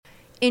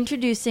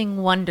Introducing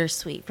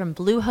Wondersuite from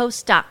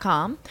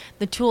Bluehost.com,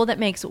 the tool that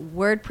makes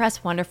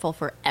WordPress wonderful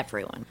for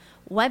everyone.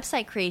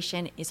 Website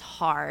creation is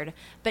hard,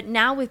 but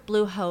now with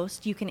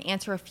Bluehost, you can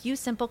answer a few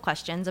simple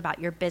questions about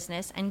your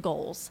business and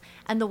goals,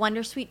 and the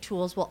Wondersuite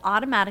tools will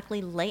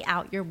automatically lay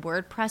out your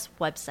WordPress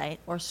website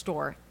or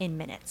store in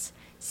minutes.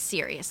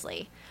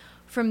 Seriously.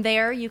 From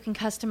there, you can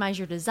customize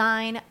your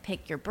design,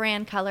 pick your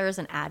brand colors,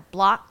 and add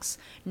blocks.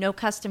 No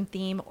custom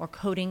theme or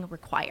coding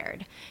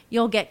required.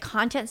 You'll get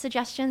content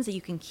suggestions that you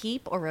can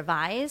keep or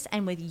revise,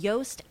 and with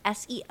Yoast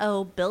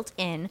SEO built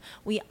in,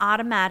 we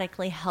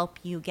automatically help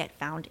you get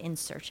found in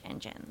search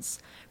engines.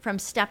 From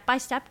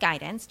step-by-step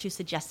guidance to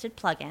suggested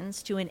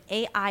plugins to an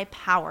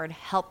AI-powered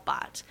help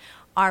bot,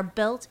 our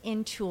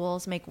built-in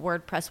tools make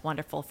WordPress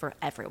wonderful for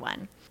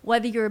everyone.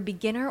 Whether you're a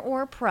beginner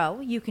or a pro,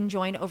 you can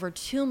join over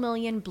 2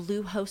 million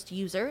Bluehost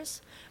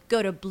users.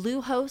 Go to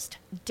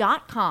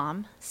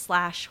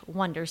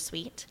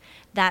bluehost.com/wondersuite.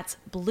 That's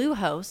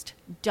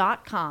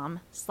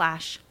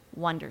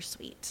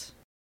bluehost.com/wondersuite.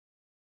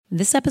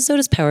 This episode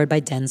is powered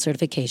by Den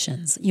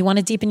Certifications. You want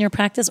to deepen your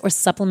practice or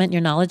supplement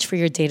your knowledge for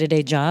your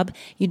day-to-day job?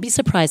 You'd be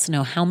surprised to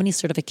know how many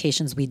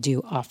certifications we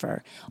do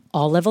offer.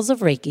 All levels of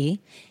Reiki,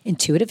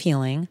 intuitive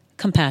healing,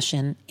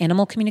 compassion,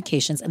 animal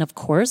communications, and of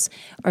course,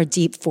 our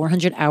deep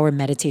 400-hour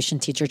meditation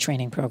teacher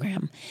training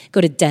program.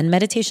 Go to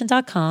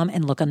denmeditation.com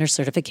and look under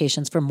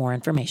certifications for more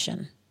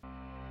information.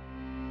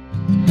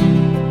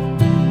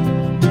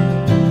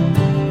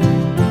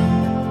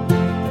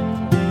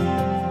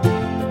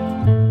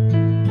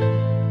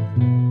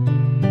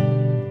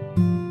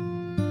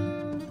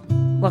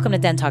 Welcome to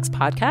Den Talks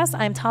Podcast.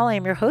 I'm Tala.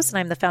 I'm your host, and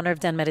I'm the founder of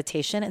Den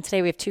Meditation. And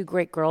today we have two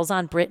great girls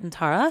on, Britt and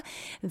Tara.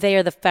 They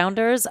are the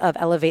founders of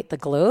Elevate the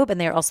Globe, and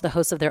they are also the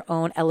hosts of their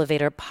own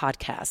Elevator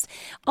podcast.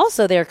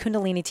 Also, they are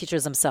Kundalini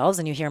teachers themselves,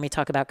 and you hear me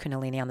talk about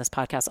Kundalini on this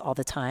podcast all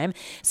the time.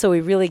 So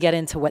we really get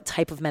into what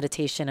type of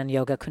meditation and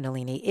yoga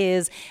Kundalini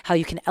is, how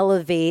you can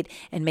elevate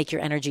and make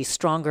your energy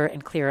stronger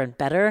and clearer and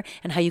better,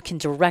 and how you can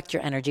direct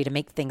your energy to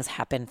make things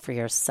happen for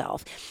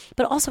yourself.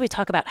 But also we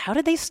talk about how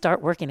did they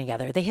start working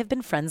together? They have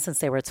been friends since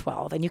they were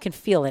 12. And you can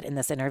feel it in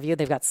this interview.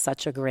 They've got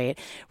such a great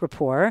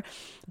rapport,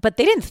 but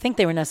they didn't think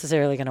they were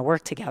necessarily going to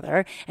work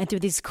together. And through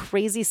these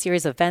crazy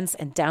series of events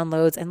and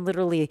downloads and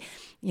literally,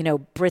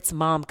 Britt's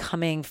mom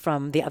coming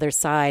from the other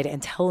side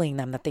and telling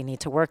them that they need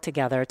to work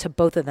together, to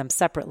both of them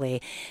separately,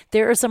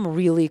 there are some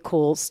really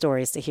cool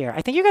stories to hear.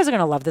 I think you guys are going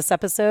to love this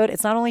episode.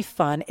 It's not only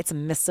fun, it's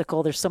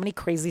mystical. There's so many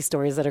crazy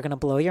stories that are going to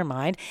blow your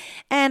mind.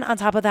 And on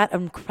top of that,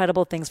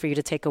 incredible things for you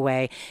to take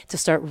away to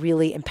start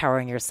really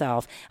empowering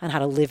yourself on how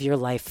to live your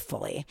life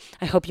fully.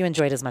 I hope you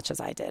enjoyed as much as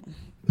I did.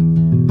 I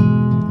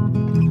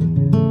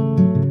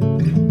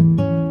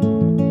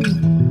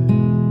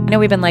know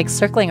we've been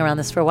circling around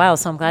this for a while,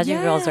 so I'm glad you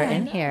girls are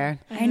in here.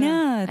 I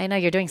know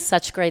you're doing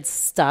such great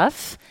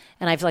stuff.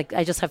 And I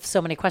just have so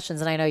many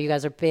questions. And I know you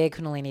guys are big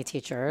Kundalini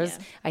teachers.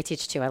 Yeah. I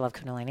teach too. I love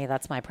Kundalini.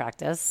 That's my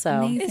practice. So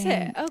amazing. Is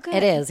it? Oh, good.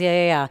 It is.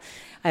 Yeah.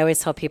 I always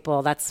tell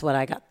people that's what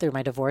I got through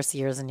my divorce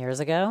years and years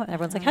ago. And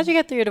everyone's like, how'd you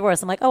get through your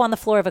divorce? I'm like, on the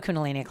floor of a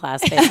Kundalini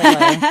class, basically.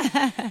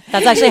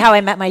 That's actually how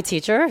I met my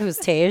teacher, who's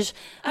Tej.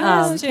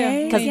 Oh,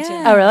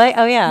 Oh, really?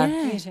 Oh, yeah.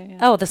 Me too, yeah.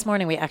 Oh, this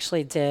morning we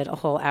actually did a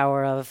whole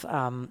hour of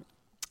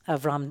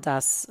Ram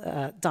Dass,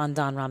 Don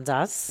Ram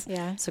Dass.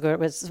 Yeah. So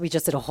we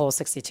just did a whole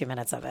 62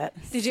 minutes of it.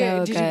 Did you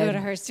go to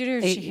her studio or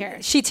is she here?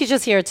 She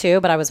teaches here too,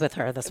 but I was with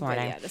her this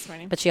morning. Yeah, this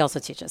morning. But she also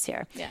teaches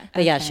here. Yeah.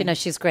 But yeah,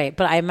 she's great.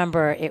 But I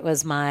remember it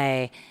was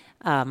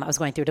I was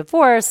going through a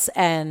divorce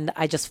and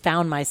I just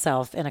found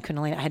myself in a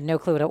Kundalini. I had no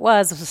clue what it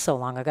was. This was so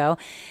long ago.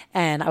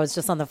 And I was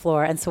just on the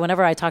floor. And so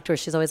whenever I talk to her,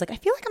 she's always like, I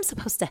feel like I'm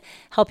supposed to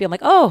help you. I'm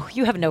like, oh,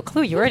 you have no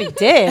clue. You already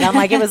did. I'm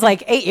like, it was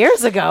 8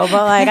 years ago.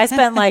 But I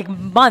spent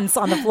months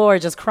on the floor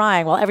just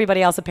crying while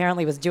everybody else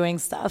apparently was doing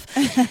stuff.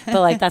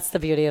 But that's the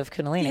beauty of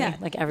Kundalini. Yeah.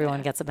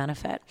 Everyone gets a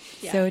benefit.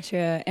 Yeah. So true.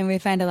 And we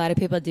find a lot of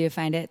people do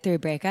find it through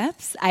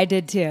breakups. I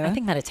did too. I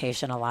think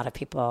meditation, a lot of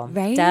people.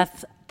 Right?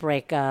 Death,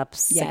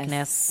 breakups, Yes.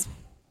 sickness.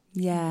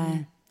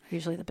 Yeah.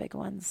 Usually the big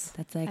ones.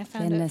 That's I the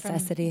found it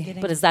necessity.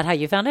 But is that how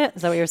you found it?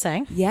 Is that what you were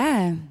saying?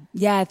 Yeah.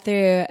 Yeah.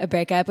 Through a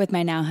breakup with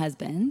my now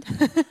husband.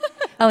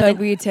 Oh,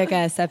 we took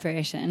a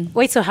separation.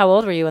 Wait, so how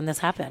old were you when this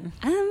happened?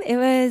 It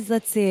was,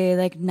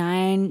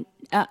 9,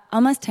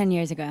 almost 10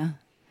 years ago.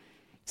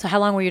 So how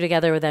long were you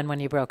together then when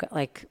you broke up?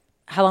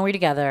 How long were you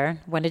together?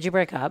 When did you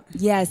break up?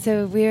 Yeah.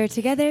 So we were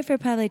together for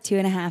probably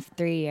 2.5,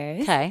 3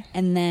 years. Okay.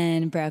 And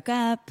then broke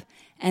up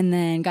and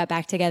then got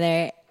back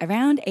together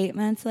around 8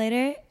 months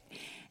later.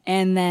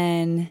 And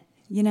then,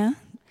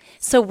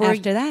 So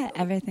after that,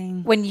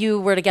 everything. When you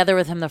were together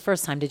with him the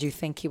first time, did you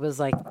think he was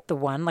the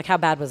one? How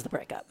bad was the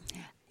breakup?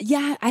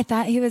 Yeah, I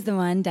thought he was the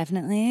one,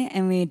 definitely.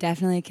 And we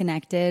definitely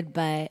connected,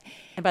 but...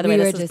 And by the way,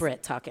 this is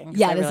Britt talking.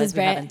 Yeah, this is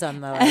Britt. We haven't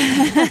done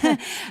the...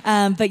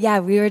 but yeah,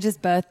 we were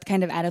just both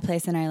kind of at a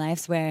place in our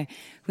lives where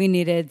we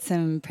needed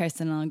some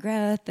personal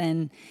growth.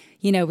 And,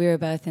 we were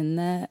both in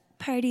the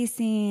party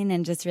scene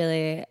and just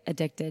really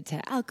addicted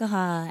to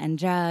alcohol and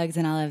drugs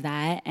and all of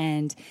that.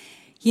 And,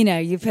 you know,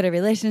 you put a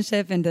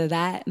relationship into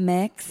that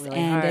mix really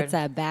and hard. it's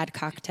a bad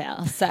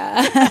cocktail. So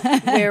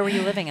Where were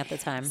you living at the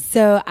time?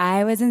 So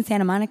I was in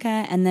Santa Monica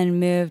and then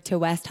moved to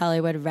West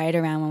Hollywood right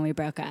around when we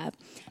broke up.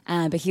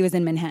 But he was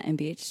in Manhattan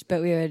Beach.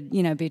 But we would,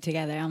 you know, be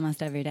together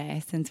almost every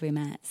day since we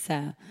met.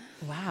 So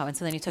Wow. And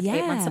so then you took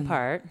 8 months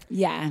apart.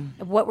 yeah.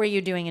 What were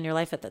you doing in your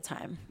life at the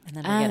time? And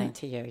then we're getting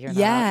to you. You're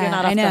yeah,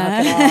 not I off know.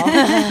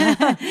 the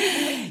hook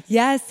at all.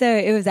 Yeah, so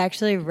it was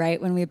actually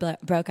right when we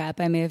broke up.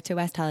 I moved to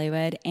West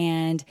Hollywood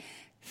and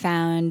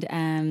found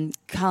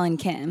Colin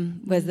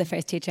Kim was the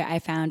first teacher I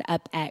found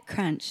up at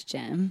Crunch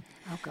Gym.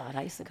 Oh, God.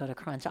 I used to go to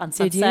Crunch on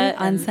Did you? Sunset,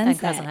 On Sunset. and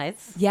Crescent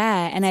Heights.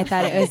 Yeah, and I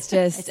thought it was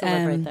just... I still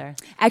live right there.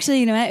 Actually,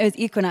 you know what? It was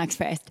Equinox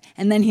first,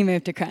 and then he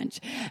moved to Crunch.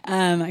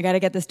 I got to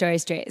get the story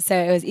straight. So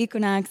it was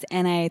Equinox,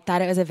 and I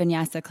thought it was a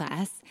vinyasa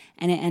class,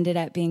 and it ended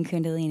up being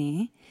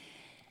Kundalini.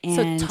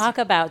 And So talk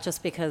about,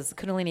 just because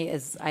Kundalini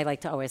is, I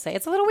like to always say,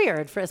 it's a little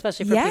weird,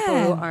 especially for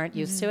people who aren't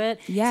used to it.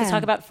 Yeah. So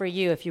talk about for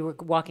you, if you were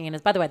walking in,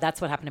 by the way, that's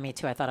what happened to me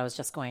too. I thought I was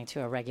just going to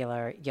a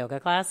regular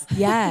yoga class.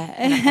 Yeah.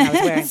 And I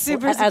was wearing,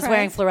 Super I was wearing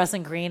surprised.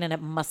 fluorescent green, and it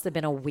must have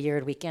been a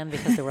weird weekend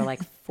because there were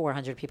like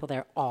 400 people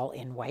there all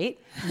in white.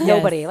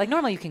 Nobody, like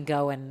normally you can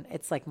go and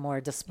it's like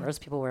more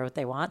dispersed. People wear what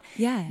they want.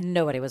 Yeah.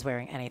 Nobody was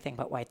wearing anything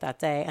but white that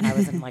day. And I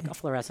was in like a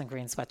fluorescent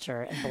green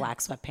sweatshirt and black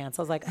sweatpants.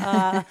 I was like,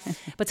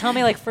 but tell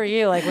me, like, for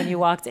you, like when you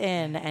walked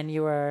in and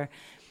you were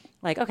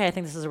like, okay, I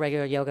think this is a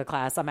regular yoga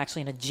class. I'm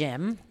actually in a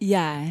gym.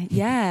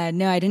 Yeah.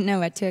 No, I didn't know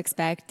what to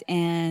expect,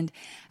 and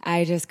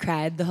I just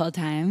cried the whole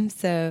time.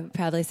 So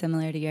probably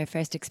similar to your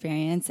first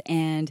experience.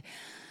 And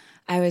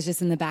I was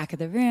just in the back of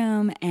the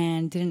room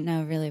and didn't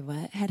know really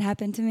what had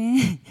happened to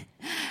me.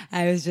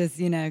 I was just,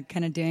 you know,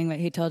 kind of doing what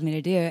he told me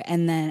to do.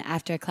 And then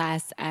after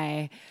class,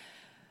 I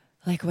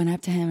like went up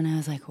to him and I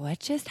was like, what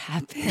just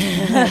happened?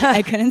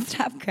 I couldn't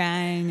stop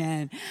crying,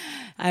 and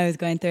I was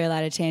going through a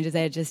lot of changes. I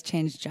had just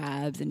changed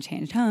jobs and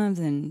changed homes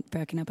and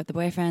broken up with the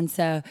boyfriend.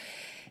 So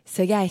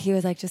yeah, he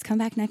was like, just come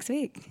back next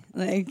week.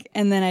 Like,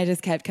 and then I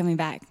just kept coming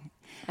back.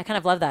 I kind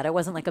of love that. It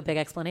wasn't like a big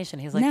explanation.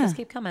 He was like, No. just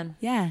keep coming.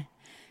 Yeah.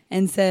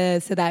 And so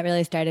that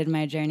really started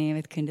my journey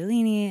with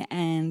Kundalini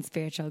and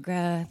spiritual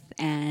growth,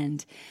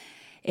 and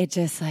it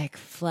just like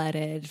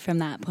flooded from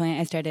that point.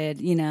 I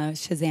started, you know,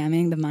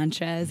 shazamming the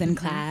mantras in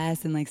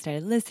class and like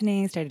started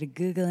listening, started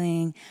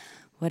Googling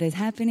what is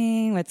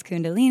happening, what's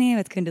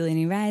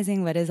Kundalini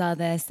rising, what is all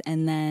this?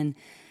 And then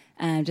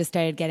just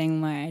started getting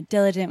more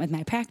diligent with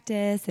my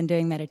practice and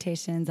doing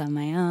meditations on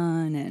my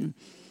own. And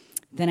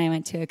then I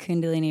went to a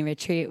Kundalini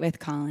retreat with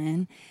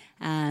Colin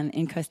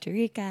in Costa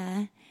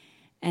Rica,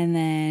 and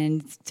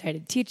then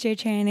started teacher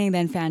training,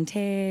 then found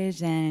Tej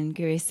and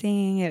Guru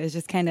Singh. It was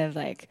just kind of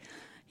like,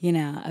 you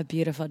know, a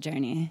beautiful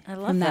journey I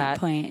love from that that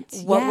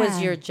point. What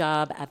was your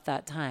job at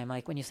that time?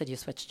 Like when you said you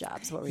switched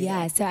jobs, what were you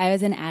doing? So I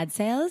was in ad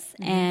sales,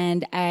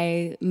 and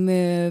I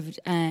moved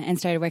and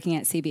started working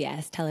at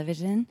CBS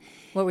television.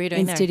 What were you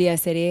doing in there? Studio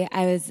City?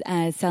 I was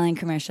selling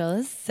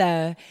commercials.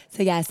 So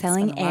yeah,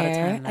 selling Spent a lot of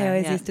air. time there, I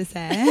always yeah. used to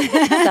say.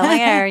 Selling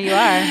air, you are.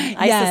 I used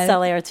to Yeah.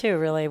 sell air too,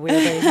 really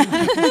weirdly.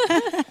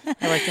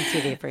 I worked in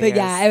TV for years. But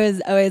yeah, I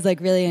was always like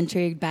really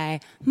intrigued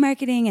by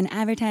marketing and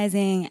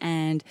advertising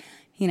and,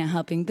 you know,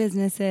 helping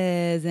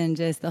businesses and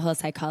just the whole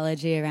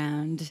psychology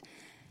around,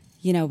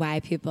 you know, why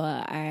people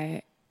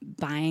are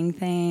buying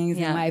things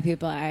Yeah. and why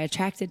people are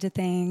attracted to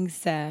things.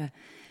 So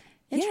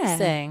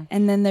Interesting. yeah.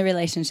 And then the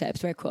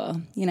relationships were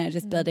cool, you know,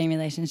 just building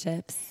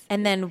relationships.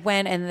 And then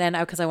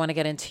because I want to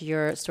get into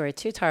your story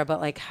too, Tara, but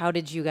like, how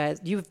did you guys,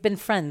 you've been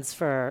friends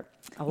for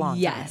a long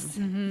Yes.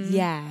 time.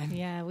 Yeah.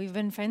 Yeah, we've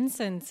been friends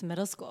since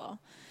middle school.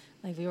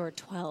 Like we were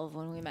 12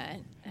 when we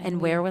met.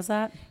 And where was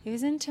that? It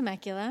was in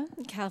Temecula,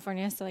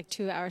 California, so like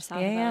 2 hours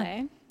south Yeah, of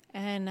yeah. LA.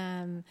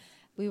 And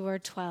we were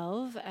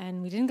 12,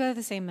 and we didn't go to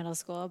the same middle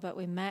school, but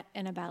we met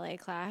in a ballet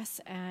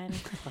class. And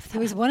it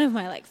was one of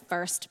my like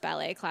first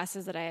ballet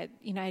classes that I had,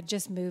 you know, I had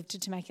just moved to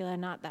Temecula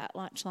not that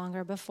much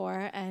longer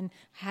before, and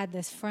had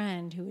this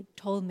friend who had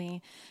told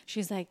me,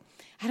 she's like,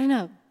 I don't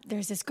know,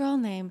 there's this girl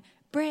named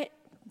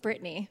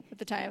Brittany at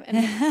the time,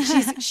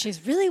 and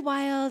she's really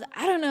wild.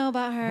 I don't know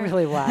about her.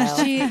 Really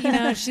wild. She, you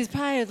know, she's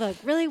probably like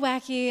really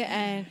wacky,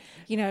 and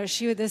you know,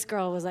 this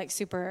girl was like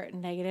super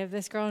negative.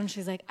 This girl, and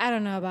she's like, I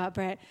don't know about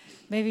Britt.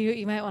 Maybe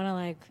you might want to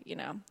like, you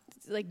know,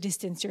 like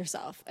distance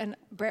yourself. And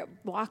Britt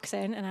walks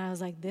in, and I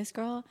was like, this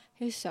girl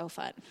is so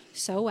fun,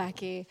 so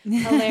wacky,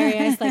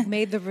 hilarious. Like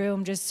made the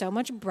room just so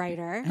much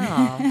brighter.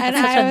 Oh, And that's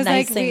such I a was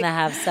nice like, thing to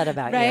have said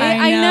about Right? you.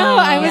 I know.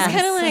 I was Yes.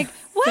 kind of like,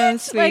 what? So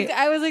sweet. Like,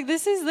 I was like,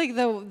 this is like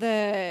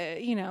the,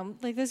 you know,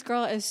 like this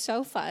girl is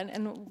so fun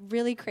and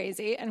really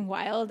crazy and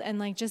wild and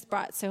like just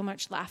brought so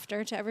much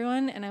laughter to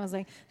everyone. And I was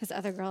like, this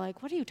other girl,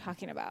 like, what are you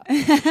talking about?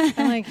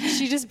 I'm like,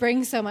 she just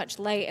brings so much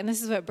light. And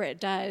this is what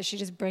Britt does. She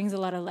just brings a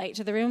lot of light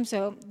to the room.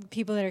 So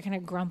people that are kind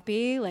of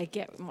grumpy, like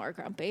get more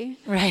grumpy.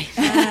 Right.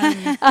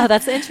 Oh,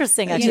 that's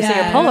interesting. Actually, so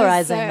Yeah. you're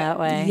polarizing So- that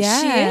way.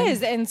 Yeah. She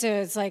is. And so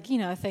it's like, you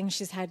know, a thing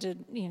she's had to,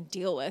 you know,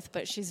 deal with,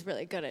 but she's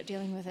really good at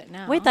dealing with it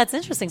now. Wait, that's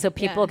interesting. So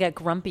people Yeah. get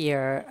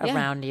grumpier Yeah.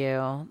 around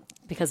you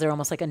because they're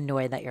almost like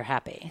annoyed that you're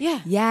happy.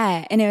 Yeah.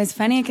 Yeah, and it was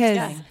funny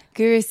because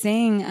Guru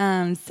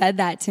Singh said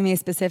that to me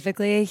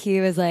specifically. He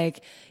was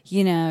like,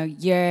 you know,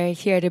 you're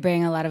here to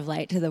bring a lot of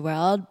light to the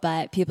world,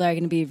 but people are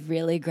going to be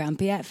really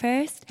grumpy at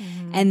first,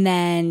 and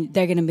then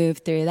they're going to move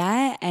through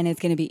that, and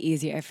it's going to be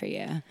easier for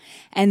you.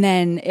 And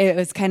then it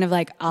was kind of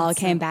like all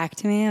came back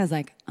to me. I was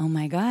like, oh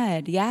my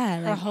God,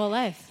 yeah. Her Like, whole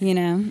life. you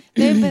know?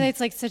 But it's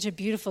like such a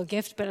beautiful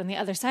gift, but on the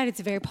other side, it's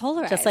very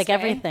polarized. Just like right?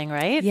 everything,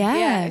 right?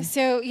 Yeah.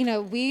 So, you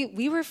know,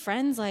 we were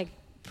friends like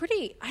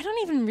I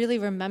don't even really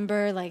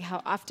remember like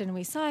how often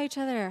we saw each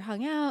other or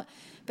hung out,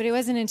 but it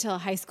wasn't until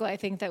high school, I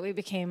think, that we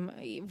became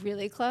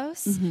really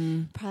close,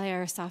 probably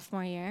our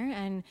sophomore year.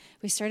 And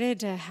we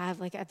started to have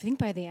like, I think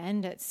by the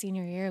end at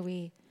senior year,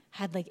 we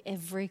had like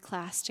every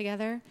class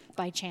together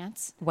by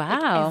chance.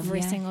 Wow. Like,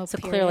 every single So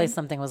period. clearly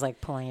something was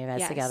like pulling you guys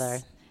Yes. together.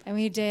 And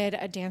we did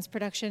a dance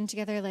production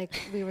together. Like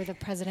we were the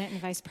president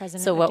and vice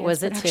president. So of what dance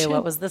was it production. to?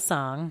 What was the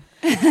song?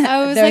 Oh, it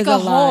was There like was a a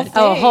whole lot. thing.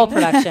 Oh, a whole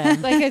production.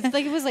 like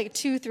it was like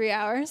 2-3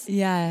 hours.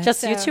 Yeah.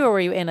 Just you So- two, or were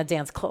you in a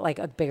dance, like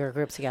a bigger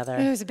group It together?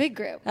 was a big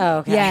group. Oh,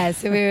 okay. Yeah,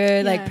 so we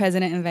were like Yeah.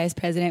 president and vice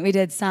president. We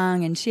did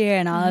song and cheer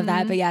and all of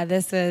that. But yeah,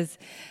 this was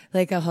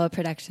like a whole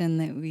production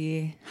that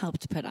we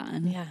helped put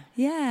on. Yeah.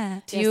 Yeah.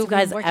 Do Yes, you we've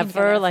guys been working ever,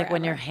 together like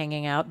when forever. you're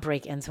hanging out,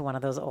 break into one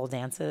of those old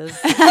dances?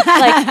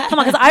 Like, come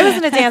on, because I was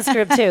in a dance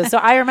group too. So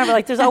I remember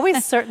like there's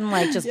always certain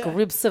like just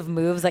groups of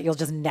moves that you'll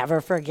just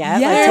never forget.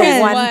 Yes. Like, to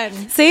There one. is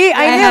one. See,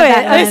 I have knew that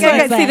it. one. Okay,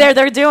 It's see, like-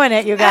 they're doing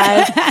it, you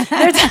guys.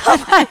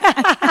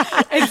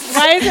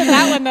 Why isn't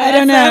that one though? I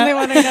don't That's the know. only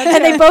one I know.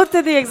 And they both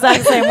did the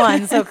exact same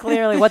one. So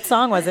clearly, what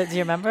song was it? Do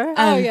you remember?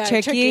 Oh, yeah,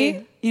 Tricky.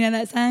 Tricky. You know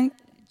that song?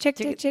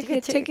 Tricky, Chicka, tricky,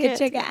 chicka, tricky,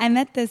 tricky. I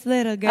met this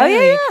little girl. Oh,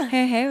 yeah, yeah.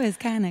 Her hair was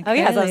kind of Oh,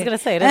 yes, I was going to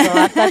say it is a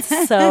lot.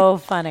 That's so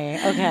funny.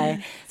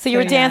 Okay. So you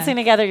were So, dancing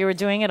yeah. together. You were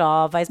doing it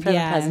all, vice president,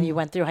 Yeah. president. You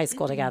went through high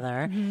school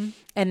together.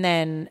 And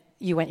then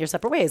you went your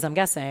separate ways, I'm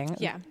guessing.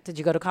 Yeah. Did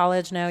you go to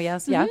college? No,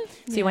 yes? Yeah.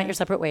 So you went your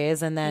separate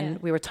ways. And then Yeah.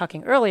 we were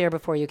talking earlier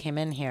before you came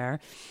in here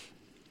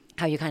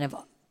how you kind of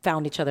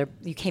found each other.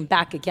 You came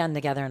back again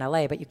together in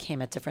LA, but you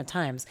came at different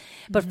times.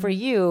 But for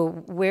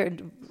you, where,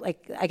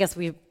 like, I guess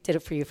we did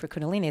it for you for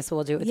Kundalini, so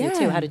we'll do it with you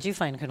too. Yeah. How did you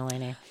find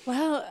Kundalini?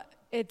 Well,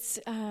 it's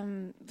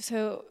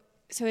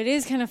so it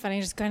is kind of funny,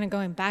 just kind of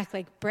going back.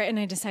 Like Britt and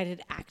I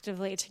decided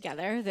actively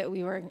together that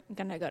we were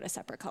gonna go to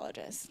separate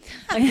colleges.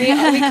 Like we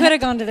could have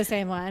gone to the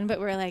same one, but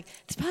we were like,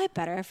 it's probably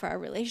better for our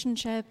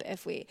relationship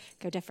if we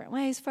go different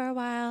ways for a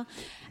while.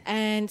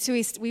 And so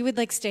we would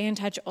like stay in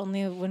touch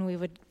only when we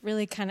would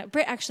really kind of.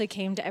 Britt actually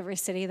came to every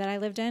city that I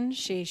lived in.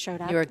 She showed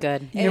up. You were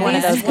good. At You're one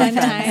of least those good one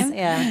friends. time.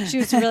 Yeah. She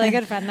was a really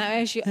good friend that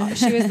way. She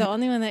was the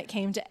only one that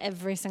came to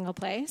every single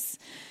place.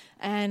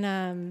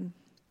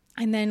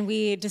 And then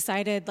we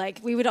decided, like,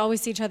 we would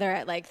always see each other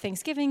at, like,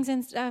 Thanksgivings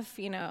and stuff,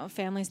 you know,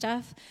 family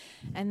stuff.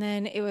 And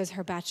then it was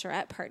her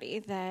bachelorette party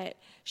that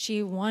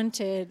she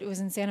wanted. It was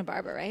in Santa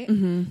Barbara, right?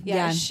 Mm-hmm.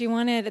 Yeah. She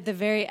wanted at the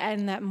very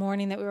end that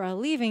morning that we were all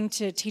leaving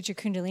to teach a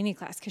Kundalini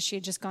class because she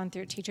had just gone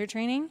through teacher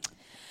training.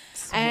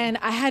 And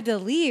I had to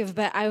leave,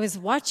 but I was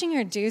watching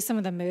her do some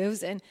of the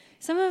moves, and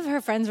some of her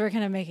friends were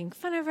kind of making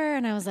fun of her.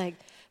 And I was like,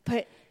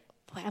 but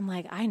I'm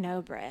like, I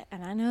know Britt,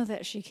 and I know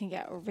that she can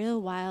get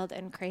real wild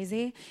and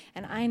crazy.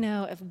 And I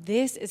know if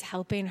this is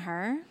helping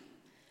her,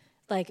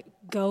 like,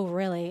 go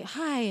really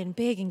high and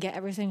big and get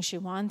everything she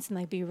wants and,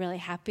 like, be really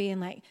happy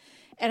and, like,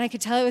 and I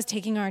could tell it was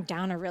taking her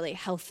down a really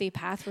healthy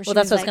path. Where Well, she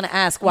that's was, what I was like, going to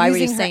ask. Why were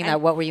you using her saying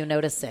that? What were you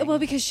noticing? Well,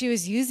 because she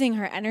was using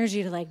her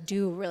energy to like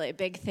do really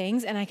big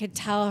things, and I could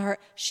tell her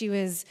she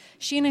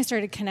and I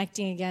started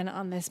connecting again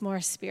on this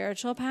more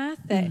spiritual path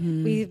that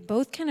we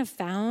both kind of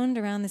found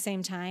around the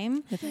same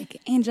time. With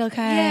like angel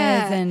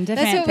cards and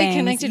different that's what things. we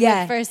connected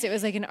Yeah. with first. It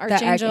was like an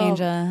Archangel,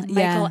 Archangel, Michael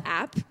yeah.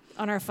 app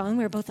on our phone.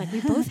 We were both like, we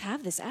both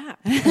have this app.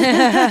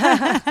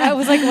 It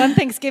was like one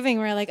Thanksgiving.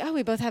 We were like, oh,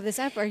 we both have this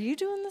app. Are you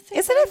doing the thing?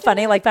 Isn't it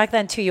funny? Like back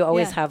then too, you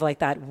always Yeah. have like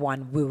that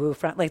one woo-woo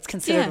friend. Like it's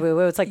considered Yeah.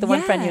 woo-woo. It's like the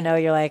one friend you Yeah. know.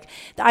 You're like,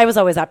 I was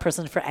always that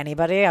person for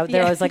anybody.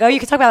 They're always like, oh, you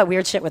can talk about that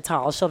weird shit with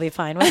Tal. She'll be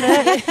fine with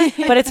it.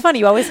 But it's funny.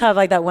 You always have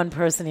like that one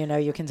person you know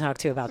you can talk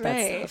to about that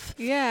Right. stuff.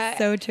 Yeah.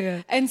 So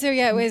true. And so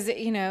yeah, it was,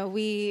 you know,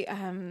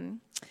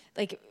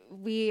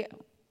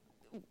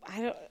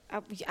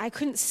 I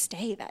couldn't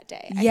stay that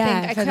day.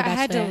 Yeah, I for the I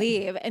had to Bachelorette.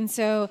 leave. And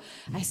so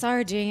I saw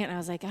her doing it and I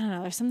was like, I don't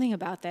know, there's something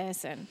about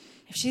this. And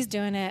if she's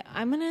doing it,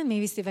 I'm going to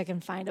maybe see if I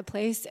can find a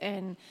place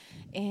in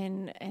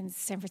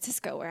San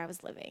Francisco where I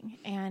was living.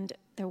 And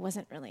there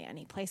wasn't really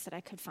any place that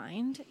I could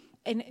find.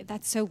 And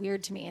that's so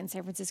weird to me in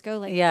San Francisco.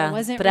 Like, Yeah, there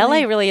wasn't but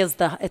really, LA really is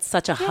it's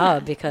such a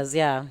hub because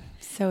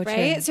So true.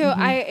 right? So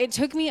it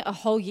took me a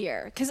whole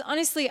year because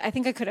honestly, I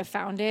think I could have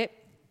found it,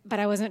 but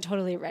I wasn't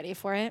totally ready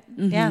for it.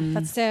 yeah,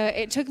 that's So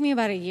it took me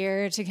about a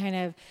year to kind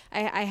of,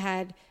 I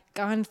had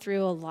gone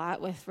through a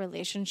lot with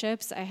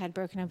relationships. I had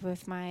broken up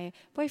with my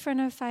boyfriend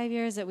of 5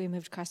 years that we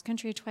moved cross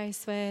country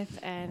twice with.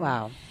 And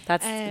wow,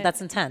 that's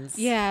intense.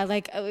 Yeah,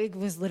 like it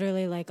was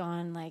literally like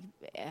on like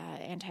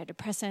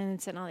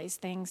antidepressants and all these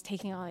things,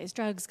 taking all these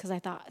drugs because I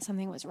thought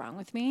something was wrong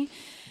with me.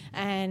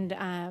 And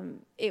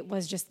it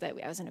was just that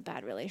I was in a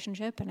bad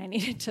relationship and I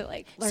needed to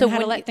like learn how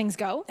to let things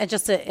go. And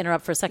just to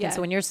interrupt for a second,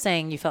 so when you're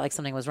saying you felt like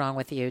something was wrong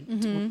with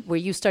you, were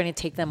you starting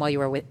to take them while you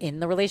were within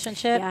the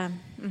relationship? Yeah.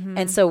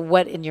 And so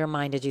what in your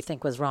mind did you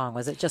think was wrong?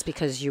 Was it just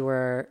because you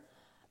were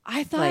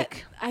I thought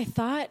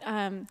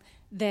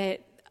that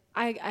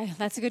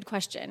that's a good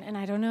question. And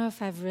I don't know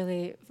if I've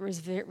really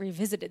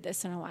revisited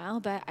this in a while,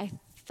 but I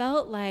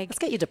felt like... Let's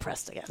get you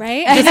depressed again.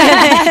 Right?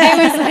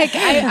 It was like,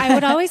 I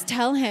would always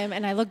tell him,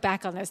 and I look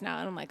back on this now,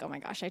 and I'm like, oh my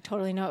gosh, I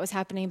totally know what was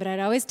happening. But I'd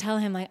always tell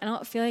him, like, I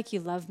don't feel like you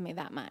love me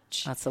that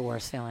much. That's the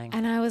worst feeling.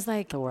 And I was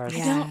like, the worst.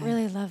 I don't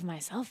really love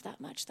myself that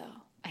much,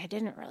 though. I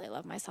didn't really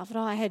love myself at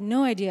all. I had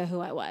no idea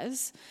who I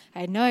was. I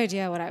had no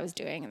idea what I was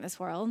doing in this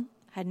world.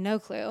 Had no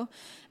clue.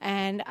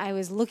 And I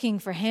was looking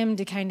for him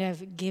to kind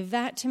of give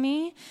that to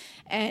me.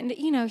 And,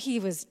 you know, he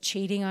was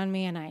cheating on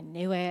me and I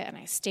knew it. And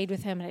I stayed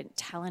with him and I didn't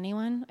tell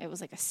anyone. It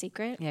was like a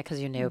secret. Yeah,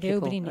 because you knew Nobody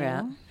people. knew.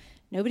 Yeah.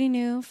 Nobody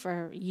knew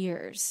for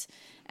years.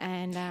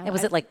 And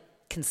was it like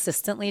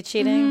consistently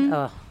cheating?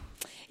 Oh.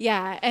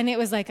 Yeah, and it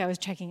was like I was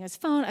checking his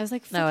phone. I was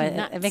like,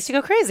 nuts. It makes you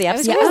go crazy.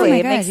 Absolutely.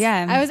 Oh my God,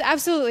 yeah. I was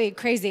absolutely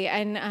crazy.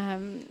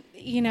 And,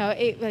 you know,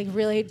 it like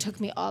really took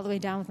me all the way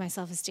down with my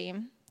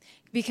self-esteem.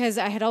 Because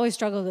I had always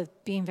struggled with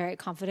being very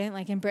confident.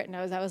 Like in Brit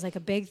knows, that was like a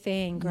big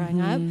thing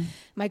growing up.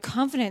 My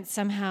confidence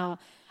somehow,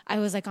 I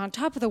was like on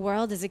top of the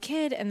world as a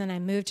kid, and then I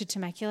moved to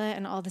Temecula,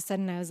 and all of a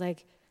sudden I was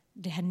like,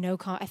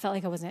 I felt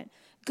like I wasn't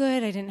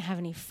good. I didn't have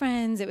any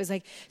friends. It was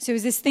like, so it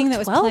was this thing that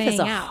was playing out. 12 is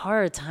a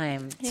hard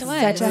time. It to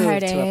was. Such a move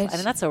hard to age. I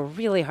mean, that's a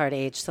really hard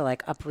age to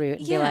like uproot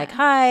and be Yeah. like,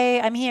 hi,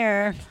 I'm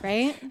here.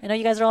 Right? I know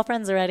you guys are all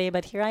friends already,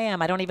 but here I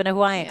am. I don't even know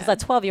who I am. Because at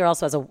 12, you're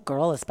also, as a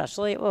girl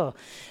especially,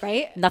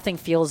 Right? nothing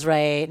feels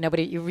right.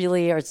 You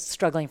really are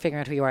struggling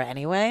figuring out who you are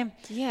anyway.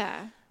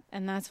 Yeah.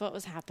 And that's what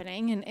was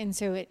happening. And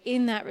so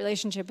in that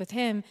relationship with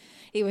him,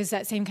 it was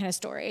that same kind of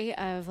story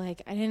of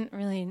like, I didn't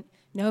really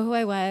know who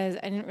I was.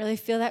 I didn't really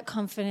feel that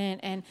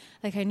confident. And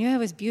like, I knew I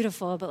was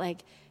beautiful, but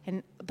like,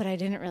 but I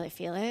didn't really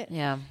feel it.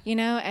 Yeah. You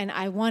know, and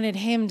I wanted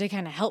him to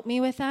kind of help me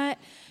with that.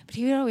 But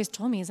he would always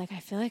told me, he's like, I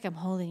feel like I'm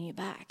holding you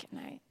back. And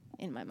I,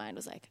 in my mind,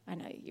 was like, I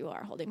know you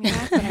are holding me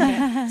back, but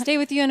I'm going to stay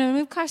with you and I'm going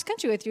to move cross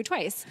country with you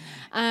twice.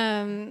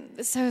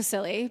 So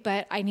silly,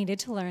 but I needed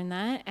to learn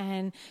that.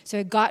 And so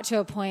it got to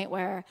a point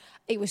where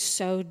it was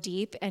so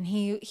deep, and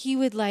he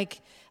would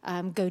like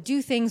go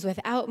do things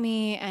without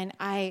me. And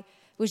I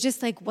was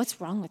just like,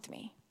 what's wrong with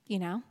me? You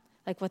know?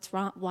 Like, what's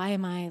wrong? Why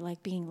am I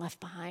like being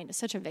left behind?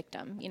 Such a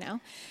victim, you know?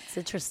 It's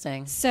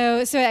interesting.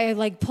 So I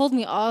like pulled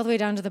me all the way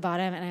down to the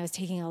bottom, and I was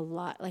taking a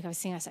lot, like I was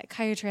seeing a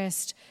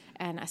psychiatrist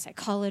and a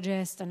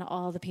psychologist and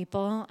all the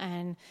people,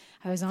 and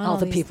I was on all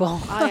the these,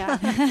 people. Oh yeah.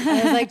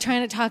 I was like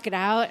trying to talk it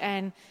out,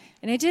 and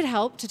it did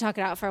help to talk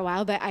it out for a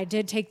while, but I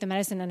did take the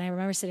medicine, and I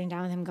remember sitting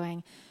down with him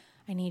going,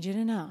 I need you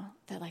to know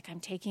that like I'm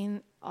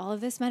taking all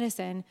of this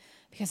medicine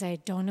because I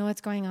don't know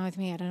what's going on with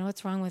me. I don't know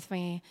what's wrong with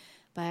me,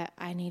 but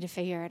I need to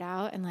figure it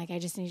out. And like, I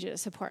just need you to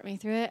support me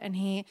through it. And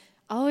he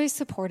always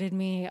supported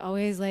me,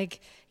 always like,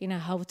 you know,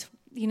 helped.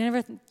 He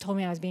never told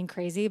me I was being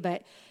crazy,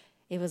 but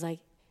it was like,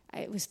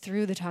 it was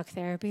through the talk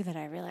therapy that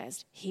I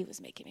realized he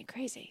was making me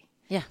crazy.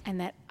 Yeah. And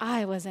that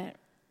I wasn't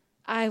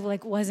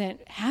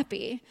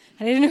happy.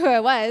 I didn't know who I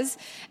was.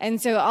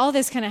 And so all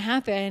this kind of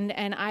happened,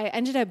 and I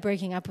ended up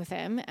breaking up with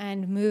him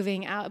and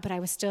moving out, but I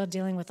was still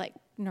dealing with like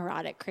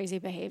neurotic, crazy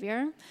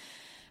behavior.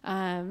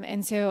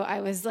 And so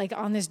I was like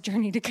on this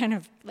journey to kind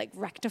of like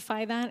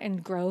rectify that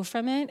and grow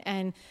from it.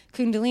 And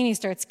Kundalini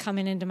starts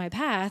coming into my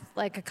path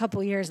like a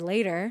couple years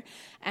later,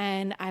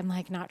 and I'm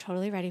like not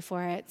totally ready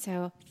for it.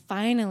 So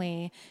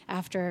finally,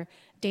 after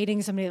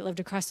dating somebody that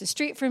lived across the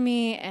street from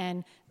me,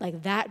 and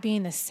like that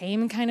being the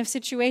same kind of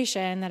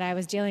situation that I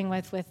was dealing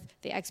with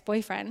the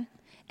ex-boyfriend.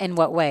 In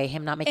what way?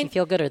 Him not making you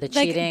feel good, or the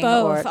like cheating,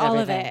 both, or all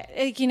everything? of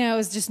it. Like, you know, it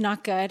was just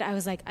not good. I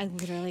was like, I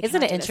literally Isn't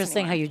cannot it do this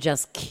interesting how anymore. you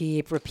just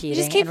keep repeating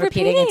just keep and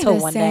repeating repeating until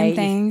the one same day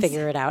things. you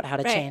figure it out how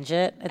to Right. change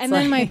it? It's And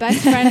like, then my best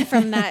friend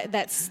from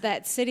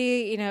that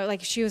city, you know,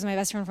 like she was my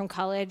best friend from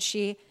college.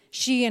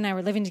 She and I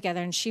were living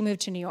together, and she moved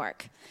to New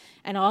York.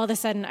 And all of a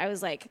sudden, I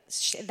was like,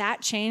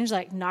 that change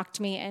like knocked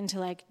me into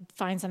like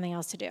find something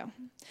else to do.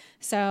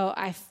 So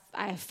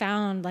I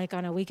found like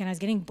on a weekend, I was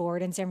getting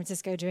bored in San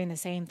Francisco doing the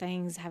same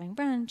things, having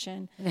brunch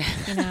and,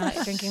 you know,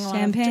 drinking a lot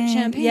of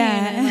champagne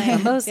yeah. and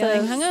like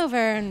feeling Mimosas.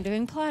 hungover and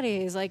doing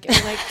Pilates. Like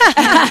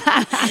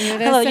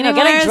Hello, you know,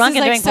 getting drunk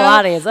and doing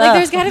Pilates. Like Ugh.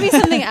 there's got to be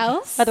something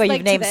else. By the way, like,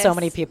 you've to named so this.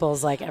 many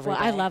people's like every Well,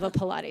 day. I love a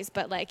Pilates,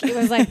 but like it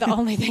was like the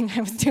only thing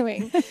I was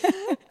doing.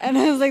 And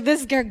I was like,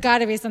 there's got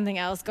to be something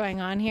else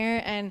going on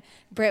here. And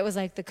Britt was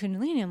like, the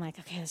Kundalini. I'm like,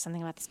 okay, there's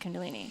something about this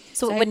Kundalini.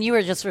 So when you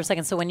were, just for a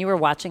second, so when you were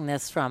watching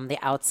this from the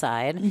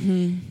outside,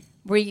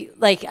 were you,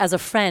 like, as a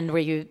friend, were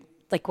you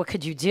like, what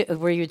could you do?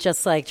 Were you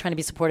just like trying to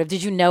be supportive?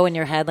 Did you know in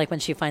your head, like when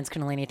she finds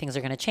Kundalini, things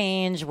are going to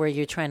change? Were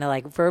you trying to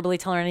like verbally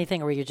tell her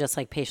anything, or were you just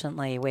like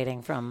patiently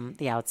waiting from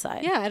the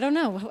outside? Yeah, I don't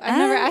know. I've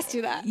never asked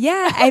you that.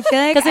 Yeah, I feel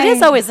like Because it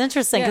is always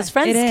interesting because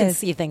friends it can is.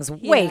 see things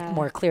way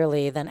more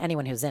clearly than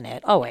anyone who's in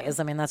it. Always.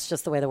 I mean, that's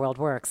just the way the world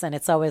works. And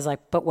it's always like,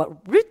 but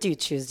what route do you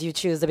choose? Do you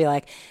choose to be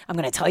like, I'm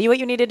going to tell you what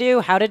you need to do,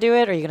 how to do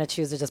it? Or are you going to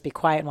choose to just be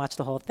quiet and watch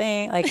the whole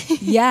thing? Like,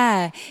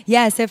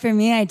 Yeah. So for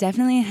me, I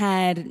definitely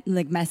had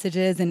like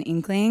messages and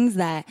inklings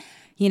that,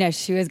 you know,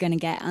 she was going to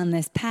get on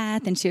this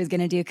path and she was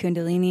going to do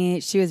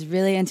Kundalini. She was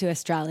really into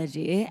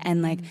astrology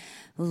and like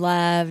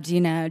loved,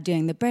 you know,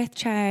 doing the birth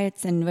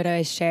charts and would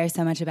always share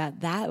so much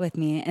about that with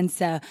me. And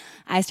so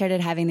I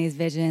started having these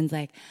visions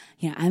like,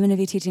 you know, I'm going to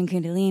be teaching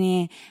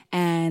Kundalini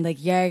and like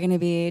you're going to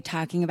be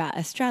talking about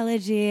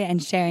astrology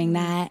and sharing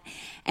that.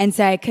 And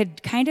so I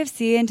could kind of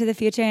see into the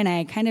future and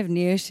I kind of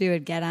knew she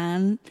would get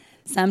on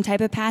some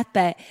type of path,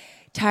 but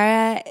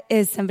Tara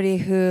is somebody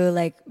who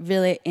like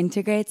really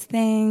integrates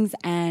things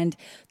and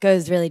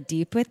goes really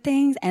deep with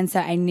things. And so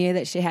I knew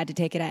that she had to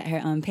take it at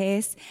her own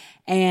pace.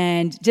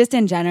 And just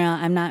in general,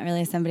 I'm not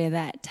really somebody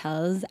that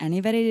tells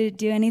anybody to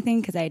do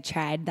anything because I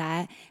tried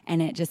that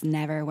and it just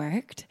never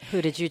worked.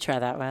 who did you try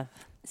that with?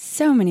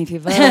 So many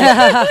people,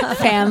 like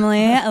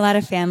family, a lot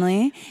of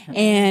family.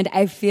 And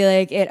I feel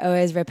like it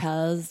always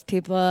repels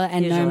people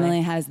and Usually.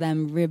 normally has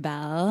them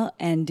rebel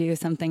and do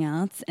something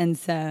else. And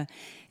so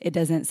it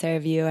doesn't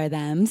serve you or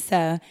them.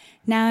 So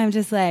now I'm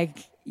just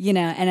like, you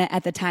know, and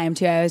at the time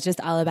too, I was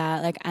just all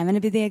about like, I'm going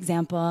to be the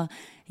example.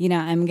 You know,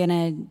 I'm going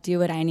to do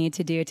what I need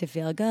to do to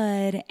feel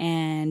good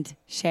and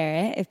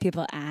share it if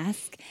people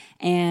ask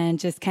and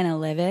just kind of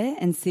live it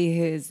and see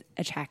who's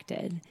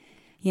attracted.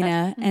 You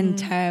know, and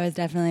Tara was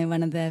definitely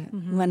one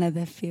of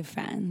the few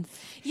friends.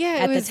 Yeah,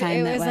 at it was, the time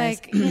it that was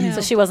like, you know.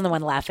 So she wasn't the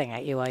one laughing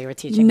at you while you were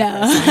teaching. No.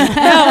 the person.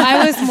 No,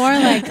 I was more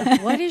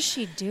like, what is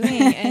she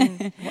doing?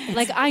 And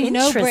like, I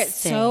know Britt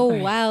so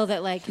Interesting. well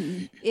that like,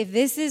 if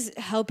this is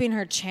helping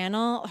her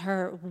channel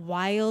her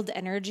wild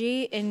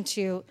energy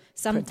into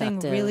something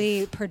Productive.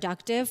 really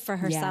productive for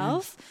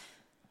herself,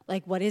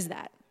 like, what is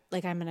that?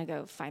 Like, I'm going to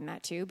go find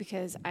that too,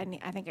 because I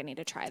think I need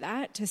to try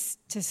that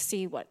to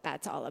see what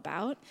that's all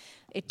about.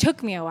 It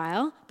took me a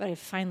while, but I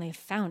finally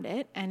found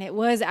it. And it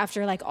was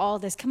after like all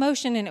this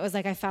commotion, and it was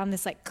like I found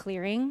this like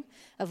clearing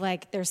of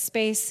like there's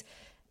space.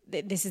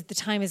 This is the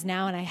time is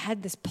now. And I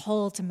had this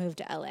pull to move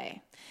to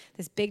LA,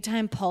 this big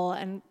time pull.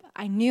 And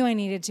I knew I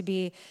needed to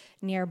be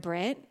near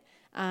Britt,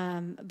 but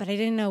I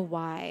didn't know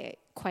why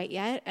quite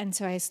yet. And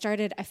so I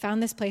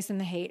found this place in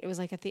the Haight. It was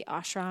like at the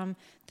ashram.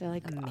 The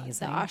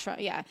ashram.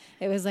 Yeah.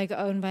 It was like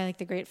owned by like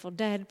the Grateful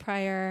Dead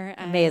prior.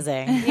 And,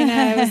 Amazing. You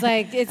know, it was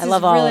like, it's I this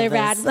love all really of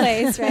rad this.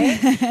 place,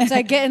 right? So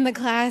I get in the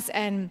class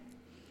and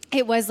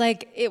it was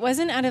like, it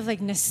wasn't out of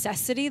like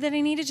necessity that I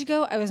needed to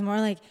go. I was more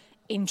like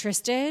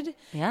interested.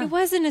 Yeah. It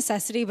was a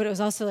necessity, but it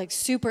was also like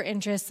super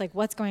interest, like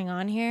what's going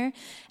on here.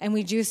 And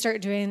we do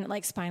start doing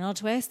like spinal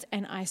twist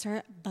and I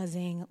start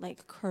buzzing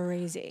like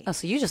crazy. Oh,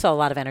 so you just saw a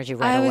lot of energy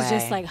right away. I was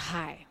just like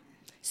high,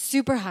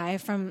 super high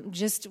from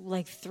just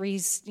like three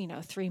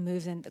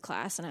moves into the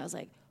class. And I was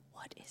like,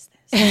 what is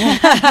this?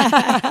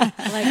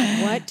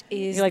 Like, what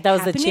is You're like, that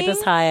was the happening?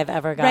 cheapest high I've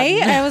ever gotten.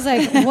 Right? I was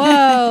like,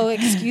 whoa,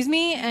 excuse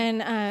me.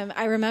 And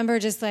I remember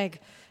just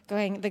like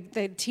going,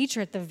 the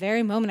teacher at the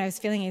very moment I was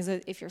feeling is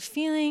that if you're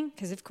feeling,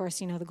 because of course,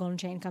 you know, the golden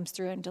chain comes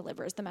through and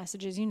delivers the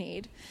messages you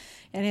need.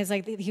 And it's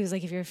like, he was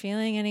like, if you're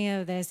feeling any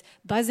of this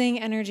buzzing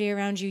energy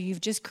around you,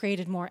 you've just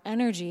created more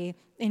energy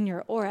in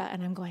your aura.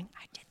 And I'm going,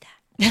 I did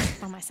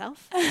that by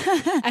myself.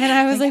 And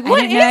I was like,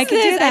 what is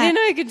this? I didn't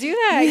know I could do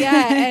that.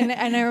 Yeah.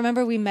 And I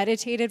remember we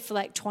meditated for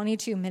like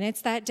 22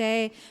 minutes that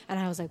day. And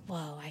I was like,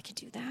 whoa, I could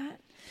do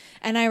that.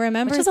 And I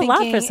remember Which is thinking, a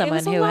lot for it someone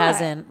was a who lot.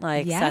 hasn't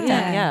like sat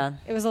down. Yeah.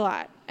 It was a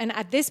lot. And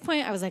at this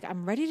point, I was like,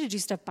 I'm ready to do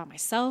stuff by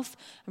myself.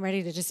 I'm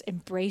ready to just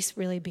embrace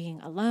really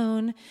being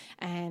alone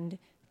and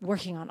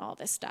working on all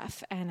this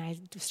stuff. And I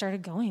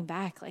started going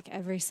back like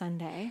every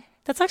Sunday.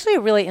 That's actually a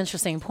really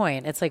interesting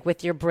point. It's like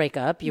with your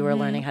breakup, you were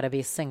learning how to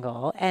be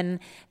single. And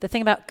the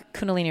thing about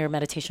Kundalini or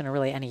meditation or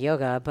really any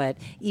yoga, but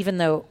even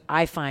though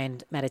I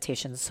find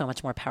meditation so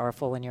much more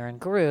powerful when you're in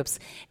groups,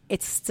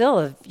 it's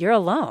still, you're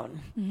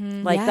alone.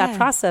 Like that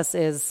process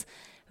is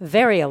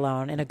very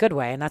alone in a good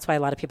way. And that's why a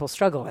lot of people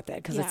struggle with it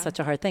because it's such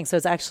a hard thing. So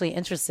it's actually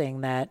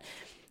interesting that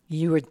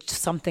you were,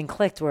 something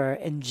clicked where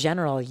in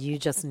general, you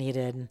just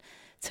needed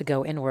to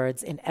go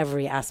inwards in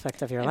every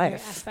aspect of your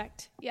life.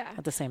 Aspect, yeah.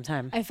 At the same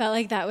time. I felt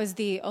like that was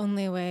the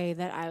only way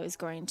that I was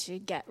going to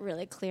get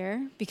really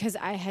clear because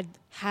I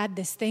had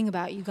this thing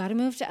about you got to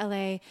move to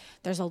LA.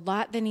 There's a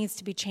lot that needs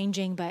to be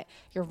changing, but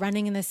you're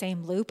running in the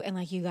same loop and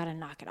like you got to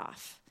knock it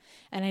off.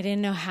 And I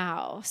didn't know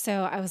how.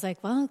 So I was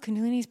like, well,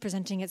 Kundalini's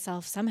presenting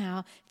itself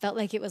somehow. Felt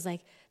like it was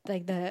like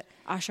the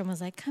ashram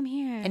was like, come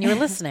here. And you were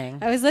listening.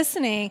 I was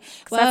listening.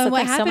 Well, that's the what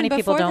thing. So happened many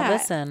people before don't that?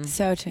 listen.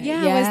 So true.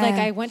 Yeah, it was like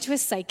I went to a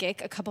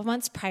psychic a couple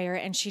months prior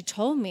and she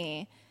told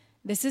me,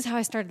 this is how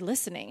I started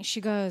listening. She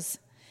goes,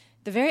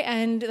 the very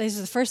end, this is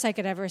the first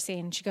psychic I'd ever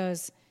seen. She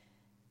goes,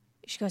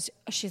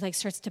 she like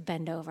starts to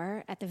bend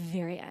over at the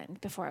very end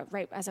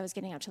right as I was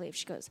getting out to leave.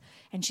 She goes,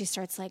 and she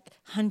starts like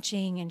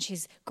hunching and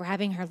she's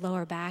grabbing her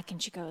lower back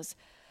and she goes,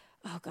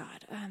 oh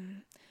God.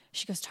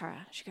 She goes,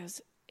 Tara, she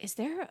goes, is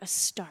there a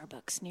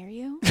Starbucks near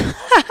you?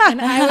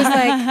 And I was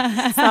like,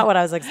 That's not what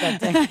I was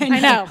expecting. I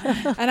know.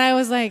 And I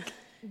was like,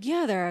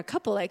 yeah, there are a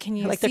couple. Like, can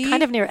you like see? they're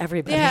kind of near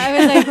everybody. Yeah,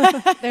 I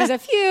was like, there's a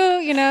few,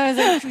 you know.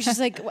 I was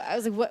like,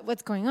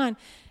 what's going on?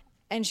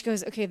 And she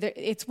goes, okay,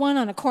 it's one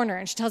on a corner.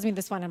 And she tells me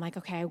this one. I'm like,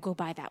 okay, I go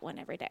buy that one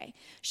every day.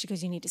 She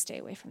goes, you need to stay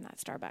away from that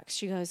Starbucks.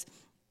 She goes,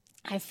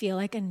 I feel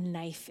like a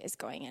knife is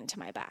going into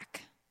my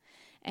back.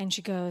 And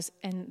she goes,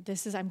 and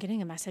I'm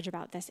getting a message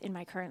about this in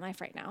my current life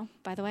right now,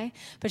 by the way.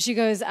 But she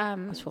goes,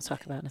 which we'll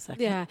talk about in a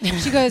second. yeah.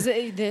 She goes,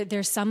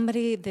 there's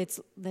somebody that's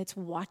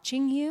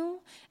watching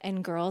you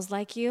and girls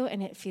like you,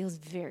 and it feels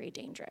very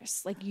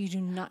dangerous. Like you do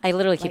not. I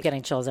literally keep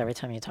getting chills every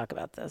time you talk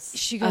about this.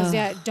 She goes,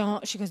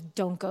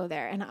 don't go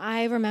there. And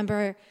I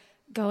remember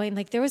going,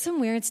 like, there was some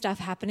weird stuff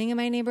happening in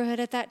my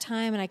neighborhood at that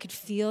time, and I could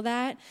feel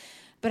that.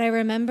 But I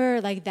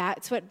remember, like,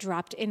 that's what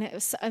dropped in. It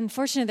was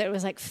unfortunate that it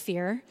was like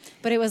fear,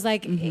 but it was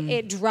like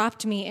it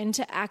dropped me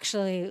into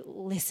actually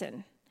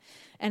listen.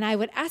 And I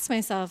would ask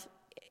myself,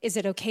 is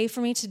it okay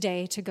for me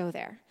today to go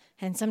there?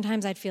 And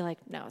sometimes I'd feel like,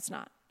 no, it's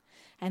not.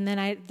 And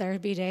then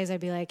there'd be days I'd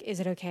be like,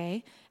 is it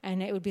okay?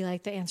 And it would be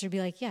like, the answer would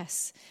be like,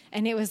 yes.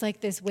 And it was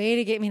like this way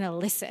to get me to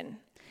listen.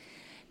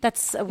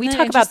 We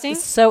talk about,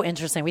 it's so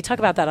interesting. We talk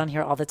about that on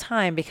here all the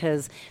time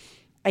because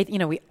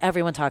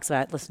everyone talks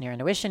about, listen to your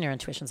intuition. Your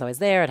intuition's always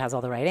there. It has all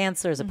the right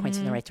answers. It points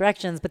you in the right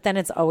directions. But then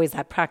it's always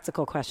that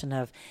practical question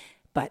of,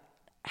 but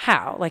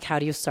how? Like, how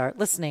do you start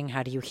listening?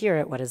 How do you hear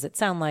it? What does it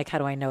sound like? How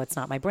do I know it's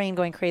not my brain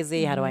going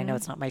crazy? How do I know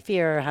it's not my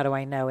fear? How do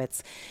I know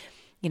it's,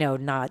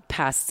 not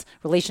past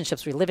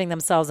relationships reliving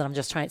themselves? And I'm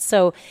just trying.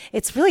 So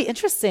it's really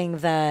interesting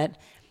that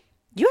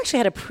you actually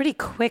had a pretty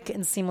quick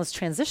and seamless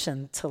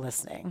transition to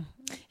listening.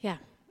 Yeah.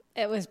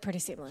 It was pretty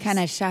seamless. Kind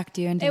of shocked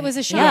you into it. It was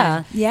a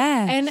shock.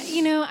 Yeah. And,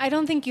 I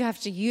don't think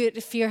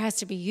fear has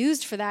to be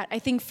used for that. I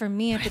think for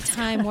me at the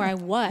time where I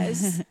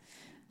was,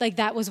 like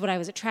that was what I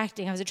was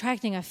attracting. I was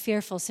attracting a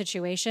fearful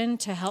situation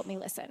to help me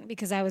listen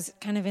because I was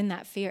kind of in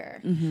that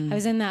fear. I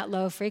was in that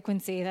low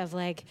frequency of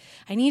like,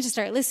 I need to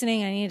start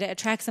listening. I need to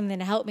attract something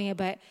to help me.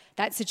 But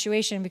that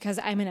situation, because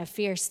I'm in a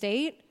fear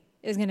state,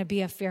 is going to be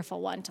a fearful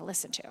one to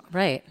listen to.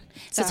 Right.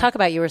 So talk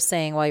about, you were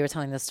saying while you were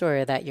telling the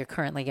story that you're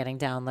currently getting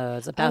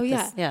downloads about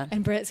this. Yeah.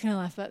 And Britt's going to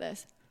laugh about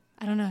this.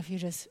 I don't know if you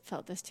just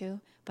felt this too,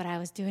 but I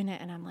was doing it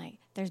and I'm like,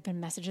 there's been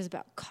messages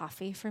about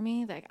coffee for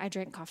me. Like I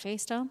drink coffee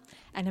still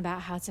and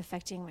about how it's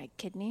affecting my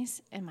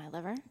kidneys and my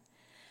liver.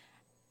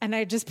 And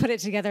I just put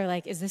it together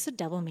like, is this a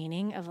double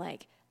meaning of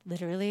like,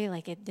 literally,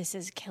 like this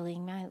is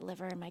killing my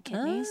liver and my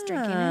kidneys,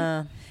 drinking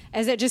it.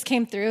 As it just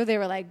came through, they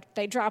were like,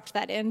 they dropped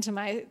that into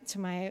my.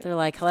 They're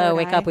like, hello,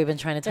 wake up. We've been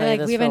trying to tell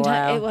you this for a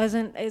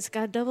while. It's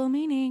got double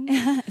meaning.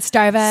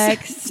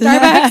 Starbucks.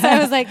 I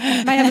was like,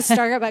 might have a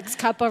Starbucks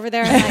cup over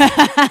there.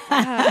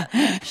 I'm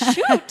like,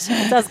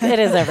 shoot. It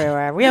is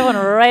everywhere. We have one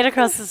right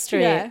across the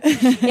street. Yeah.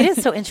 It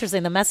is so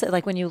interesting. The message,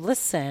 like when you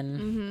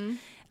listen,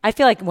 I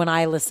feel like when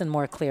I listen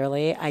more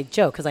clearly, I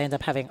joke because I end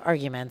up having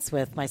arguments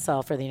with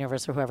myself or the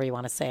universe or whoever you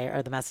want to say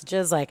or the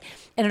messages. Like,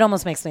 and it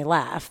almost makes me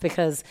laugh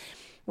because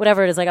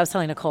whatever it is, like I was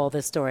telling Nicole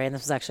this story, and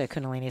this was actually a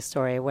Kundalini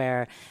story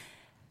where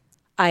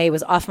I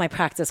was off my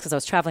practice because I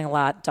was traveling a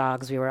lot,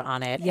 dogs, we were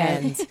on it,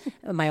 and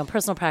my own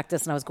personal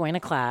practice, and I was going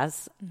to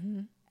class.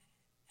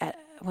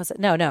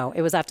 No,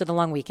 it was after the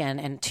long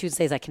weekend, and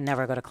Tuesdays I can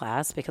never go to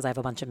class because I have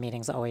a bunch of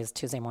meetings always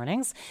Tuesday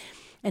mornings.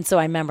 And so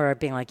I remember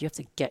being like, you have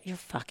to get your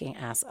fucking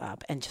ass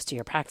up and just do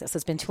your practice.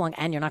 It's been too long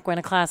and you're not going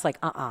to class. Like,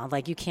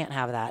 like you can't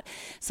have that.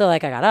 So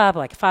like I got up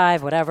like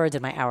 5, whatever,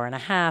 did my hour and a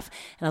half.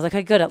 And I was like,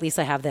 okay, good, at least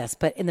I have this.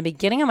 But in the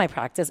beginning of my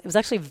practice, it was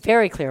actually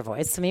very clear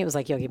voice. To me, it was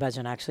like Yogi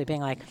Bhajan actually being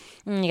like,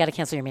 you got to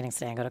cancel your meetings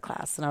today and go to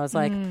class. And I was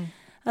like,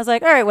 all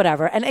right,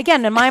 whatever. And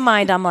again, in my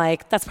mind, I'm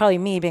like, that's probably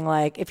me being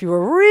like, if you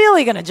were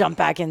really going to jump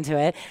back into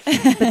it.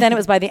 But then it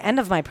was by the end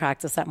of my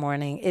practice that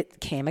morning, it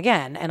came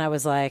again. And I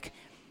was like,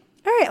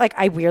 all right, like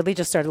I weirdly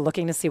just started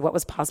looking to see what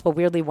was possible.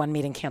 Weirdly, one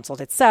meeting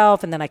canceled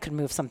itself and then I could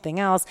move something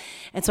else.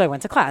 And so I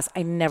went to class.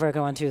 I never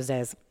go on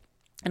Tuesdays.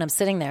 And I'm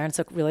sitting there and it's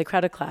a really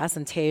crowded class.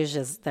 And Tej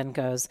then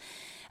goes,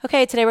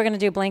 okay, today we're going to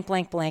do blank,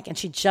 blank, blank. And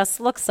she just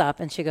looks up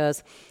and she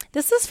goes,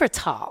 this is for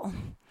Tal.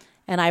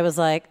 And I was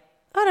like,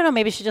 I don't know,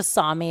 maybe she just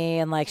saw me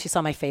and like she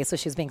saw my face, so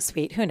she was being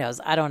sweet. Who knows?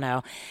 I don't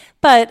know.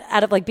 But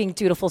out of like being a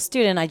dutiful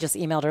student, I just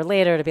emailed her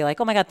later to be like,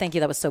 oh my God, thank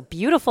you. That was so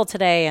beautiful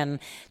today. And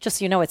just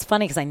so you know, it's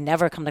funny because I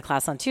never come to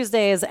class on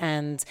Tuesdays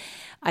and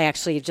I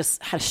actually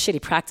just had a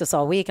shitty practice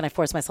all week and I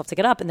forced myself to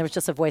get up and there was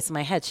just a voice in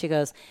my head. She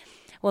goes,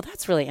 well,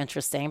 that's really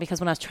interesting because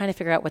when I was trying to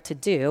figure out what to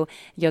do,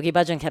 Yogi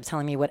Bhajan kept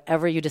telling me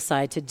whatever you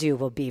decide to do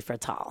will be for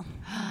Tal.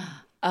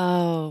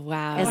 Oh,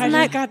 wow. Isn't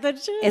that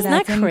crazy?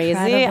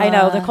 Incredible. I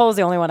know. Nicole's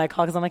the only one I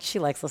call because I'm like, she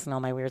likes listening to all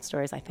my weird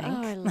stories, I think.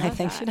 Oh, I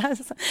think she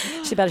does.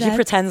 She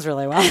pretends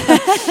really well.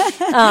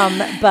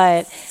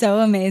 But so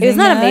amazing. It was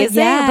not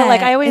amazing. Yeah, but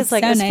like I always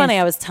like, so it was nice. funny.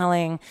 I was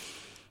telling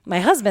my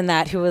husband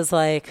that, who was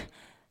like,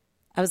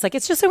 I was like,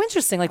 it's just so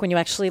interesting. Like when you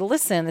actually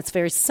listen, it's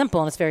very simple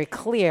and it's very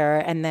clear.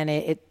 And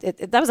then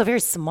that was a very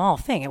small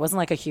thing. It wasn't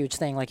like a huge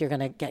thing, like you're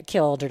going to get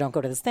killed or don't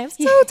go to this thing. It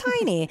was so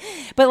tiny,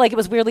 but like it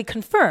was weirdly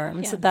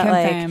confirmed that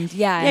Confirmed, like,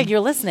 yeah, you're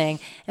listening.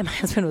 And my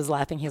husband was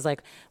laughing. He was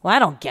like, well, I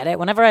don't get it.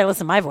 Whenever I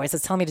listen to my voice,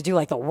 it's telling me to do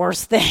like the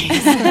worst things.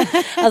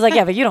 I was like,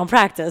 yeah, but you don't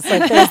practice.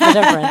 Like there's the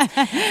difference.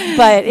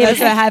 But that's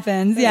what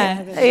happens.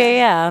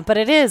 Yeah. But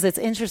it's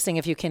interesting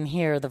if you can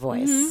hear the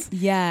voice. Mm-hmm.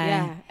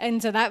 Yeah.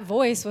 And so that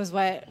voice was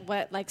what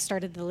like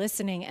started the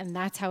listening, and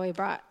that's how he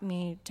brought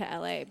me to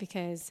LA,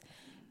 because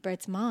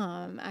Britt's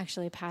mom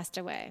actually passed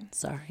away.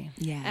 Sorry.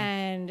 Yeah.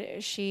 And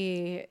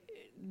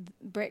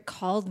Britt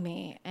called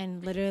me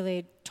and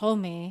literally told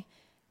me,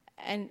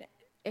 and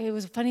it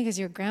was funny because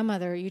you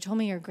told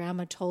me your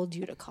grandma told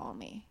you to call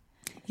me.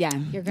 Yeah.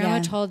 Your grandma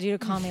told you to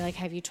call me, like,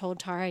 have you told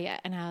Tara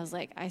yet? And I was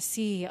like, I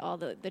see all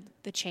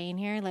the chain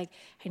here. Like,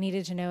 I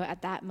needed to know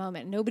at that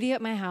moment. Nobody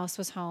at my house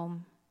was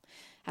home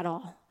at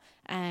all.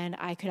 And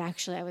I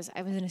was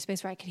in a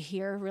space where I could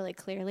hear really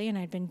clearly, and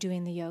I'd been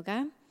doing the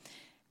yoga.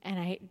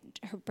 And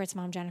Britt's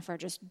mom, Jennifer,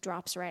 just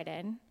drops right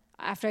in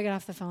after I get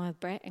off the phone with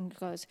Britt and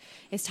goes,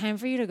 it's time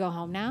for you to go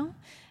home now.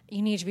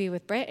 You need to be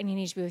with Britt and you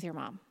need to be with your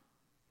mom.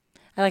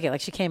 I like it.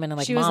 Like she came in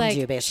and she mommed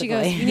you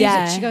basically. She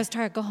goes, she goes,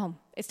 Tara, go home.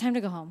 It's time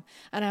to go home.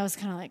 And I was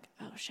kind of like,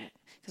 oh shit.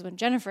 Because when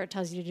Jennifer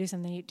tells you to do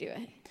something, you do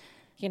it,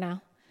 you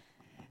know?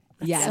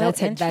 Yeah, that's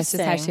just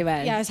how she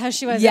was. Yeah, that's how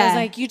she was. Yeah. I was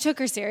like, you took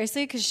her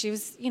seriously because she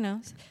was,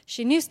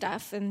 she knew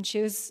stuff and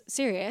she was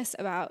serious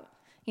about,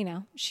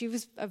 she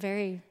was a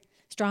very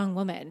strong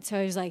woman. So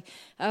I was like,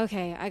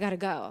 okay, I got to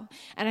go.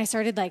 And I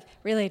started like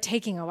really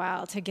taking a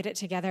while to get it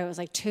together. It was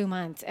like 2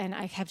 months. And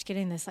I kept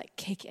getting this like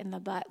kick in the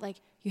butt. Like,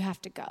 you have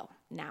to go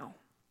now.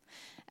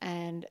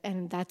 And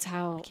that's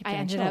how I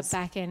ended up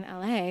back in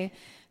LA,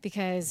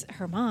 because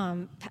her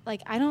mom,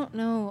 like, I don't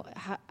know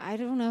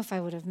if I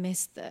would have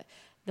missed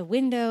the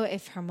window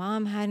if her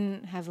mom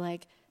hadn't have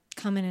like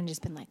come in and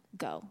just been like,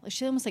 go. Like,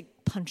 she almost like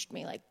punched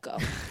me, like, go.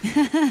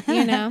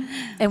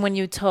 And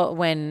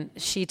when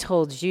she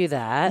told you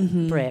that,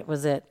 Britt,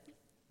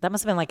 that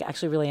must have been like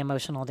actually really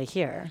emotional to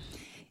hear.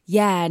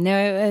 Yeah, no,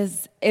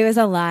 it was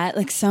a lot.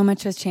 Like, so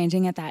much was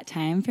changing at that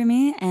time for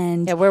me.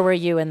 And yeah, where were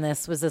you in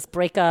this? Was this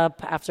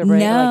breakup after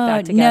break?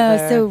 Back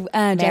together? No.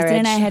 So Justin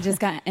and I had just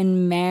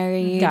gotten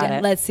married. Got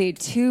it. Let's see,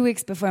 2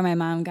 weeks before my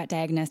mom got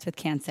diagnosed with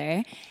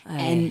cancer,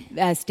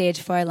 and stage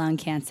 4 lung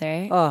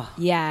cancer. Oh,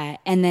 yeah,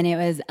 and then it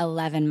was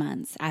 11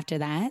 months after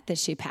that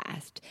she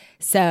passed.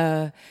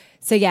 So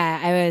yeah,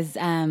 I was.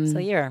 So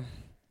a year.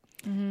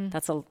 Mm-hmm.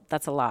 That's a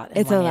lot.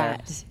 It's a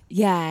lot.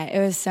 Yeah, it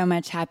was so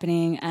much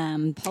happening.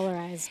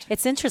 Polarized.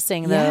 It's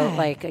interesting though,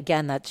 like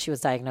again, that she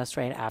was diagnosed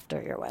right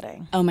after your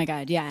wedding. Oh my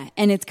God, yeah.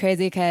 And it's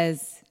crazy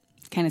because,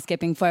 kind of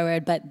skipping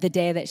forward, but the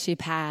day that she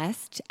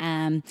passed,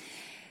 I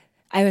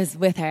was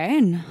with her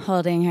and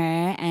holding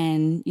her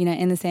and,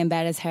 in the same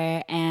bed as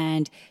her,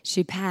 and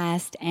she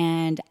passed,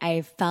 and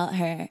I felt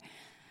her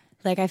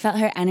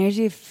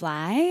energy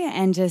fly,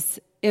 and just,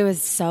 it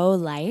was so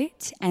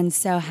light and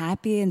so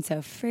happy and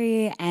so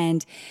free.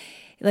 And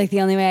like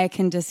the only way I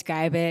can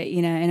describe it,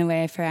 in a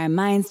way for our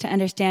minds to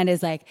understand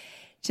is like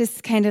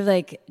just kind of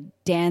like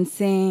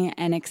dancing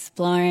and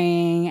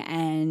exploring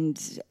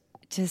and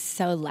just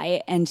so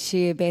light. And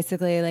she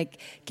basically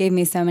like gave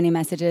me so many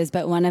messages,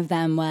 but one of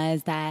them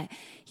was that,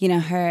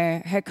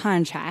 her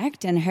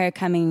contract and her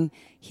coming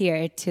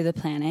here to the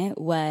planet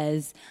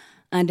was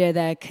under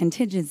the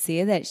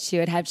contingency that she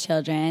would have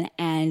children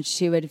and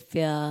she would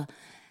feel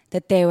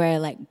that they were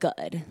like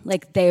good,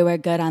 like they were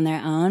good on their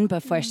own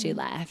before she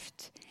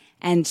left.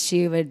 And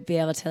she would be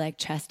able to like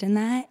trust in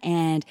that.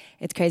 And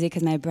it's crazy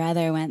because my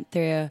brother went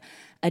through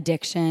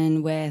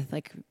addiction with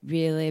like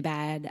really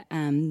bad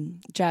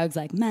drugs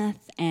like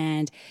meth.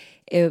 And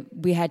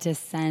we had to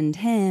send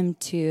him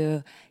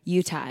to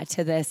Utah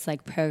to this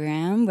like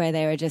program where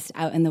they were just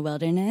out in the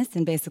wilderness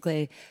and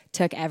basically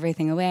took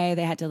everything away.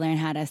 They had to learn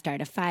how to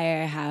start a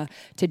fire, how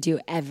to do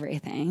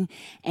everything.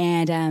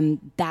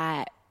 And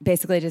that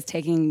basically just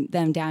taking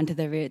them down to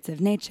the roots of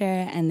nature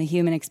and the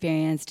human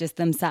experience, just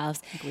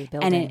themselves. Like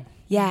and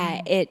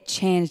it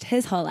changed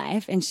his whole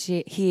life. And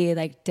he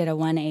like did a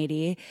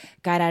 180,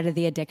 got out of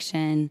the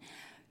addiction,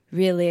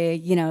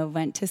 really,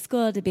 went to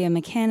school to be a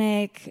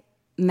mechanic,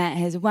 met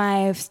his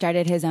wife,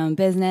 started his own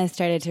business,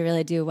 started to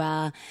really do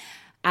well.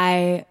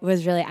 I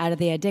was really out of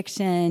the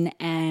addiction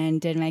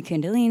and did my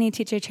Kundalini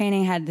teacher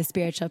training, had the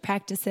spiritual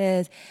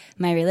practices.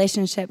 My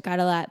relationship got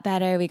a lot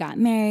better. We got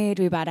married.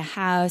 We bought a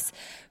house.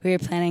 We were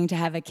planning to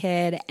have a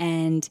kid.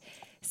 And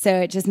so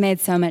it just made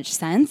so much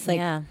sense.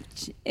 Like,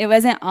 It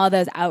wasn't all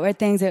those outward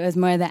things. It was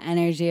more the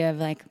energy of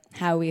like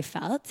how we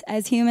felt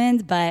as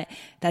humans. But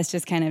that's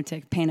just kind of to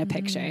paint a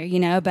picture,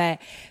 But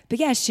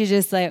yeah, she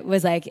just like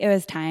was like, it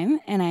was time.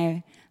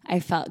 And I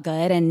felt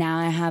good, and now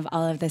I have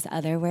all of this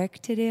other work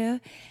to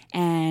do,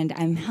 and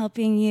I'm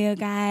helping you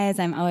guys.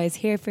 I'm always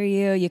here for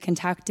you. You can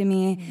talk to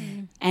me.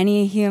 Mm-hmm.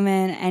 Any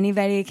human,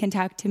 anybody can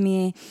talk to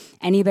me.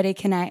 Anybody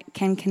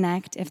can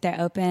connect if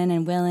they're open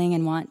and willing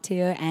and want to,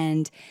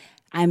 and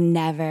I'm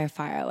never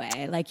far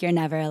away. Like, you're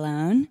never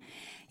alone.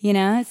 you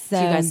know? So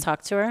Do you guys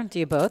talk to her? Do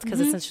you both? Because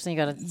it's interesting.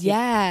 You got to.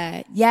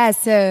 Yeah.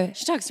 So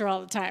She talks to her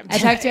all the time. I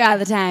talk to her all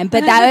the time,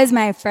 but that was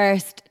my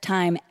first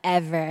time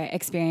ever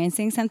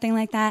experiencing something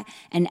like that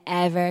and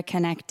ever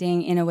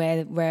connecting in a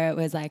way where it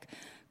was like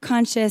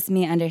conscious,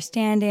 me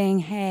understanding,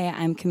 hey,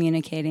 I'm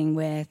communicating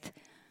with,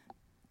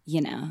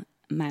 you know,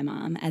 my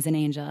mom as an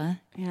angel,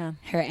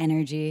 her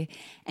energy.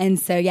 And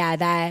so,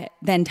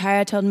 then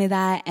Tara told me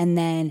that. And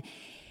then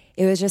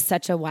it was just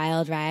such a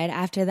wild ride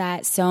after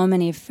that. So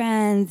many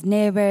friends,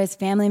 neighbors,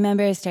 family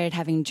members started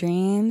having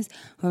dreams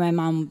where my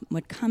mom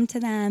would come to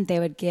them. They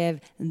would give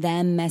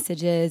them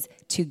messages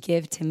to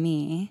give to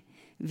me,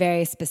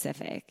 very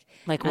specific.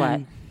 Like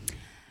what?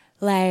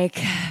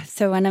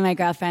 So one of my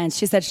girlfriends,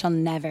 she said she'll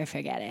never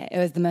forget it. It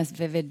was the most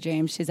vivid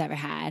dream she's ever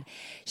had.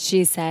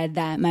 She said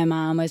that my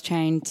mom was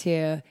trying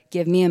to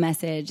give me a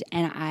message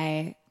and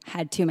I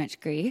had too much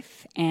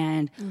grief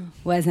and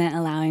wasn't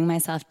allowing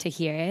myself to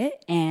hear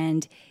it.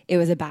 And it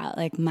was about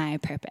like my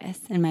purpose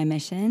and my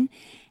mission.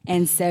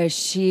 And so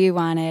she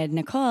wanted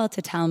Nicole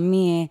to tell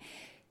me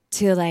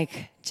to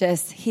like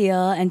just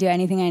heal and do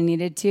anything I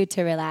needed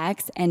to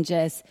relax and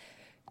just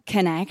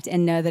connect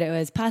and know that it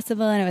was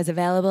possible and it was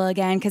available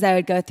again. Because I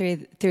would go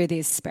through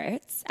these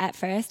spurts. At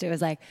first, it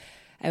was like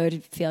I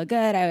would feel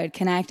good, I would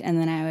connect, and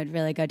then I would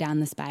really go down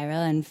the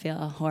spiral and feel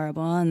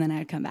horrible, and then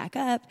I'd come back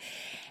up.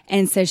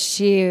 And so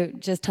she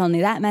just told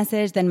me that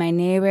message. Then my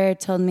neighbor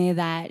told me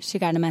that she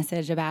got a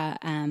message about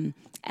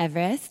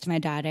Everest, my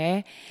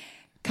daughter,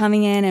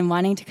 coming in and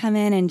wanting to come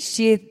in, and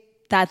she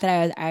thought that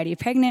I was already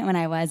pregnant when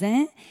I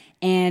wasn't.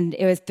 And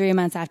it was 3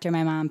 months after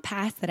my mom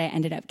passed that I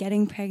ended up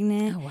getting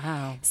pregnant. Oh,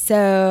 wow.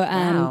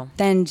 So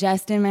then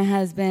Justin, my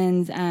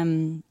husband's,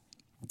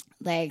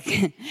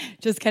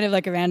 just kind of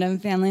like a random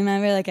family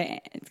member, like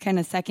a kind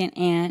of second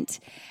aunt,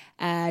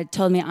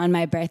 told me on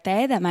my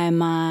birthday that my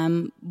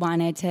mom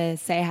wanted to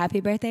say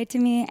happy birthday to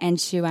me. And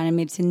she wanted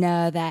me to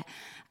know that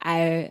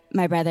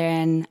my brother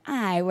and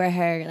I were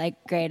her like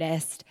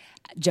greatest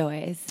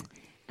joys.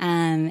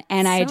 And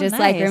I just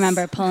like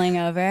remember pulling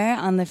over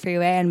on the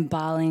freeway and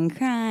bawling,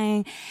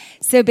 crying.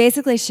 So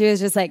basically she was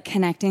just like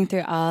connecting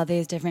through all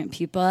these different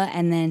people.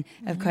 And then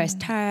of course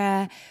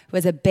Tara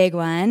was a big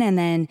one. And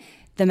then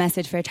the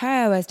message for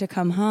Tara was to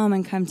come home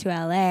and come to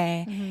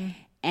LA.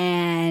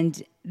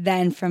 And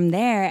then from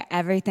there,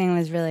 everything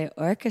was really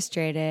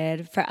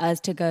orchestrated for us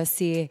to go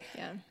see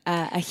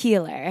a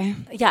healer.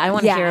 Yeah, I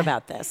want to hear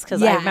about this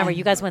because I remember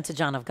you guys went to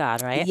John of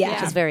God, right? Yeah.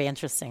 Which is very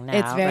interesting now.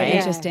 It's very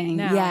interesting.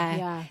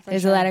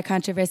 There's a lot of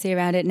controversy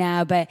around it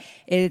now, but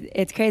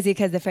it's crazy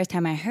because the first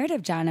time I heard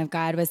of John of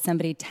God was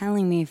somebody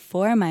telling me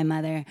for my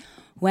mother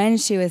when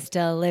she was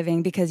still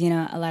living, because, you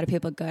know, a lot of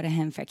people go to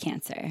him for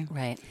cancer.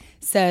 Right.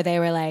 So they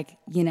were like,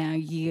 you know,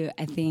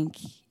 I think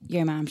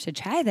your mom should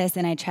try this.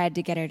 And I tried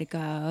to get her to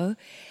go.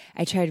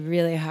 I tried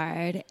really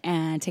hard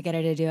and to get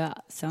her to do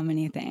so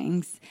many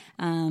things.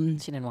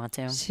 She didn't want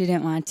to. She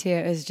didn't want to.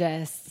 It was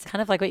just... It's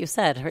kind of like what you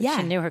said.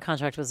 She knew her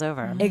contract was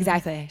over.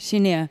 Exactly. She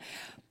knew.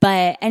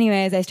 But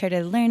anyways, I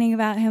started learning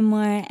about him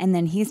more. And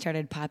then he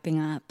started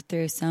popping up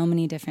through so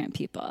many different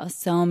people,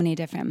 so many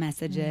different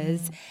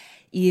messages.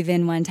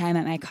 Even one time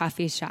at my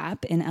coffee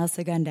shop in El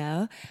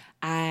Segundo,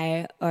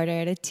 I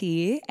ordered a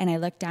tea and I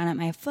looked down at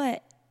my foot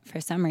for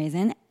some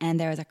reason, and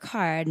there was a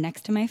card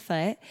next to my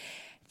foot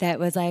that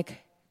was like,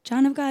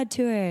 John of God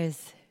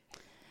Tours.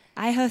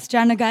 I host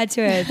John of God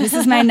Tours. This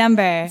is my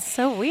number.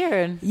 So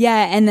weird.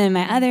 Yeah, and then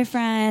my other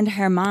friend,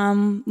 her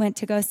mom went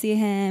to go see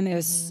him. It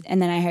was,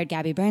 and then I heard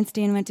Gabby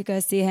Bernstein went to go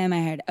see him.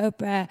 I heard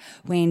Oprah,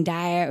 Wayne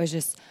Dyer. It was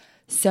just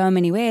so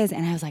many ways,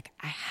 and I was like,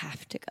 I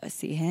have to go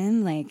see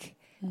him. Like,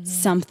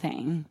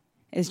 something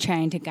is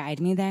trying to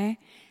guide me there,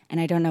 and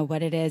I don't know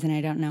what it is, and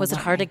I don't know. Was it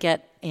hard to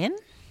get in?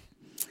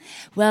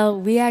 Well,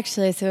 we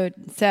actually, so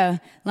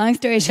long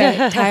story short,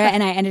 Tara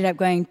and I ended up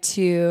going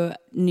to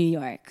New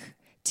York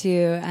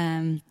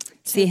to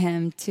see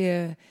him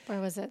to... Where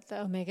was it?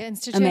 The Omega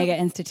Institute? Omega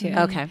Institute.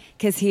 Okay.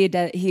 Because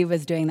he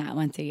was doing that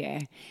once a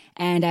year.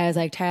 And I was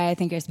like, Tara, I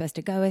think you're supposed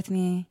to go with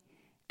me.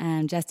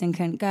 Justin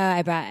couldn't go.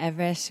 I brought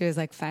Everest. She was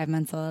like 5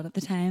 months old at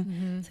the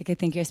time. It's like, I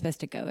think you're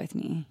supposed to go with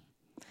me.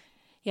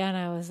 Yeah, and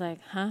I was like,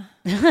 huh?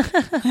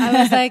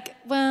 I was like,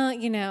 well,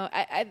 you know,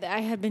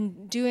 I had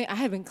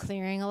been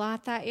clearing a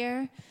lot that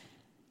year,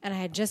 and I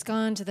had just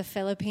gone to the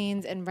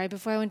Philippines, and right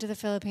before I went to the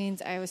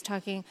Philippines, I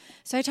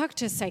talked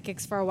to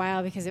psychics for a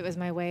while because it was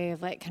my way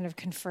of like kind of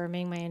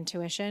confirming my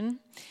intuition.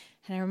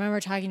 And I remember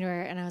talking to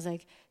her, and I was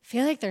like, I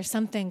feel like there's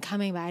something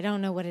coming, but I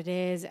don't know what it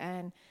is,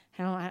 and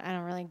I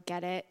don't really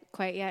get it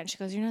quite yet. And she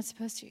goes, you're not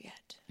supposed to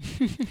yet.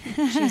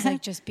 She's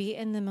like, just be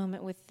in the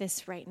moment with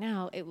this right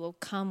now. It will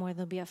come where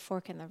there'll be a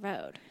fork in the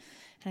road.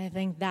 And I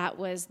think that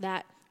was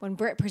that when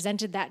Britt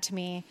presented that to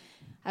me,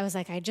 I was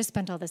like, I just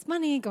spent all this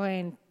money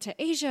going to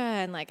Asia,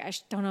 and like, I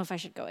don't know if I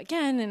should go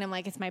again. And I'm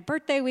like, it's my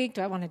birthday week.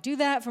 Do I want to do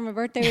that for my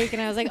birthday week?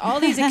 And I was like, all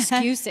these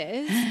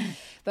excuses.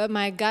 But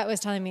my gut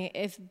was telling me,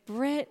 if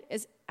Britt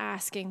is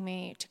asking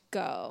me to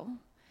go,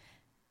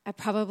 I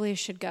probably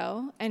should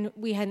go. And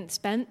we hadn't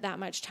spent that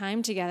much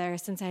time together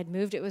since I had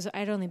moved.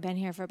 I'd only been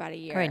here for about a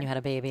year. Right, and you had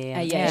a baby.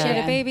 And She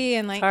had a baby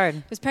and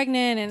hard. was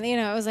pregnant, and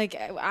it was like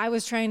I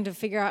was trying to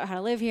figure out how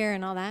to live here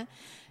and all that.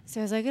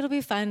 So I was like, it'll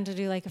be fun to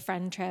do like a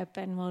friend trip,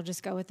 and we'll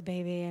just go with the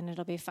baby, and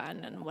it'll be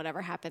fun, and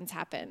whatever happens,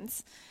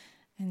 happens.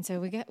 And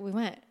so we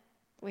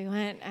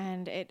went,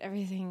 and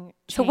everything changed.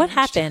 So what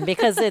happened?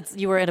 Because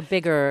you were in a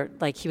bigger,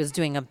 like he was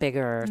doing a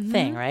bigger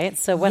thing, right?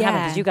 So what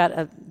happened?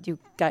 Because you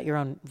got your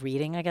own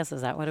reading, I guess.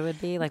 Is that what it would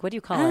be? Like, what do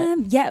you call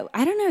it? Yeah,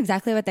 I don't know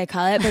exactly what they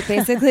call it, but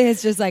basically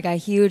it's just like a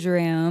huge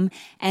room,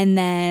 and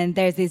then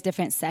there's these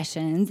different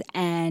sessions,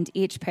 and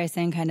each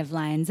person kind of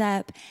lines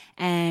up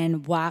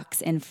and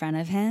walks in front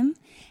of him.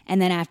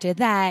 And then after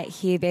that,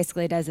 he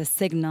basically does a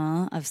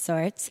signal of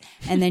sorts,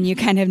 and then you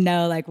kind of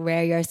know like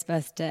where you're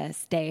supposed to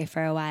stay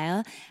for a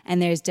while.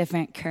 And there's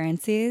different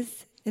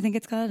currencies, I think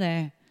it's called,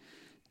 or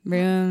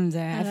rooms,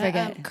 or I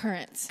forget.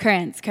 Currents.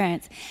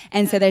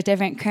 And so there's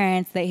different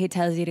currents that he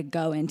tells you to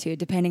go into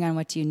depending on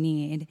what you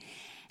need.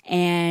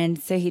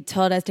 And so he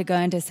told us to go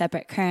into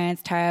separate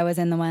currents. Tara was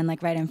in the one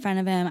like right in front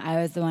of him. I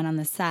was the one on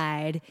the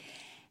side.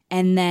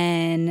 And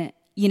then,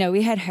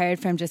 we had heard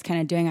from just kind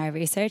of doing our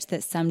research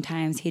that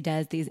sometimes he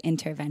does these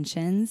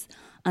interventions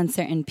on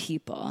certain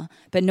people,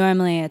 but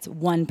normally it's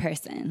one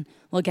person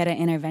will get an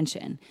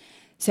intervention.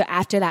 So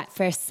after that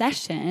first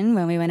session,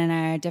 when we went in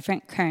our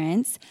different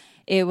currents,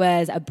 it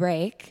was a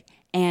break,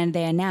 and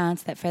they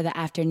announced that for the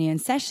afternoon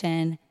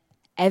session,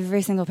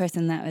 every single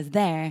person that was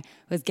there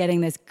was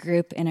getting this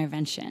group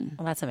intervention.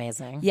 Well, that's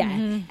amazing. Yeah.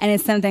 And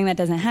it's something that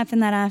doesn't happen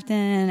that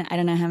often. I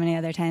don't know how many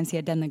other times he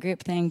had done the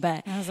group thing,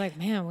 but I was like,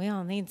 man, we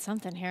all need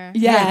something here.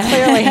 Yeah.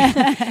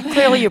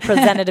 Clearly you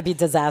presented to be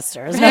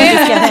disasters. No, I'm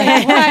just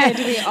kidding. Why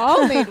do we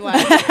all need one?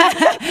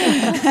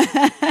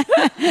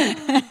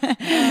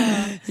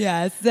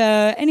 Yeah. So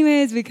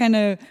anyways, we kind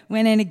of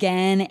went in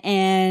again,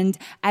 and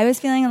I was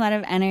feeling a lot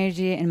of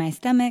energy in my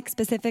stomach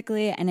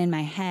specifically and in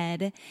my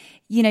head.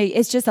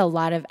 It's just a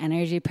lot of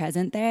energy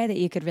present there that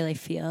you could really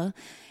feel.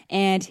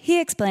 And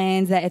he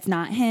explains that it's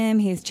not him.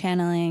 He's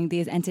channeling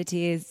these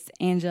entities,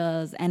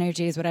 angels,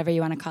 energies, whatever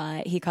you want to call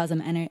it. He calls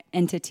them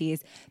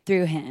entities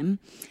through him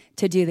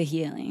to do the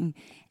healing.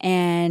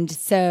 And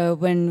so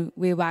when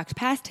we walked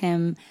past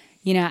him,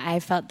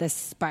 I felt this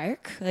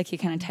spark, like he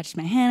kind of touched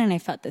my hand, and I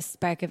felt this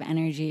spark of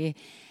energy.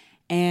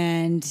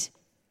 And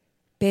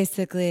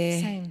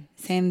basically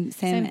same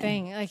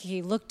thing. Like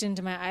he looked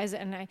into my eyes,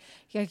 and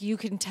you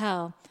can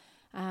tell.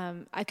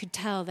 I could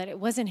tell that it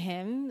wasn't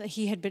him.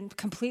 He had been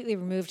completely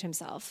removed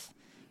himself,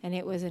 and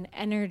it was an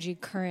energy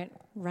current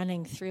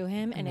running through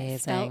him. And Amazing.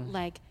 It felt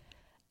like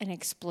an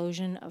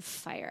explosion of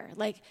fire,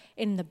 like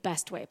in the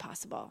best way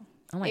possible.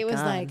 Oh my God. It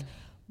was like,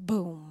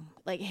 boom,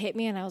 like hit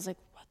me. And I was like,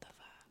 what the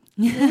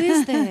fuck? Who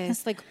is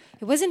this? Like,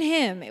 it wasn't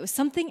him. It was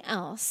something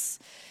else.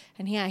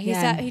 And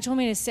he told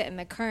me to sit in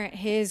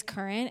his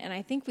current, and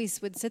I think we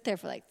would sit there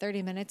for like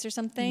 30 minutes or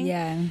something.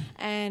 Yeah.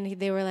 And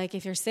they were like,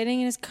 if you're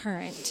sitting in his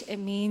current, it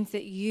means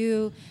that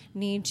you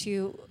need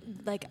to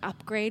like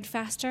upgrade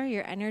faster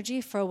your energy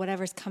for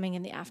whatever's coming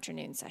in the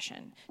afternoon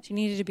session. So you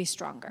needed to be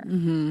stronger,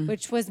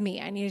 which was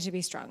me. I needed to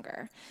be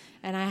stronger.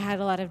 And I had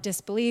a lot of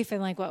disbelief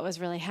in like what was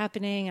really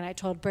happening. And I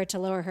told Britt to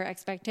lower her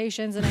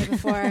expectations the night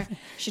before.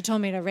 She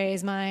told me to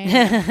raise mine.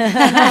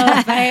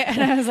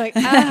 And I was like,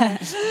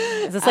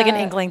 Is this like an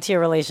inkling to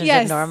your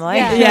relationship normally?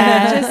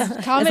 Yeah.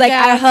 Just calm it's it like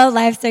down. our whole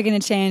lives are going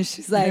to change.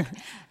 She's like,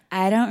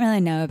 I don't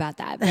really know about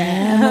that, but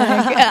I'm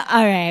like,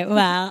 all right,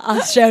 well,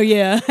 I'll show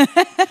you.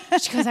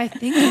 She goes, I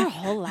think our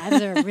whole lives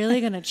are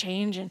really going to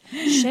change and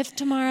shift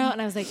tomorrow.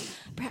 And I was like,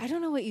 Brett, I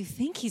don't know what you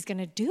think he's going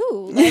to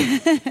do.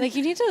 Like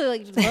you need to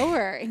like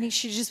lower. And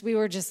we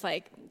were just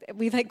like,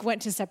 we like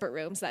went to separate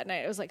rooms that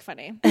night. It was like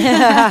funny. We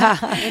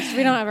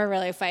don't ever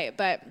really fight,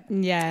 but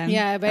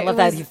yeah. But I love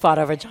that you fought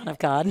over John of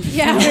God.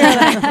 Yeah, we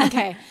were like,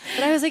 okay.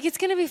 But I was like, it's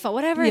going to be fun.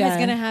 Whatever is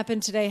going to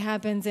happen today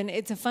happens. And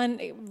it's a fun,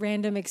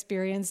 random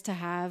experience to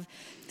have.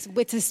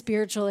 It's a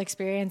spiritual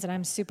experience, and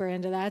I'm super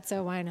into that,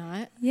 so why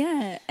not?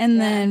 Yeah. And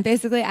then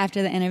basically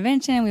after the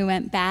intervention, we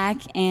went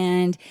back,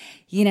 and,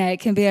 it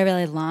can be a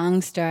really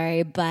long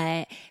story,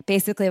 but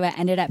basically what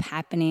ended up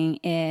happening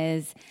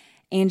is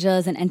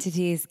angels and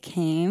entities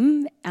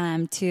came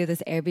to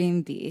this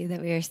Airbnb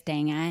that we were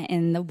staying at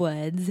in the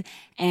woods,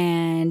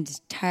 and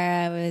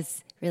Tara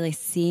was really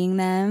seeing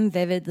them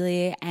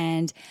vividly,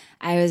 and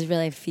I was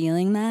really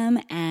feeling them,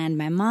 and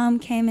my mom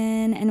came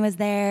in and was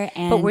there.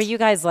 And But were you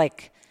guys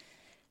like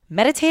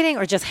meditating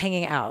or just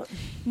hanging out?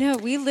 No,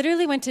 we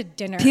literally went to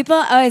dinner. People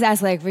always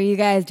ask, like, were you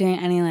guys doing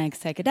any, like,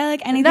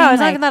 psychedelic, anything? No, it's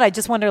not like, even that. I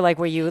just wonder, like,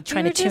 were you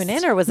trying to tune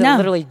in, or was it No.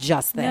 literally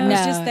just there? No. It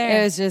was just there.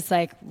 It was just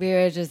like, we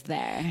were just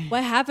there.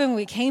 What happened,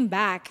 we came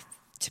back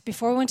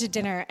before we went to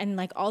dinner, and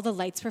like all the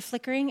lights were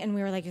flickering, and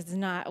we were like, it's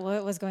not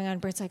what was going on.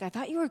 Bert's like, I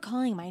thought you were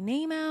calling my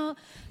name out.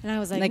 And I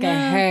was like, Like, no.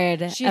 I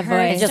heard She a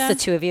heard voice. Just the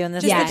stuff. two of you in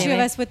this? Just Yeah. the two of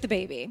us with the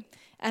baby.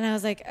 And I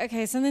was like,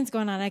 okay, something's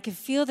going on. I could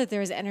feel that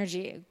there was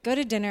energy. Go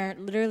to dinner,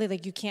 literally,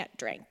 like, you can't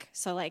drink.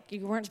 So, like,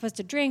 you weren't supposed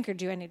to drink or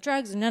do any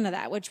drugs, none of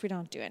that, which we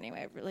don't do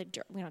anyway. Really,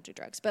 we don't do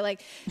drugs. But,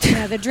 like, you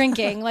know, the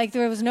drinking, like,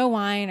 there was no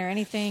wine or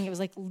anything. It was,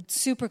 like,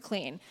 super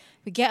clean.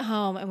 We get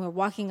home, and we're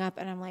walking up,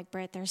 and I'm like,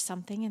 Britt, there's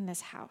something in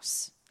this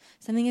house.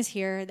 Something is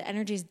here. The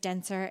energy is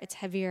denser. It's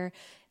heavier.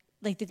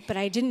 Like, but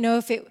I didn't know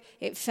if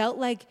it felt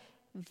like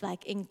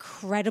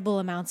incredible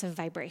amounts of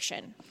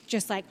vibration.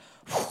 Just like,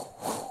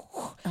 oh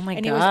my God.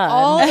 And it was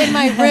all in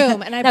my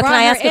room. And I brought can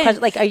I her ask you a in.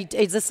 question? Like,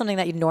 is this something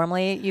that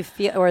you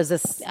feel, or is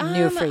this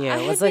new for you? I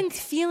had been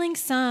feeling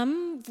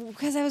some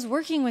because I was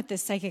working with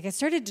this psychic. It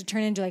started to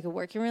turn into like a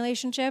working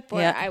relationship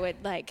where I would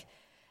like,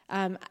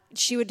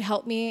 she would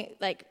help me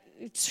like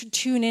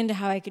tune into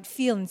how I could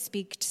feel and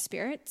speak to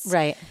spirits.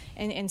 Right.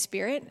 And in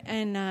spirit.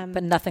 And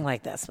but nothing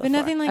like this before. But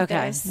nothing like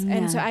okay. this. Yeah.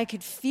 And so I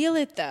could feel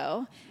it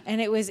though. And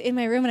it was in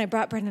my room, and I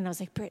brought Britt, and I was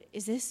like, Britt,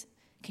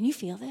 can you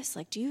feel this?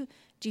 Like, do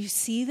you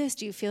see this?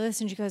 Do you feel this?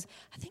 And she goes,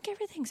 I think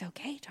everything's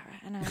okay, Tara.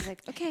 And I was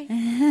like, okay,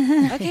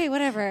 okay,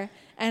 whatever.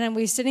 And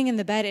we were sitting in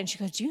the bed, and she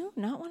goes, do you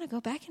not want to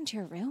go back into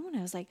your room? And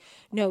I was like,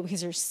 no,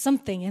 because there's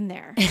something in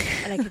there.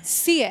 And I could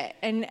see it.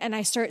 And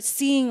I start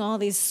seeing all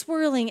these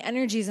swirling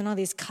energies and all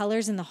these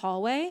colors in the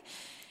hallway.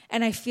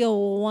 And I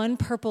feel one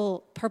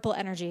purple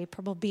energy,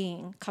 purple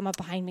being come up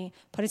behind me,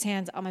 put his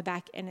hands on my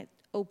back, and it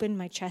opened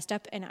my chest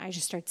up, and I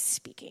just started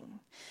speaking.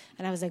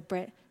 And I was like,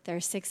 Britt, there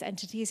are 6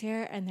 entities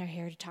here, and they're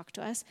here to talk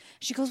to us.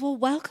 She goes, well,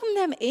 welcome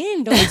them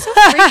in. Don't be so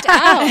freaked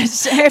out.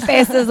 Her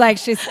face is like,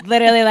 she's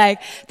literally like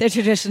the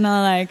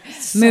traditional like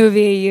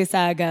movie you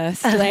saw a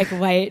ghost, like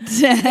white.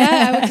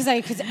 Yeah, because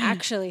I could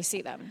actually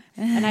see them.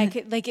 And I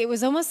could, like, it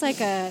was almost like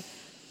a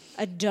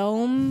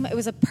dome. It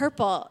was a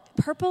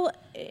purple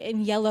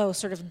and yellow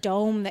sort of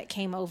dome that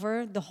came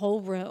over the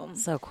whole room.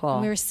 So cool.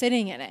 And we were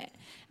sitting in it,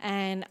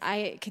 and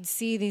I could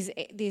see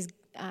these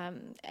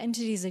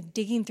entities like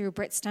digging through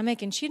Britt's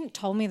stomach, and she hadn't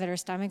told me that her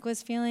stomach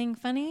was feeling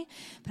funny,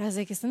 but I was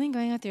like, is something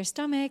going on with your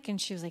stomach? And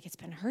she was like, it's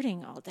been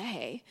hurting all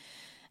day.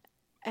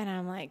 And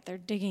I'm like, they're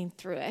digging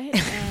through it,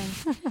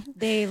 and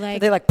they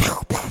like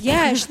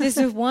yeah, this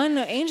one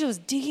angel was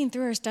digging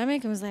through her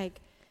stomach and was like,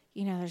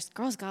 you know, this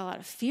girl's got a lot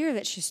of fear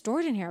that she's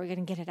stored in here. We're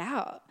going to get it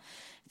out.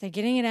 They're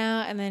getting it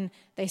out, and then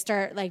they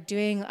start like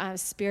doing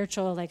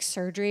spiritual like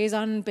surgeries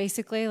on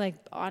basically like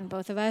on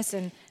both of us.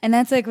 And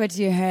that's like what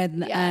you heard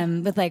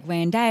with like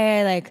Wayne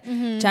Dyer, like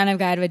John of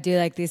God would do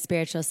like these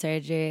spiritual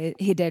surgery.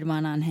 He did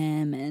one on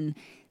him, and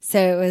so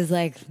it was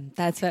like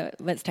that's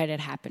what started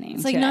happening.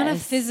 It's like not a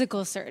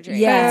physical surgery,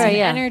 yeah, it's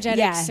an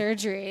energetic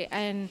surgery,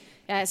 and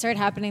it started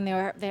happening. They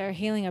were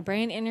healing a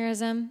brain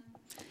aneurysm.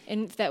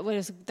 And that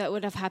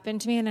would have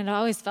happened to me, and I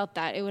always felt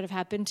that it would have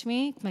happened to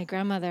me. My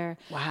grandmother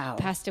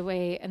passed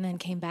away and then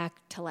came back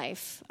to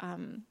life.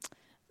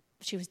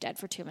 She was dead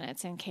for 2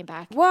 minutes and came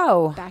back.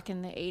 Whoa! Back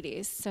in the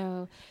 80s.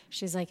 So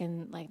she's like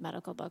in like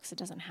medical books. It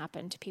doesn't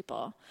happen to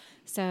people.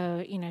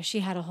 So you know,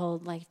 she had a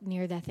whole like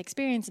near-death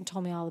experience and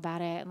told me all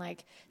about it. And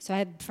like,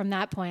 so from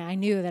that point, I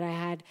knew that I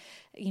had,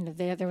 you know,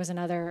 there was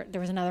another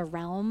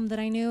realm that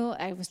I knew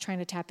I was trying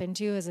to tap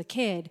into as a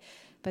kid.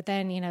 But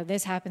then, you know,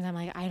 this happens. I'm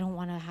like, I don't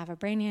want to have a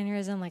brain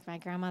aneurysm like my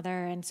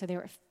grandmother. And so they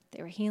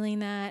were healing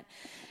that.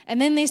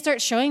 And then they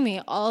start showing me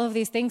all of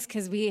these things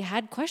because we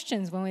had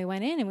questions when we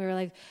went in, and we were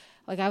like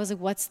I was like,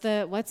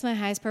 what's my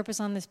highest purpose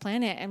on this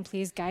planet? And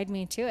please guide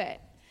me to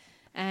it.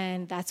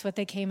 And that's what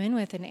they came in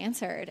with and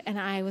answered. And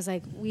I was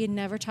like, we had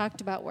never talked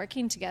about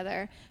working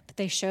together, but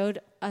they showed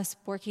us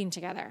working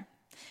together.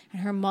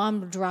 And her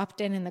mom dropped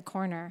in the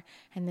corner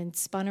and then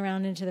spun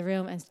around into the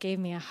room and gave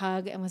me a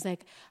hug and was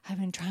like, I've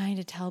been trying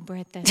to tell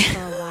Britt this for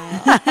a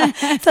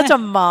while. Such a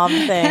mom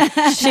thing.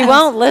 She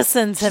won't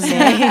listen to me.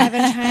 I've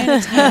been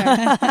trying to tell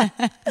her.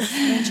 I've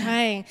been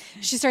trying.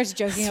 She starts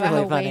joking about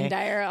really how funny. Wayne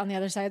Dyer on the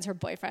other side is her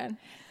boyfriend.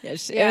 It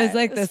was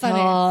like this funny.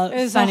 whole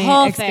It was funny a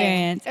whole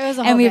experience. Thing. It was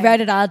a whole and we thing. wrote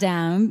it all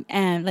down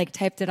and like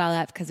typed it all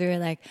up because we were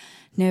like,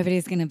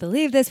 nobody's going to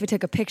believe this. We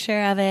took a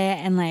picture of it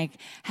and like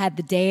had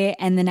the date.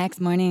 And the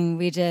next morning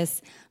we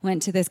just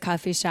went to this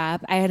coffee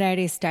shop. I had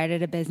already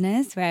started a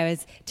business where I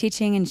was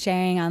teaching and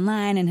sharing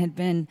online and had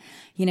been,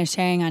 you know,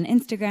 sharing on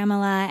Instagram a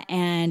lot.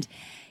 And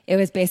it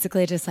was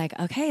basically just like,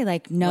 okay,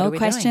 like no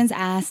questions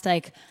asked.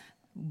 Like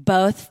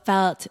both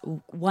felt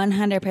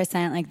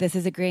 100% like this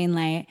is a green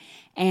light.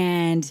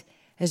 And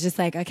it's just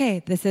like,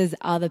 okay, this is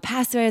all the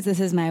passwords.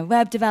 This is my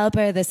web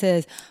developer. This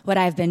is what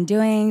I've been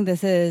doing.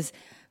 This is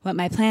what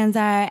my plans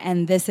are.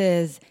 And this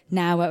is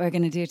now what we're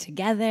going to do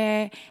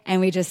together.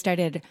 And we just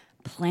started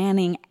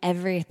planning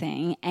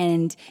everything.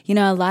 And, you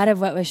know, a lot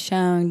of what was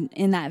shown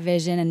in that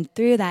vision and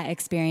through that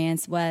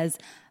experience was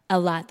a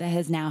lot that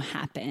has now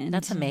happened.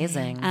 That's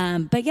amazing.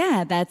 But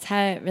yeah, that's how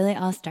it really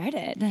all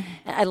started.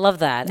 I love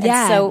that.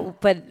 Yeah.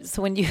 And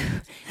so when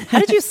how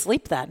did you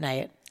sleep that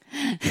night?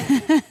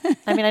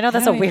 I mean, I know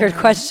that's a weird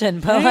question,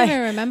 but I don't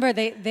even remember.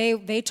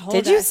 They told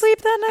us. Did you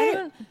sleep that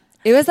night?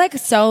 It was like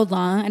so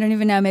long. I don't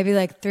even know, maybe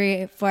like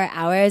 3-4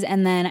 hours.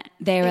 And then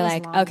they were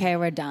like, long. okay,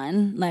 we're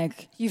done.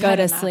 Like, You've go had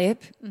to enough.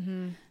 sleep.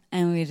 Mm-hmm.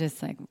 And we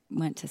just like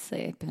went to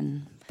sleep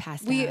and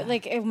passed out.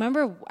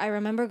 I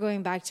remember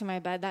going back to my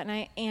bed that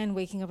night and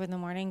waking up in the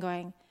morning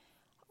going,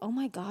 oh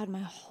my God,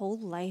 my whole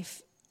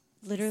life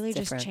literally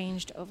just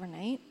changed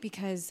overnight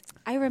because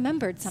I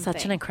remembered something.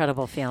 Such an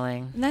incredible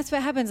feeling. And that's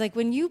what happens. Like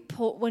when you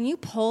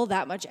pull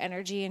that much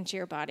energy into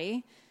your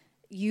body,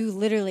 you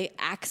literally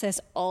access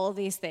all of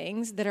these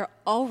things that are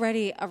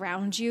already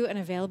around you and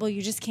available.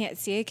 You just can't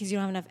see it because you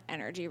don't have enough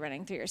energy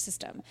running through your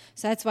system.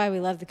 So that's why we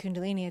love the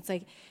Kundalini. It's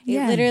like,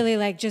 it literally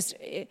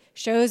it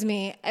shows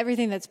me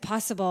everything that's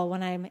possible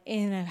when I'm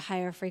in a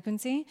higher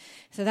frequency.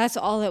 So that's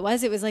all it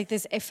was. It was like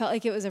this, it felt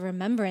like it was a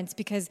remembrance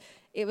because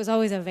it was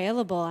always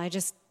available. I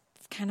just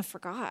kind of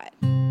forgot.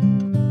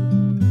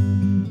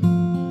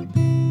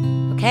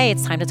 Okay,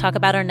 it's time to talk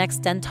about our next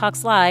Den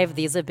Talks Live.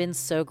 These have been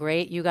so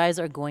great. You guys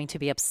are going to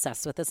be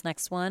obsessed with this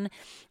next one.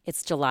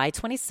 It's July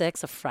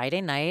 26th, a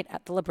Friday night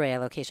at the La Brea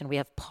location. We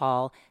have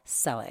Paul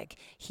Selig.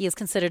 He is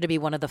considered to be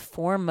one of the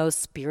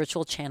foremost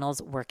spiritual channels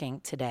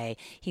working today.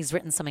 He's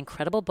written some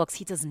incredible books.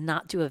 He does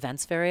not do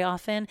events very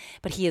often,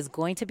 but he is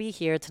going to be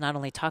here to not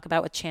only talk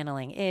about what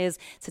channeling is,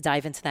 to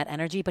dive into that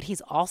energy, but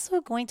he's also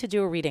going to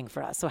do a reading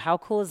for us. So how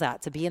cool is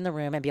that, to be in the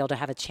room and be able to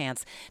have a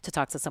chance to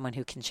talk to someone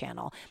who can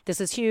channel?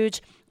 This is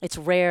huge. It's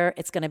rare.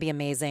 It's going to be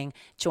amazing.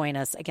 Join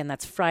us. Again,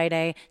 that's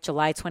Friday,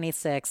 July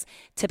 26th.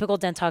 Typical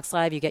Den Talks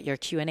Live. You get your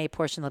Q&A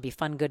portion. There'll be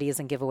fun goodies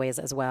and giveaways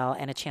as well,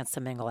 and a chance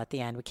to mingle at the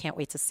end. We can't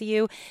wait to see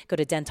you. Go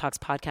to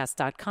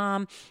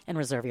dentalkspodcast.com and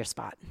reserve your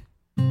spot.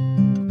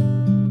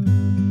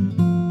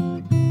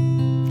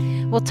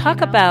 We'll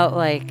talk about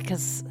you're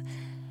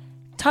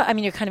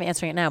kind of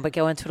answering it now, but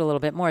go into it a little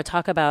bit more.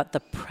 Talk about the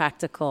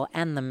practical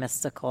and the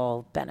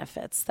mystical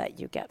benefits that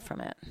you get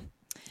from it.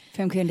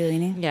 From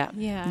Kundalini?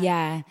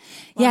 Yeah.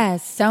 Yeah,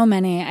 so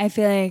many. I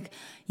feel like,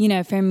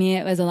 for me,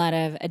 it was a lot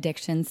of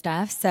addiction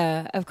stuff.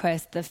 So, of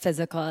course, the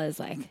physical is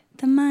like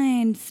the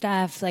mind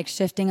stuff, like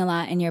shifting a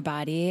lot in your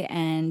body.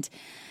 And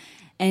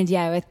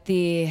with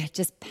the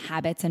just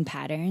habits and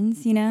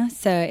patterns,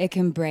 so it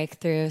can break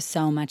through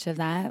so much of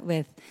that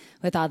with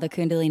all the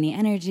Kundalini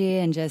energy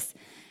and just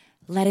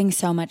letting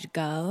so much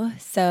go.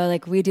 So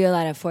like we do a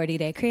lot of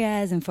 40-day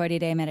kriyas and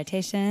 40-day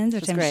meditations,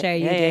 which I'm sure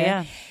you do.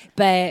 Yeah.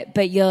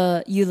 But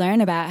you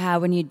learn about how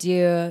when you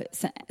do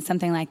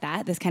something like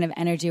that, this kind of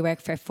energy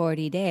work for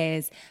 40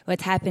 days,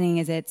 what's happening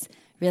is it's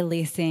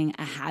releasing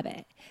a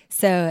habit.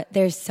 So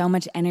there's so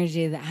much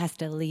energy that has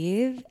to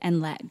leave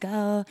and let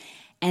go.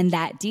 And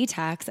that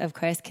detox, of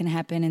course, can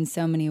happen in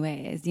so many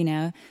ways.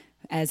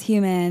 As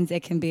humans,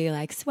 it can be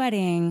like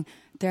sweating,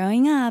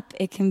 throwing up.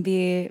 It can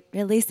be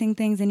releasing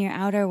things in your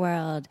outer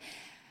world,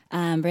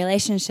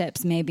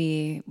 relationships,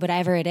 maybe,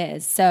 whatever it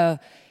is. So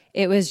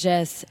it was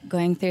just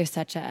going through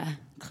such a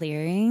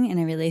clearing and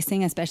a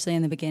releasing, especially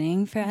in the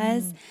beginning for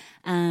us.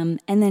 And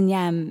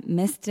then,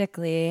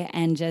 mystically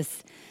and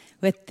just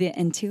with the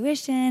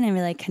intuition and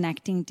really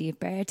connecting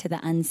deeper to the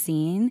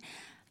unseen,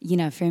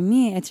 for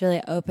me, it's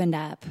really opened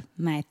up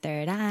my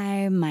third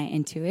eye, my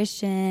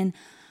intuition,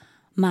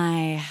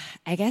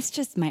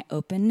 just my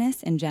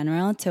openness in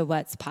general to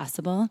what's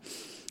possible.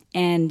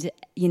 And,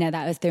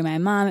 that was through my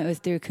mom. It was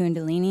through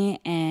Kundalini.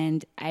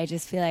 And I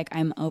just feel like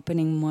I'm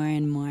opening more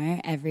and more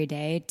every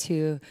day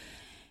to,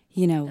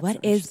 what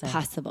is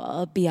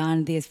possible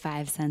beyond these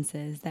five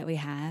senses that we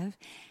have.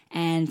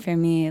 And for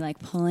me, like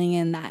pulling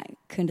in that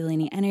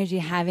Kundalini energy,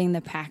 having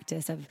the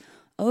practice of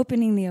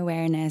opening the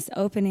awareness,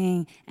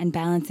 opening and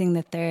balancing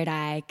the third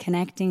eye,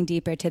 connecting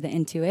deeper to the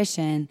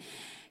intuition,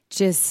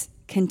 just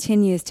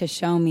continues to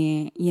show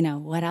me,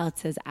 what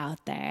else is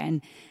out there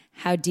and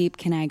how deep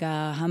can I go?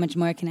 How much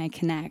more can I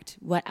connect?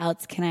 What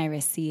else can I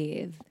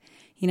receive,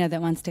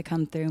 that wants to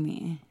come through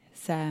me?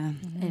 So,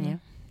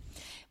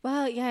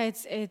 Well, yeah,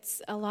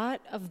 it's a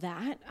lot of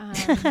that. I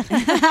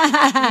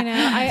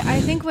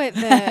think what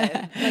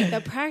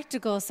the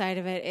practical side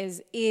of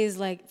it is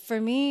like, for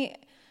me,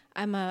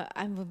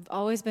 I've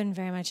always been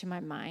very much in my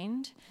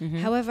mind. Mm-hmm.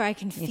 However, I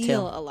can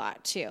feel a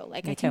lot too.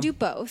 Like I can do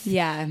both.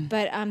 Yeah.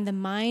 But the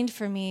mind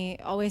for me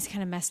always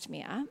kind of messed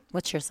me up.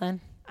 What's your sign?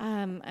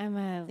 I'm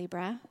a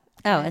Libra.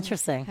 Oh,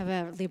 interesting. I have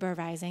a Libra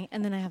rising,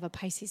 and then I have a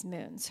Pisces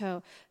moon.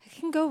 So I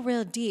can go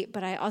real deep,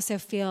 but I also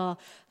feel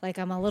like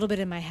I'm a little bit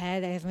in my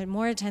head. I have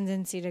more a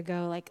tendency to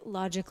go like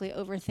logically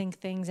overthink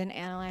things and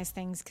analyze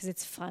things because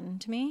it's fun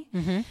to me.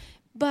 Mm-hmm.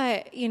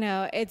 But,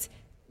 it's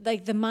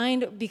like the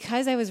mind,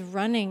 because I was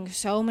running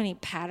so many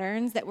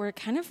patterns that were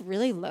kind of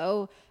really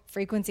low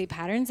frequency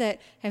patterns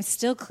that I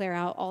still clear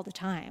out all the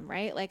time,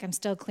 right? Like I'm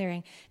still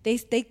clearing. They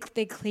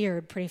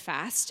cleared pretty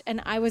fast,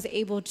 and I was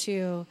able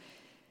to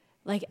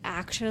like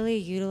actually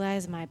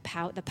utilize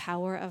the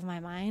power of my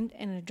mind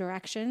in a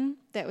direction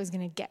that was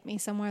going to get me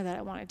somewhere that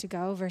I wanted to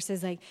go,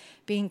 versus like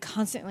being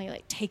constantly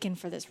like taken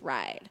for this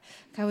ride.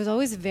 I was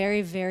always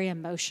very, very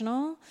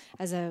emotional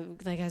as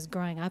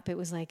growing up. It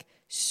was like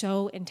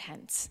so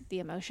intense, the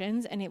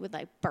emotions, and it would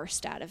like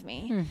burst out of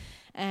me.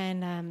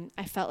 And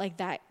I felt like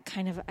that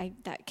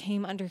that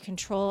came under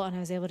control, and I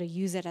was able to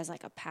use it as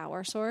like a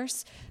power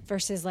source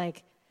versus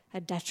like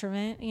a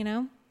detriment,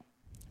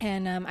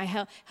 And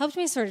helped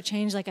me sort of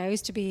change. Like I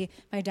used to be,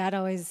 my dad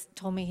always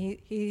told me,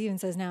 he even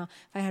says now,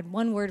 if I had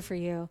one word for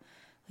you,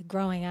 like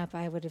growing up,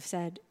 I would have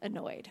said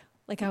annoyed.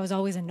 Like I was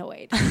always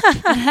annoyed.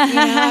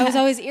 I was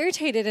always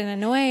irritated and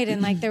annoyed.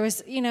 And like there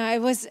was,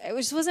 it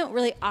just wasn't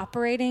really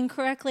operating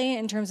correctly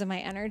in terms of my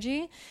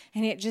energy.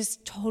 And it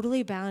just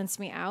totally balanced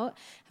me out.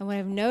 And what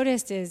I've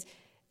noticed is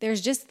there's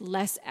just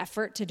less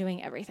effort to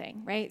doing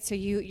everything, right? So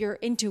your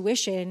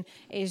intuition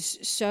is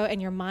so,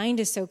 and your mind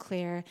is so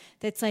clear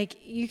that's like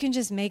you can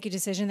just make a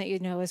decision that you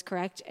know is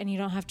correct, and you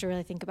don't have to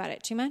really think about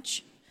it too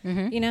much.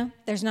 Mm-hmm.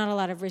 There's not a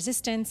lot of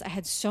resistance. I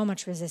had so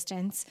much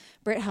resistance.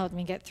 Britt helped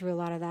me get through a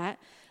lot of that.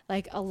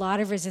 Like a lot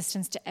of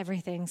resistance to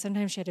everything.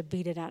 Sometimes she had to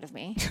beat it out of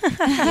me,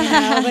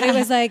 but it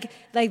was like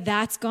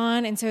that's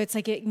gone. And so it's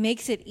like, it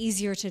makes it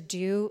easier to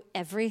do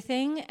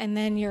everything. And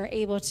then you're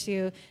able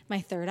to,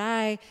 my third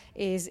eye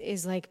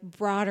is like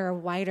broader,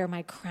 wider.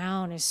 My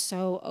crown is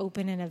so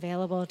open and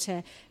available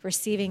to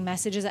receiving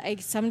messages. I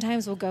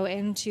sometimes will go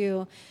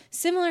into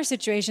similar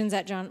situations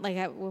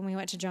when we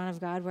went to John of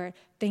God, where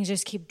things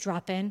just keep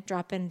dropping.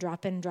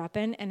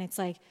 And it's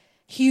like,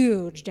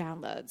 huge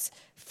downloads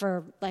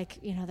for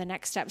the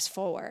next steps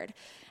forward.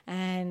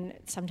 And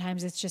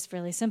sometimes it's just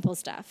really simple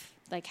stuff,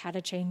 like how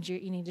to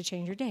you need to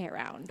change your day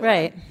around.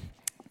 Right.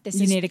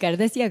 You need to go to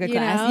this yoga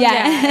class.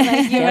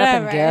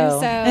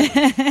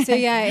 Whatever. So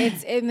yeah,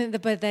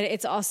 but that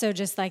it's also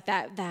just like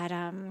that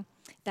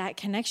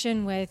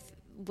connection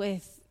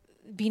with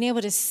being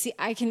able to see.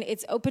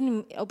 It's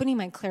opening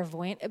my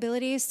clairvoyant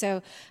abilities.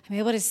 So I'm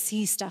able to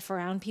see stuff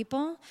around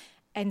people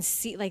and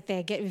see, like,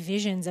 they get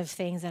visions of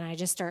things, and I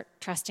just start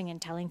trusting and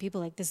telling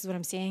people, like, this is what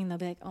I'm seeing. And they'll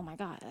be like, oh my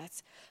God,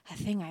 that's a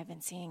thing I've been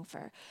seeing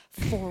for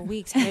 4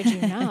 weeks. How did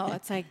you know?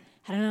 It's like,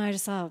 I don't know. I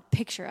just saw a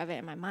picture of it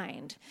in my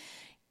mind.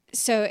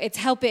 So it's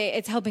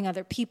helping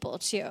other people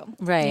too.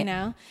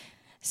 Right.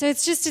 So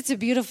it's a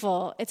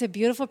beautiful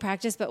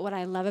practice. But what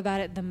I love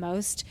about it the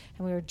most,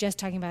 and we were just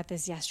talking about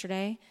this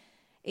yesterday,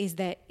 is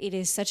that it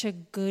is such a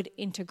good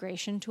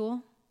integration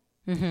tool.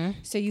 Mm-hmm.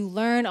 So you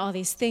learn all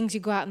these things, you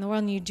go out in the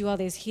world and you do all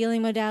these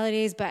healing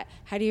modalities, but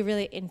how do you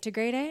really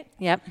integrate it?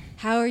 Yep.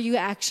 How are you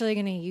actually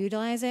going to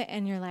utilize it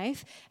in your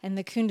life? And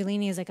the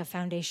Kundalini is like a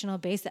foundational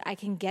base that I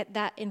can get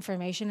that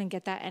information and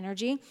get that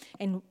energy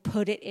and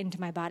put it into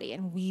my body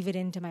and weave it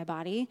into my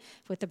body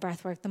with the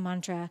breath work, the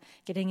mantra,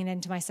 getting it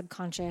into my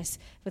subconscious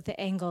with the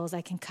angles.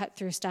 I can cut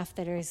through stuff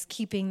that is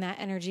keeping that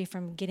energy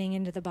from getting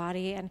into the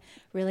body and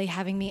really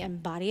having me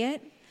embody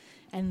it.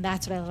 And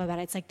that's what I love about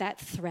it. It's like that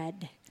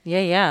thread.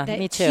 Yeah, that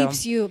me too.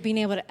 Keeps you being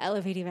able to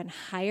elevate even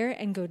higher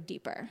and go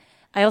deeper.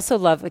 I also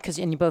love,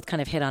 and you both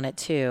kind of hit on it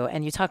too,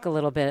 and you talk a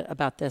little bit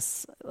about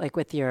this, like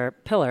with your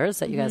pillars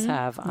that you guys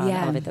have on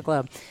Elevate the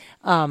Globe.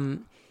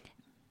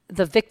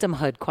 The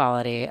victimhood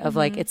quality of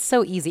like, it's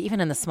so easy, even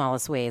in the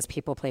smallest ways,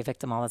 people play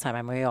victim all the time.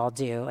 I mean, we all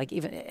do. Like,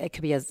 even it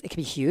could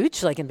be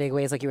huge, like in big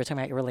ways, like you were talking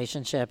about your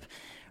relationship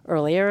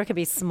earlier. It could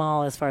be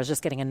small as far as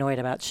just getting annoyed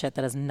about shit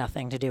that has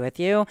nothing to do with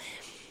you.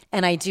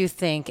 And I do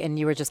think, and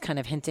you were just kind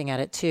of hinting at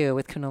it too,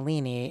 with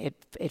Kundalini,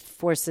 it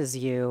forces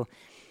you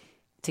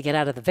to get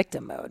out of the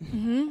victim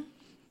mode,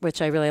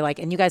 which I really like.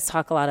 And you guys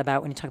talk a lot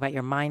about, when you talk about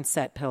your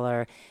mindset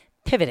pillar,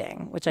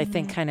 pivoting, which I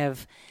think kind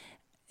of,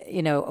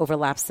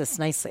 overlaps this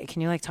nicely.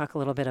 Can you talk a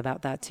little bit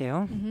about that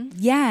too?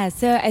 Yeah.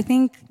 So I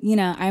think,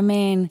 our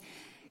main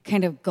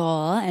kind of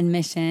goal and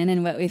mission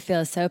and what we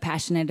feel so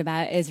passionate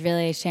about is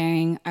really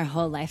sharing our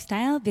whole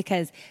lifestyle,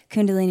 because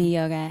Kundalini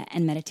yoga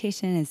and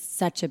meditation is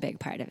such a big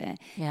part of it.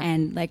 Yeah.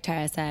 And like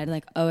Tara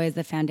said, always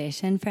the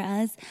foundation for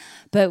us.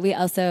 But we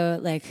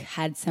also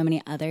had so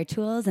many other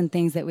tools and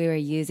things that we were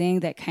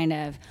using that kind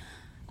of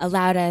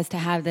allowed us to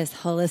have this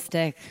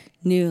holistic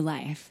new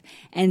life.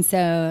 And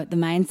so the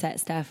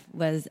mindset stuff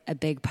was a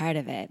big part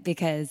of it,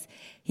 because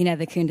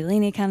the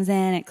Kundalini comes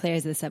in, it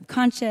clears the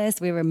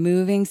subconscious. We were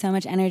moving so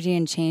much energy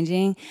and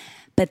changing.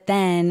 But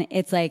then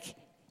it's like,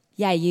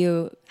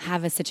 you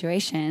have a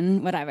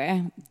situation,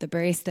 whatever, the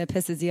barista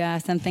pisses you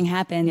off, something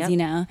happens,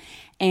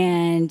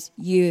 and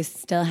you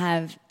still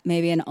have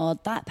maybe an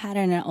old thought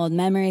pattern, an old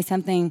memory,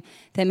 something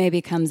that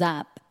maybe comes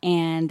up.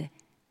 And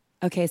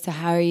okay, so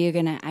how are you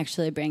going to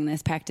actually bring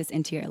this practice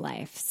into your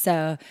life?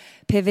 So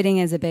pivoting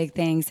is a big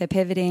thing. So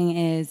pivoting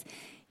is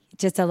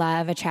just a law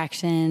of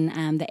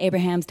attraction. The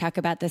Abrahams talk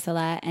about this a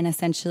lot, and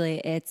essentially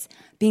it's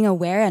being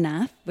aware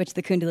enough, which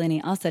the Kundalini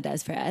also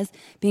does for us,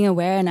 being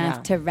aware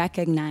enough to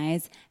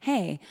recognize,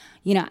 hey,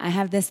 I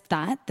have this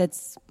thought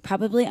that's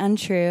probably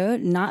untrue,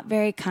 not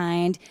very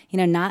kind,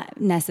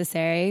 not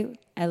necessary.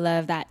 I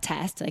love that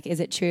test. Is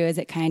it true? Is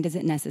it kind? Is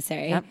it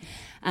necessary? Yep.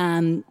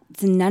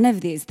 So none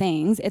of these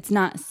things. It's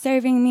not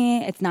serving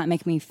me. It's not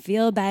making me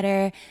feel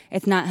better.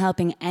 It's not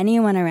helping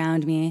anyone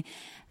around me.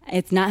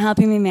 It's not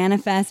helping me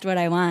manifest what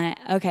I want.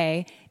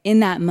 Okay, in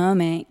that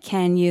moment,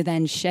 can you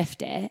then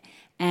shift it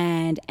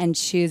and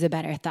choose a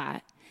better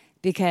thought?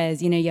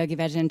 Because, Yogi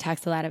Bhajan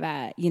talks a lot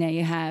about,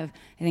 you have,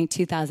 I think,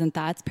 2,000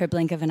 thoughts per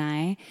blink of an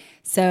eye.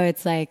 So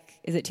it's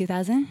is it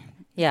 2,000?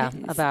 Yeah,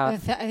 about I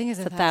think it's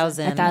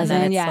 1,000. 1,000,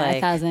 and then yeah, it's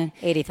like 1,000.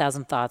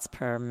 80,000 thoughts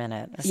per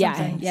minute. Or Yeah,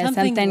 something. yeah,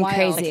 Something something wild.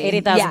 crazy. Like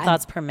 80,000 Yeah.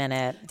 thoughts per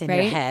minute in your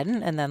Right? head,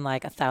 and then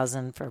like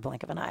 1,000 for a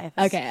blink of an eye.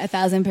 Okay,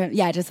 1,000 per,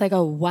 yeah, just like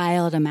a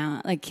wild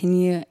amount. Like, can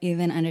you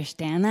even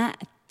understand that?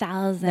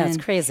 1,000. That's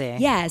crazy.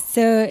 Yeah.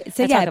 So I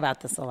yeah. talk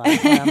about this a lot. Where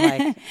I'm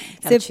like,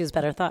 gotta choose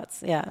better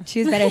thoughts. Yeah.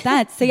 Choose better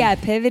thoughts. So yeah,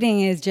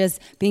 pivoting is just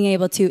being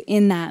able to,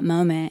 in that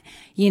moment,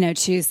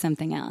 choose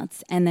something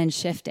else and then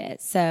shift it.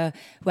 So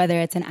whether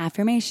it's an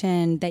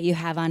affirmation that you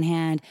have on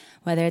hand,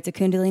 whether it's a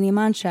Kundalini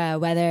mantra,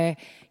 whether,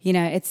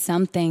 it's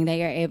something that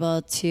you're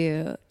able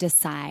to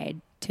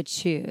decide to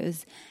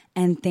choose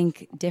and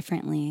think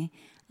differently,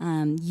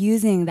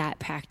 using that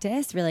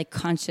practice really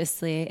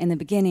consciously in the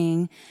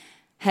beginning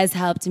has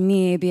helped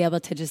me be able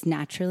to just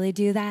naturally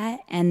do that.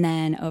 And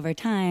then over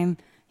time,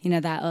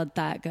 that old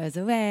thought goes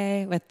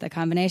away with the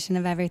combination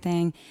of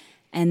everything.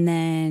 And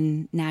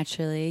then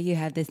naturally you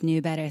have this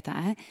new, better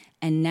thought.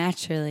 And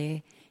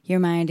naturally your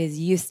mind is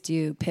used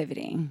to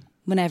pivoting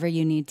whenever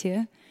you need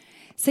to.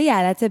 So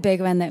yeah, that's a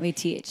big one that we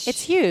teach.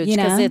 It's huge you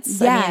know? because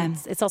it's, Yeah. I mean,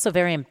 it's also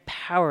very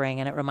empowering,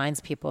 and it reminds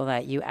people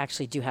that you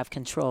actually do have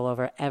control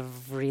over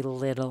every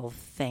little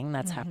thing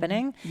that's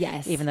happening.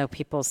 Yes. Even though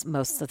people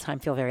most of the time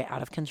feel very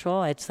out of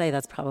control, I'd say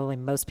that's probably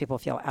most people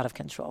feel out of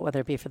control, whether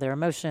it be for their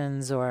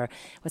emotions or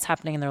what's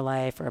happening in their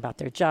life or about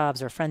their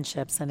jobs or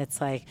friendships. And it's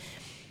like,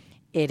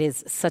 it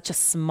is such a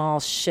small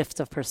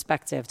shift of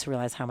perspective to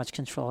realize how much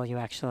control you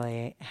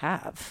actually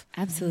have.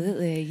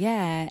 Absolutely.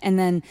 Yeah. And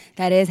then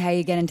that is how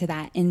you get into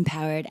that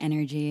empowered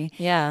energy.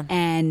 Yeah.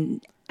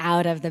 And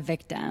out of the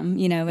victim. When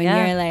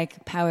Yeah. you're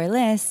like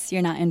powerless,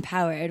 you're not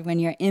empowered. When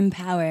you're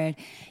empowered,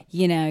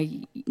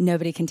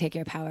 nobody can take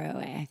your power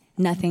away.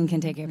 Nothing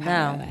can take your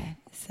power No. away.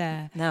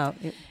 So No.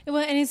 Well,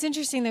 and it's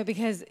interesting though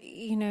because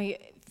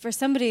for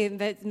somebody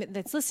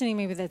that's listening,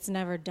 maybe that's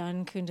never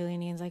done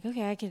Kundalini and is like,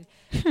 okay, I could,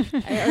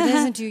 or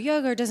doesn't do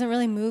yoga or doesn't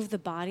really move the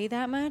body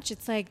that much.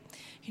 It's like,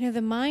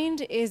 the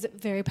mind is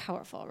very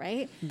powerful,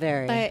 right?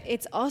 Very. But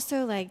it's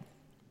also like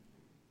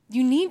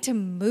you need to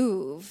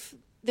move.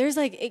 There's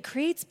like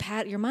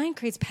your mind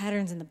creates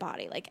patterns in the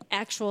body, like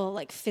actual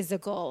like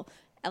physical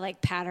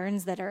like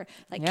patterns that are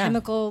like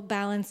chemical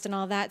balanced and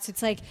all that. So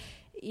it's like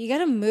you got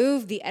to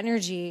move the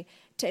energy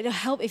to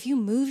help. If you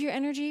move your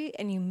energy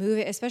and you move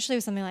it, especially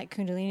with something like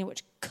Kundalini,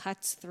 which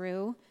cuts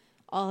through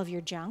all of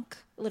your junk,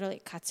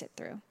 literally cuts it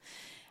through.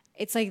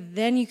 It's like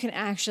then you can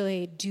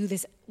actually do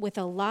this with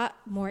a lot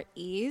more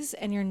ease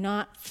and you're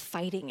not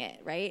fighting it,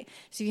 right?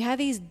 So you have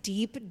these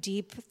deep,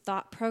 deep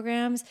thought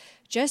programs,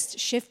 just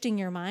shifting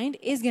your mind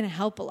is going to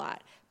help a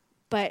lot.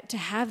 But to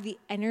have the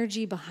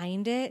energy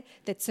behind it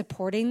that's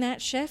supporting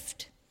that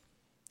shift,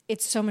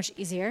 it's so much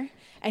easier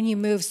and you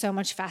move so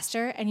much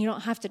faster and you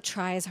don't have to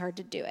try as hard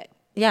to do it.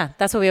 Yeah,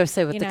 that's what we always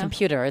say with the know?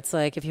 computer. It's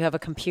like if you have a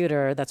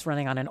computer that's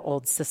running on an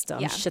old system,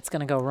 shit's going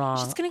to go wrong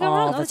Shit's gonna go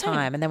wrong all the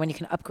time. And then when you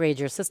can upgrade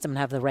your system and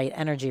have the right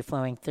energy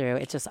flowing through,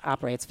 it just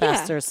operates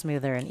faster,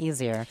 smoother, and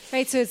easier.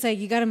 Right, so it's like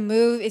you got to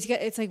move.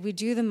 It's like we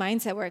do the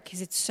mindset work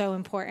because it's so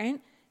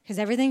important because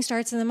everything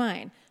starts in the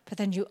mind. But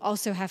then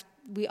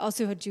we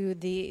also do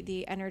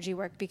the energy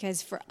work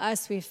because for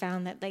us, we've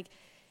found that like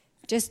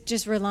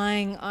just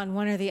relying on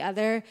one or the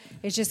other,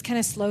 it just kind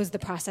of slows the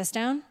process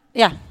down.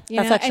 Yeah,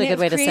 that's actually a good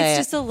way to say it.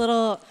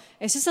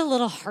 It's just a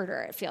little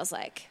harder, it feels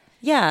like.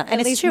 Yeah, and At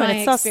it's least true. And my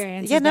it's also,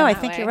 experience yeah, has no, been I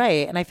that think way. you're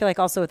right. And I feel like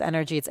also with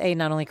energy, it's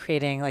not only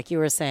creating, like you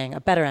were saying,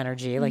 a better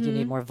energy, like you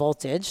need more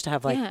voltage to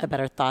have like the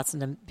better thoughts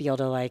and to be able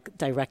to like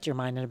direct your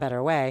mind in a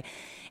better way.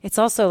 It's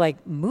also like,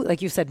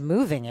 like you said,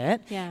 moving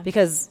it. Yeah.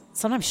 Because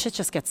sometimes shit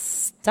just gets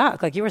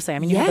stuck. Like you were saying, I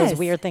mean, you have Yes. those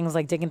weird things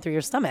like digging through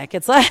your stomach.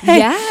 It's like,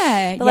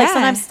 Yeah, but like yeah.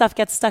 sometimes stuff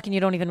gets stuck and you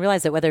don't even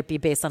realize it, whether it be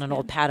based on an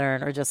old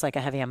pattern or just like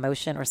a heavy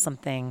emotion or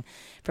something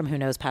from who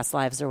knows past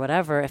lives or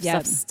whatever. If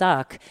Yep. stuff's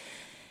stuck,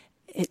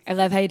 I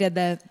love how you did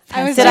the.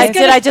 was did just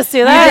I just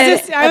do that?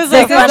 I was That's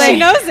like, so oh, funny. she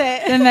knows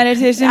it. The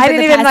meditation. I for didn't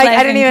the even past like. life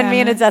I didn't even mean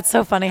encounter. it. That's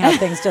so funny how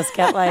things just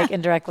get like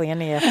indirectly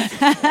into you.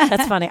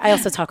 That's funny. I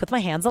also talk with my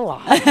hands a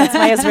lot. That's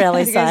my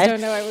Israeli You guys side. don't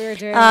know what we were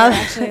doing. We were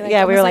actually, like,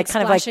 Yeah, we were almost, like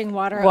kind of like splashing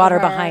water over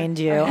behind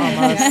you our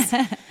almost.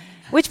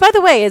 Which, by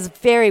the way, is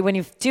very, when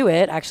you do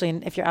it, actually,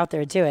 if you're out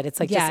there, do it. It's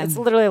like, Yeah. it's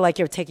literally like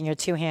you're taking your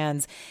two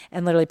hands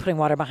and literally putting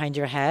water behind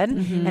your head.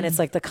 And it's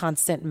like the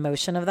constant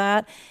motion of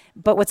that.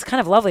 But what's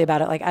kind of lovely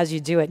about it, like as you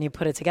do it and you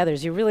put it together,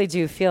 is you really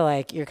do feel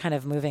like you're kind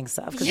of moving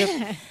stuff. Because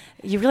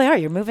you really are.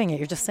 You're moving it.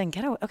 You're just saying,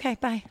 get out. Okay,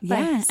 bye. Yeah,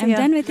 bye. See I'm ya.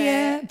 done with you.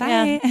 Right.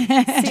 Bye. See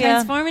ya.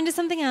 Transform into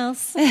something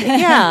else.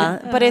 Yeah,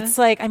 but it's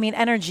like, I mean,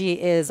 energy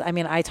is, I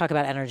mean, I talk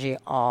about energy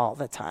all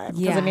the time.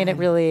 Because I mean, Yeah. it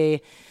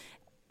really,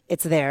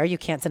 it's there. You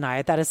can't deny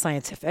it. That is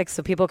scientific.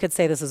 So people could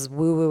say this is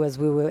woo-woo as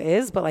woo-woo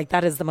is, but like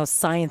that is the most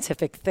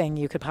scientific thing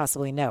you could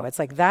possibly know. It's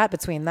like that,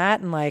 between that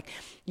and like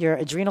your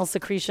adrenal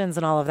secretions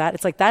and all of that.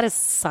 It's like that is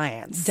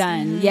science.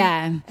 Done.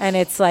 Yeah. And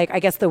it's like, I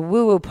guess the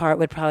woo-woo part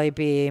would probably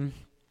be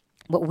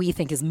what we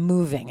think is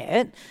moving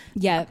it.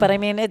 Yeah. But I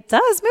mean, it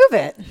does move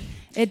it.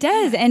 It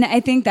does. And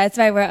I think that's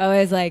why we're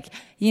always like,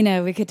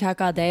 we could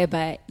talk all day,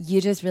 but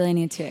you just really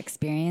need to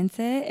experience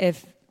it.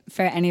 If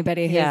for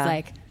anybody who's Yeah.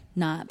 like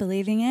not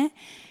believing it.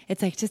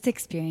 It's like, just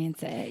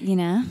experience it, you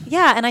know?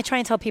 Yeah, and I try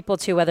and tell people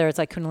too, whether it's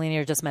like Kundalini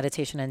or just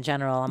meditation in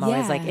general, I'm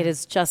always like, Yeah. it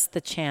is just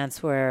the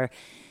chance where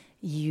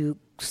you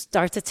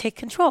start to take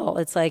control.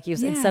 It's like you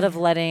instead of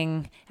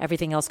letting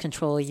everything else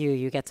control you,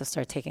 you get to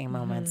start taking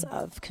moments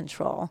of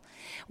control.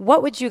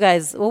 What would you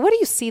guys, well, what do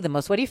you see the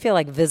most? What do you feel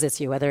like visits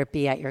you, whether it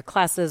be at your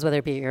classes, whether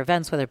it be at your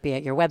events, whether it be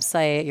at your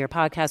website, your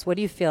podcast? What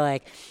do you feel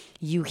like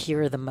you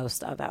hear the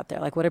most of out there?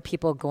 Like, what are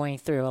people going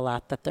through a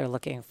lot that they're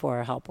looking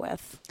for help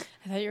with?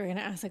 I thought you were going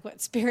to ask like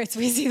what spirits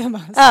we see the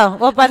most. Oh,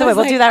 well, by the way,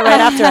 we'll do that right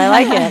after. I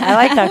like it. I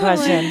like that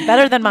question.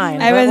 Better than mine.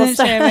 I but wasn't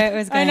sure where it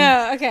was I going.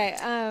 know.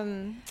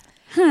 Okay.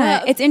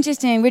 It's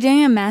interesting. We're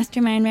doing a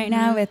mastermind right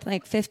now with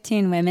like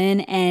 15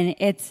 women, and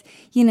it's,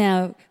 you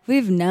know,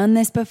 we've known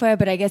this before,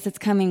 but I guess it's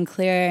coming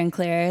clearer and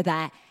clearer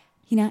that,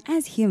 you know,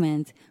 as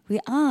humans, we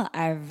all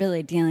are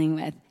really dealing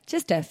with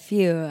just a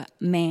few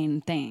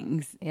main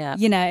things. Yeah.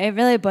 You know, it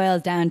really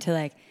boils down to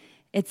like,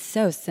 it's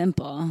so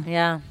simple.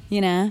 Yeah.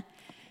 You know?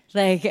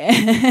 Like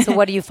So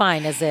what do you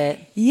find? Is it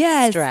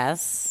Yes.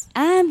 stress?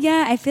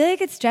 Yeah, I feel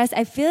like it's stress.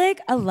 I feel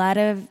like a lot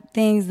of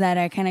things that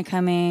are kind of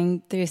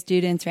coming through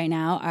students right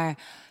now are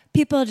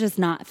people just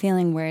not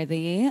feeling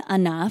worthy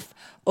enough,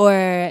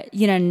 or,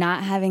 you know,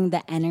 not having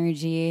the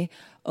energy,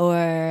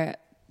 or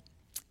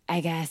I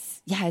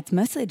guess, yeah, it's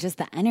mostly just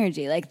the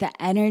energy, like the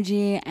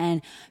energy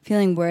and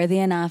feeling worthy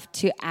enough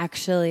to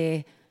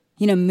actually,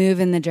 you know, move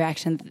in the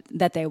direction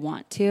that they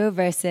want to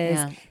versus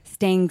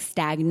staying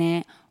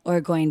stagnant or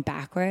going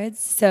backwards.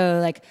 So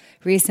like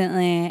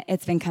recently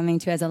it's been coming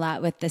to us a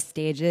lot with the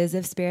stages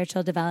of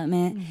spiritual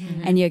development,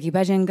 and Yogi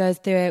Bhajan goes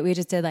through it. We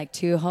just did like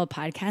 2 whole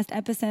podcast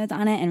episodes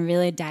on it and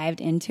really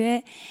dived into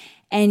it.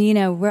 And, you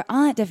know, we're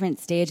all at different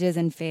stages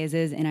and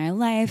phases in our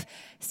life.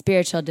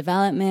 Spiritual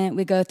development,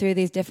 we go through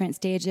these different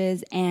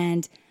stages.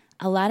 And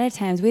a lot of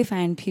times we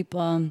find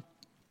people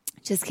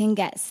just can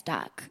get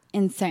stuck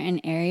in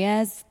certain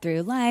areas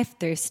through life,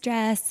 through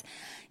stress.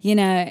 You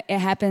know, it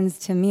happens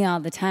to me all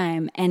the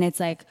time. And it's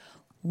like,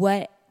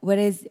 what are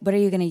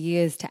you going to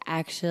use to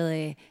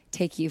actually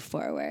take you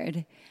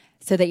forward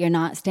so that you're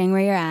not staying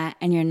where you're at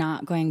and you're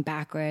not going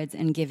backwards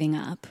and giving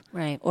up,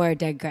 Right. or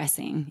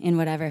digressing in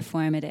whatever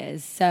form it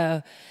is.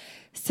 So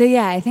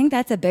yeah, I think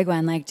that's a big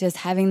one, like just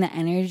having the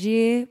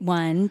energy,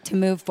 1, to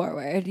move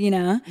forward, you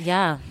know?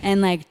 Yeah.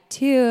 And like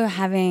 2,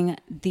 having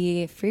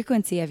the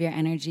frequency of your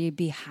energy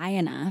be high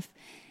enough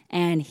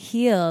and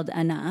healed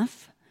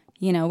enough,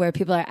 you know, where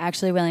people are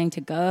actually willing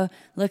to go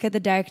look at the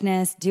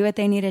darkness, do what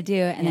they need to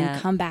do, and then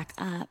come back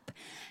up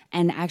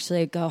and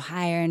actually go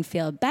higher and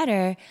feel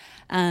better,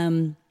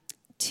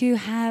 to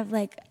have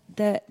like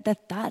the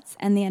thoughts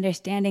and the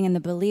understanding and the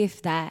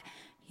belief that,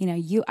 you know,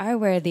 you are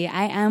worthy.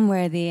 I am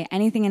worthy.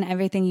 Anything and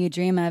everything you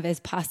dream of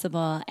is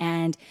possible,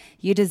 and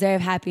you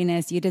deserve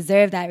happiness. You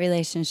deserve that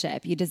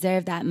relationship. You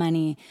deserve that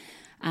money,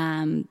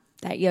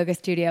 that yoga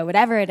studio,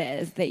 whatever it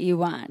is that you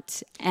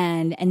want,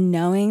 and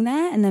knowing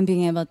that, and then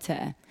being able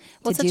to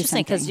Well, it's do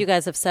interesting because something. you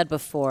guys have said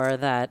before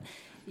that,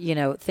 you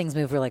know, things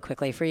move really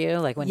quickly for you.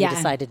 Like when you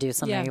decide to do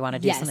something, you want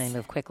to do something,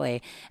 move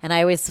quickly. And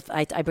I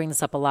bring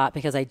this up a lot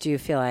because I do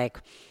feel like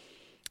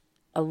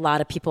a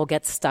lot of people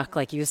get stuck,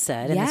 like you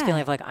said, in this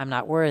feeling of like, I'm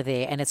not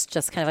worthy. And it's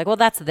just kind of like, well,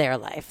 that's their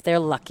life. They're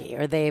lucky,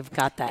 or they've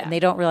got that. And they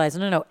don't realize,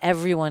 no,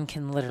 everyone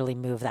can literally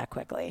move that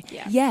quickly.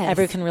 Yeah. Yes.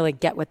 Everyone can really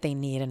get what they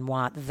need and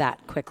want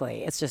that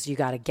quickly. It's just, you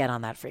got to get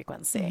on that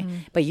frequency.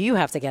 But you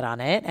have to get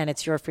on it, and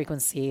it's your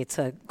frequency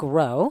to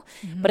grow.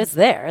 But it's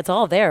there. It's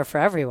all there for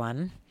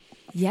everyone.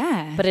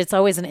 Yeah. But it's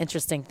always an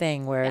interesting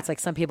thing where it's like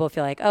some people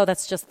feel like, oh,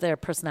 that's just their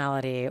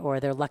personality,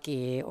 or they're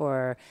lucky,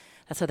 or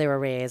that's how they were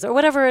raised, or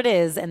whatever it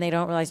is. And they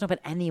don't realize, no, but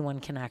anyone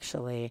can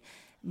actually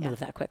move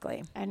that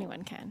quickly.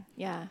 Anyone can.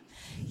 Yeah.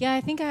 Yeah.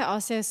 I think I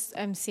also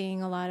am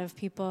seeing a lot of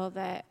people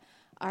that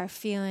are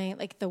feeling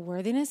like the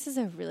worthiness is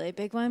a really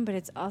big one, but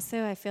it's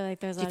also, I feel like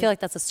there's Do you feel like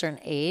that's a certain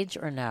age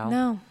or no?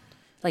 No,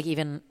 Like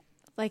even,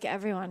 like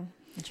everyone.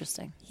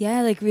 interesting.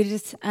 Yeah, like we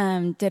just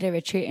did a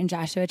retreat in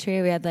Joshua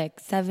Tree. We had like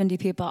 70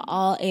 people,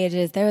 all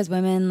ages. There was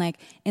women like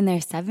in their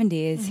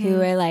 70s who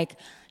were like,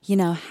 you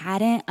know,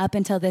 hadn't up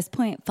until this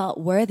point felt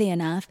worthy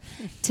enough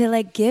to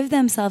like give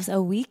themselves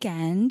a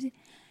weekend,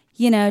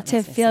 you know,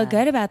 to feel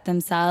good about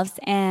themselves.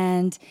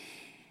 And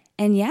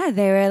yeah,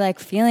 they were like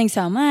feeling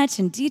so much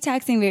and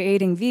detoxing. We were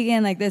eating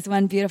vegan. Like this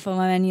one beautiful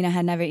woman, you know,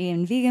 had never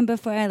eaten vegan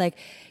before. Like,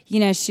 you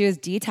know, she was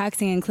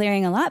detoxing and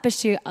clearing a lot, but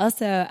she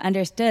also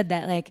understood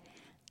that like,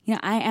 you know,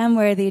 I am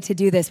worthy to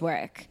do this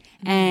work.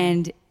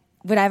 And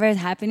whatever is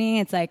happening,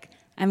 it's like,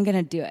 I'm going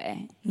to do it,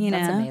 you know?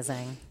 That's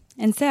amazing.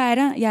 And so I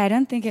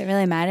don't think it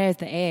really matters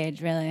the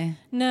age, really.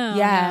 No.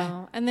 Yeah.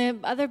 No. And the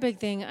other big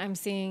thing I'm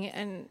seeing,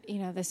 and you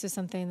know, this is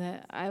something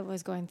that I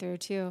was going through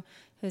too,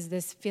 is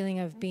this feeling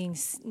of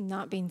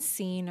not being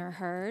seen or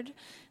heard.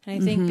 And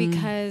I think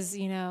because,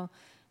 you know,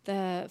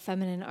 the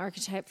feminine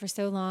archetype for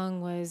so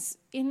long was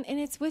and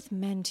it's with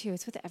men too.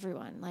 It's with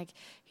everyone. Like,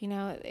 you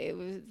know,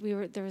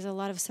 there was a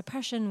lot of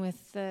suppression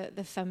with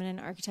the feminine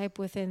archetype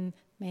within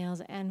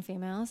males and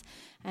females.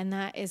 And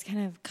that is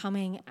kind of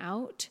coming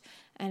out.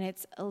 And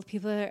it's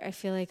people are, I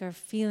feel like, are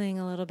feeling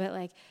a little bit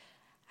like,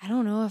 I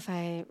don't know if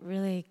I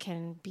really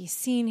can be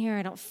seen here.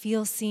 I don't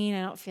feel seen.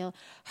 I don't feel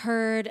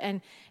heard.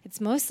 And it's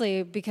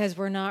mostly because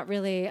we're not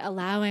really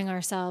allowing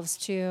ourselves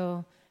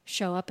to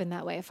show up in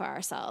that way for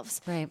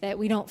ourselves. Right. That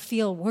we don't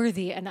feel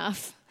worthy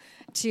enough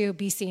to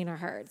be seen or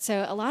heard.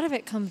 So a lot of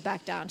it comes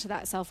back down to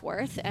that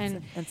self-worth.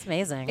 And it's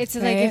amazing. It's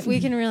like, if we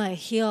can really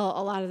heal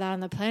a lot of that on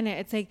the planet,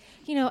 it's like,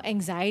 you know,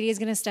 anxiety is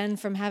going to stem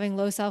from having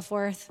low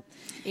self-worth.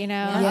 You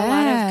know, a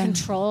lot of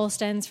control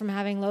stems from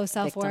having low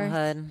self-worth.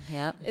 Victimhood,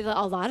 yep.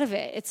 A lot of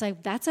it. It's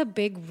like, that's a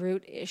big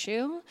root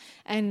issue,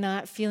 and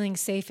not feeling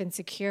safe and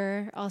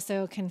secure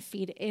also can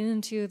feed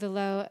into the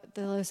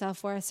low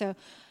self-worth. So,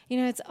 you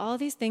know, it's all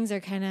these things are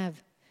kind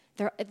of,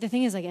 the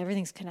thing is, like,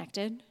 everything's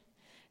connected.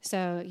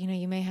 So, you know,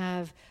 you may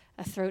have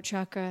a throat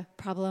chakra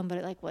problem,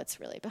 but like, what's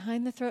really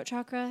behind the throat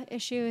chakra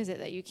issue? Is it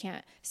that you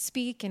can't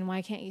speak, and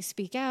why can't you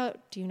speak out?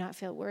 Do you not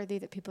feel worthy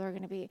that people are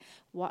going to be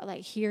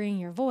like hearing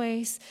your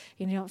voice?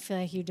 You don't feel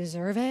like you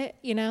deserve it,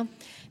 you know?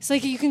 So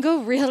like, you can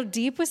go real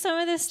deep with some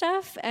of this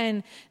stuff.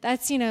 And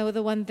that's, you know,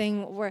 the one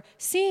thing we're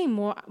seeing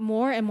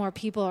more and more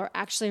people are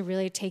actually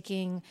really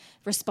taking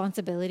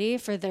responsibility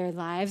for their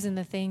lives and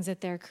the things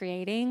that they're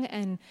creating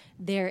and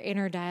their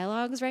inner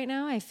dialogues right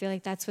now. I feel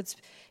like that's what's,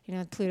 you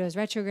know, Pluto's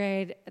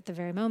retrograde at the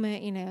very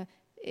moment, you know,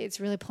 it's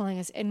really pulling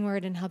us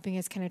inward and helping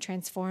us kind of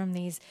transform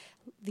these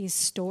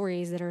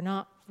stories that are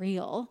not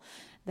real,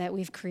 that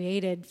we've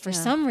created for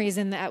some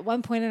reason. That at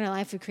one point in our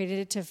life we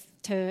created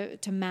it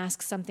to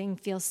mask something,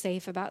 feel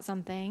safe about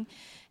something,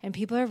 and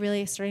people are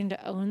really starting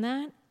to own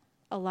that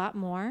a lot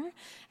more.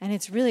 And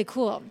it's really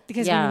cool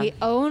because when we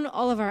own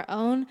all of our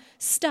own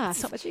stuff,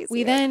 so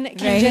we then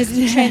can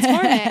just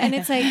transform it. And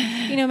it's like,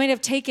 you know, it might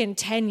have taken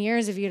 10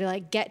 years of you to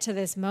like get to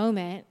this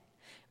moment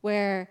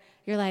where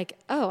you're like,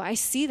 oh, I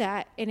see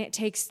that, and it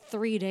takes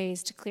 3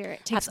 days to clear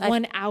it. It takes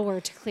 1 hour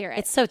to clear it.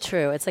 It's so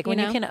true. It's like, when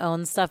you can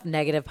own stuff,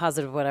 negative,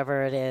 positive,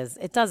 whatever it is,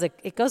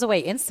 it goes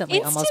away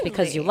instantly almost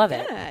because you love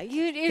it.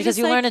 Because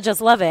you learn to just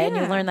love it, and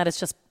you learn that it's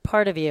just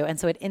part of you, and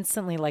so it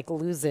instantly like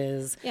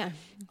loses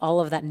all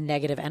of that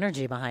negative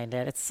energy behind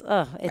it. It's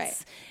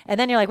and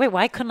then you're like, wait,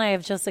 why couldn't I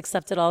have just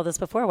accepted all this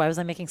before? Why was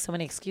I making so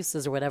many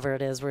excuses or whatever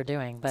it is we're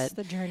doing? But it's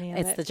the journey of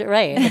it.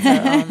 It's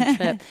our own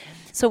trip.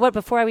 So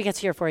before we get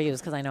to your 4 U's,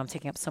 because I know I'm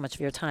taking up so much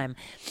of your time,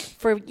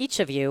 for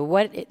each of you,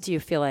 what do you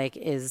feel like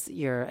is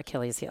your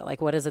Achilles heel? Like,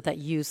 what is it that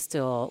you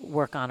still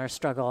work on or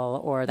struggle,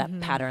 or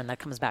that pattern that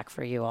comes back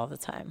for you all the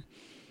time?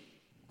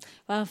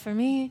 Well, for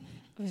me,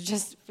 it was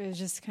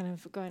just kind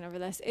of going over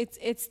this.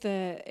 It's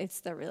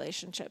the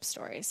relationship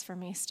stories for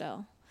me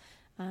still,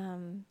 that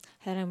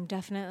I'm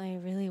definitely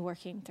really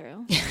working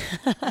through,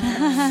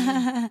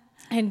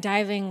 and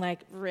diving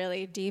like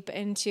really deep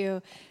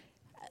into.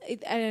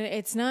 And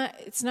it's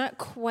not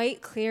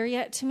quite clear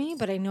yet to me,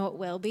 but I know it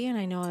will be, and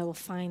I know I will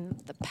find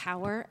the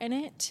power in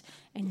it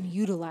and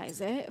utilize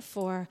it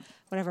for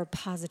whatever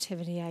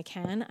positivity I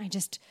can.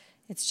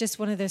 It's just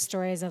one of those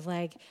stories of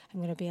like, I'm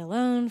going to be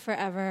alone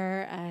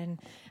forever, and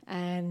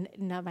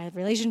not, my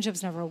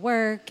relationships never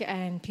work,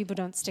 and people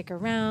don't stick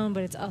around,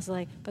 but it's also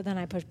like, but then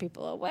I push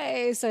people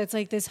away. So it's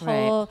like this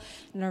whole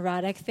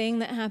neurotic thing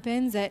that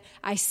happens that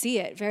I see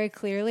it very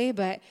clearly,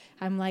 but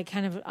I'm like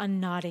kind of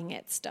unknotting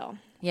it still.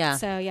 Yeah.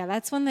 So yeah,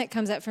 that's one that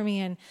comes up for me,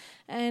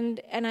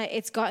 and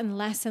it's gotten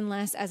less and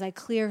less as I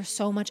clear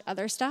so much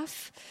other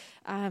stuff.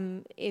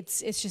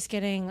 It's just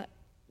getting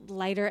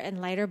lighter and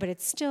lighter, but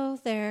it's still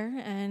there,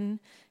 and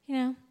you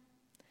know,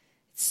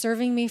 it's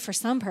serving me for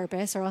some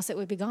purpose, or else it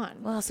would be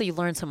gone. Well, so you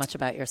learn so much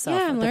about yourself.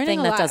 Yeah, I'm the learning thing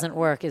a that lot. doesn't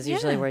work is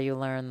usually where you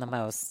learn the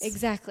most.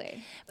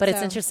 Exactly. But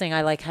it's interesting.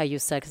 I like how you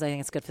said, because I think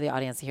it's good for the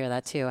audience to hear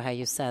that too, how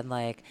you said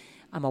like,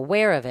 I'm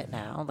aware of it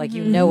now. Like,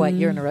 you know what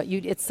you're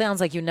it sounds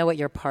like you know what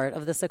your part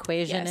of this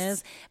equation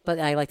is, but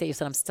I like that you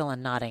said I'm still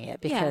unknotting it,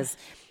 because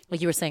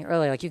like you were saying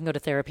earlier, like you can go to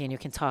therapy and you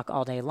can talk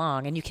all day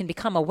long and you can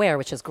become aware,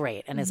 which is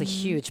great and is a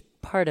huge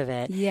part of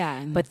it.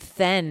 Yeah. But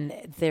then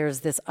there's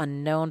this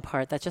unknown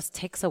part that just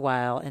takes a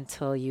while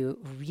until you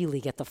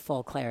really get the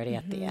full clarity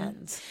at the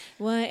end.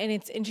 Well, and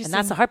it's interesting. And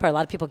that's the hard part. A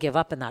lot of people give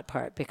up in that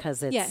part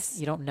because it's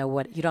you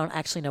don't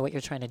actually know what you're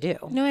trying to do.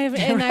 No, I'm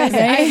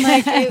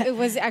like, it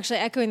was actually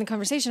echoing the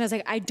conversation. I was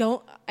like, I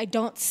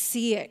don't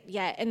see it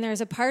yet. And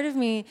there's a part of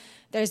me,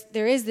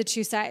 there is the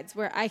two sides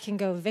where I can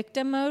go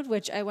victim mode,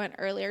 which I went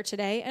earlier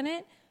today in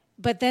it.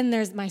 But then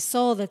there's my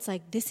soul that's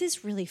like, this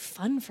is really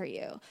fun for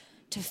you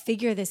to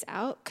figure this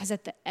out, because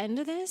at the end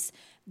of this,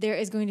 there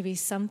is going to be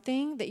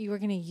something that you are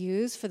going to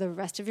use for the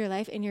rest of your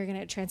life, and you're going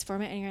to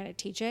transform it, and you're going to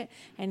teach it,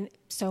 and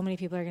so many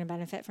people are going to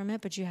benefit from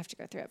it, but you have to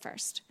go through it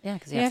first. Yeah,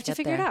 because you have to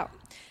figure it out.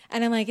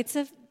 And I'm like, it's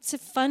a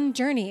fun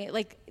journey.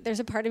 Like, there's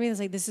a part of me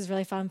that's like, this is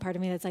really fun. Part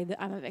of me that's like,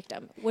 I'm a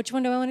victim. Which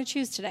one do I want to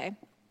choose today?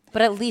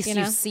 But at least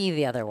you see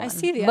the other one. I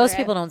see the Most other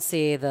people don't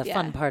see the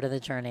fun part of the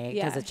journey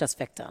because it's just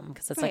victim.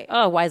 Because it's like,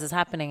 oh, why is this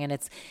happening? And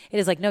it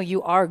is like, no,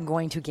 you are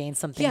going to gain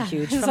something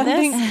huge from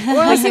this.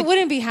 Or else it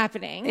wouldn't be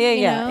happening. Yeah,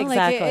 you know?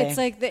 exactly. Like it's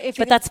like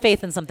but that's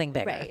faith in something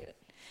bigger. Right.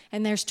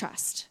 And there's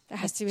trust. There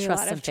has to be a Trust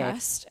lot of and faith.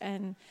 trust.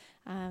 And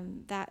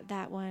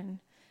that one,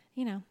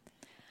 you know,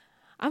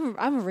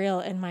 I'm real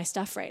in my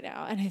stuff right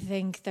now. And I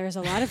think there's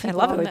a lot of I people.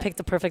 love it. We picked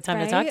the perfect time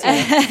to talk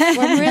right? to you.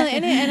 Well, I'm really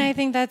in it. And I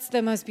think that's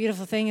the most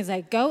beautiful thing is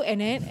like go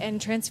in it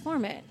and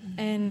transform it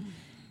and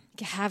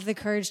have the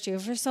courage to.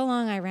 For so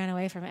long, I ran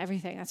away from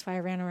everything. That's why I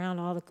ran around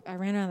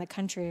the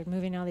country,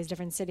 moving to all these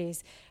different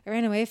cities. I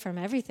ran away from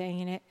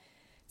everything. And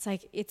it's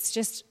like,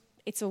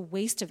 it's a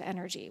waste of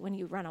energy when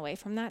you run away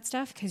from that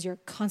stuff because you're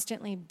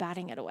constantly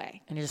batting it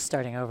away. And you're just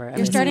starting over.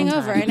 You're starting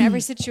over in every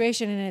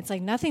situation, and it's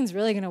like nothing's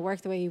really going to work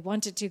the way you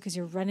want it to because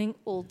you're running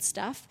old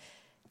stuff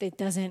that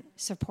doesn't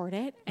support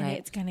it, and Right.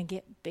 it's going to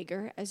get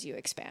bigger as you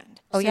expand.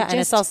 Oh, So yeah. And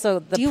it's just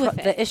also deal with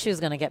it. the issue is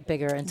going to get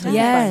bigger until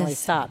Yes. you finally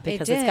stop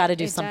because it's got to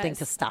do It something does.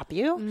 to stop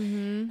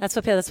you. That's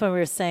what we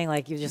were saying.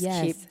 Like you just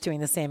Yes. keep doing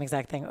the same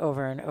exact thing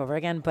over and over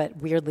again. But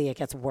weirdly, it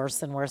gets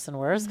worse and worse and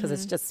worse because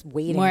it's just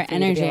waiting More for you to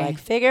be energy. like,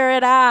 figure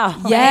it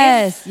out.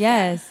 Yes,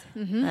 yes.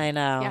 I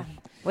know. Yeah.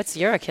 What's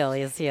your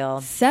Achilles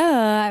heel? So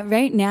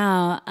right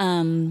now,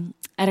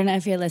 I don't know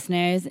if your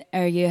listeners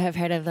or you have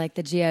heard of like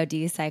the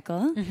GOD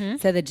cycle.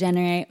 So the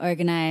generate,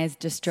 organize,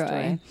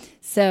 destroy.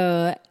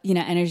 So, you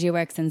know, energy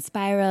works in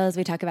spirals.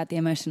 We talk about the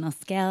emotional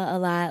scale a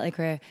lot, like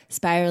we're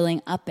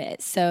spiraling up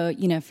it. So,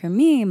 you know, for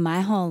me,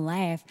 my whole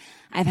life,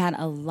 I've had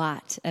a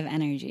lot of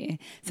energy.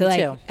 So Me like,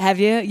 too. have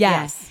you?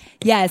 Yeah. Yes.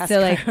 Yeah. So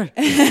like,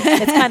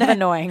 It's kind of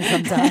annoying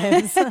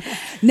sometimes.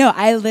 no,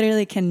 I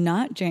literally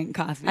cannot drink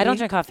coffee. I don't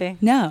drink coffee.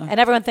 No. And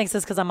everyone thinks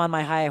this because I'm on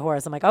my high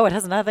horse. I'm like, oh, it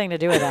has nothing to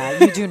do with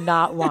that. You do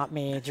not want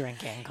me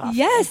drinking coffee.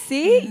 Yes,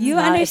 see? You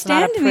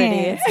understand It's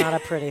me. It's not a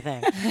pretty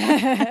thing.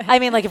 I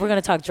mean, like if we're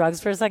going to talk drugs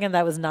for a second,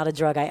 that was not a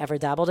drug I ever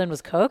dabbled in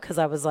was Coke because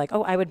I was like,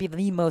 oh, I would be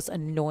the most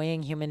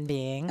annoying human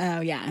being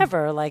Oh, yeah.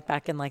 ever, like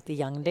back in like the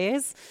young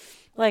days.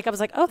 Like I was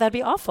like, oh, that'd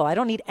be awful. I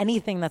don't need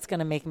anything that's going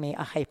to make me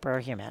a hyper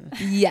human.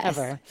 Yes.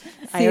 Ever.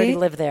 I See? already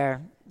live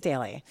there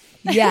daily,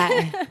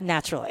 Yeah.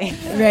 naturally.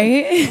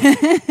 Right?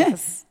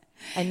 Yes.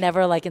 I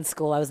never, like in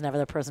school, I was never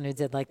the person who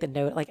did like the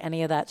note, like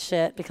any of that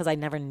shit because I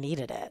never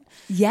needed it.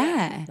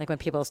 Yeah. Like when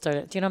people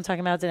started, do you know what I'm talking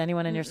about? Did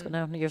anyone in your school,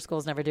 no, your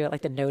schools never do it?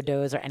 Like the no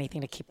dose or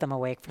anything to keep them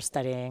awake for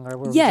studying or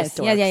were we Yes. just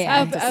Yeah, dorks? yeah,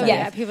 yeah. Oh, Yeah.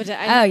 yeah, people did.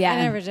 I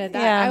never did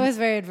that. Yeah. I was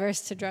very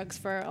adverse to drugs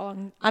for a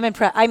long. I'm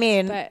impressed. I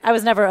mean, But- I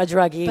was never a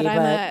druggie,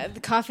 But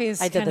the coffee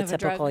is I did kind the of a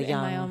drug typical in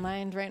my young own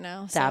mind right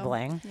now. So,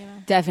 dabbling. you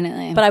know.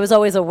 Definitely. But I was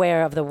always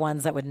aware of the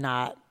ones that would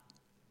not.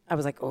 I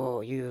was like,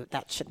 oh,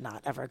 that should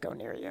not ever go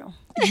near you.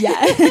 yeah.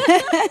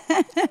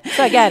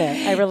 So I get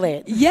it. I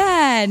relate.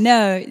 Yeah,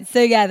 no.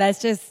 So yeah,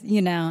 that's just,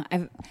 you know,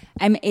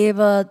 I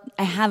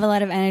have a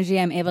lot of energy.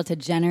 I'm able to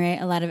generate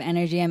a lot of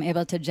energy. I'm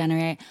able to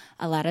generate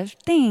a lot of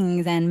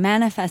things and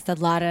manifest a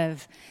lot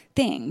of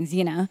things,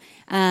 you know.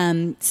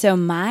 So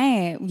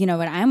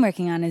what I'm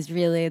working on is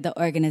really the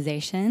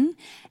organization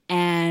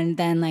and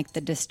then like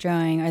the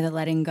destroying or the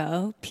letting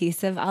go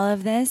piece of all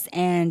of this.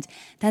 And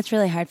that's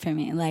really hard for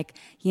me. Like,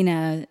 you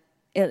know,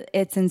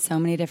 it's in so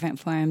many different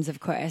forms,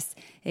 of course.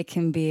 It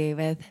can be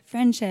with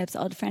friendships,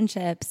 old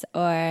friendships,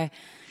 or,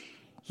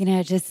 you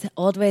know, just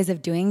old ways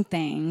of doing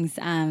things,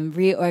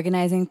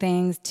 reorganizing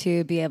things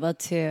to be able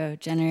to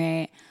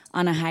generate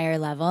on a higher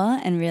level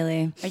and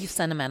really, Are you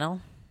sentimental?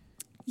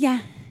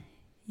 yeah.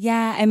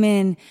 I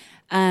mean,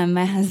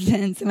 my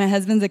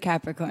husband's a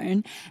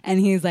Capricorn and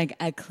he's like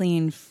a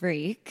clean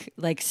freak,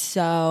 like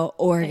so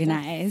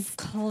organized.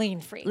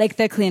 Clean freak. Like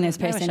the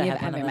cleanest I wish person I you've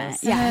had one ever of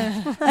met. those.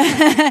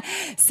 Yeah.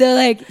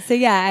 So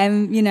yeah,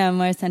 I'm, you know,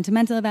 more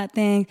sentimental about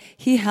things.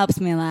 He helps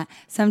me a lot.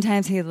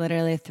 Sometimes he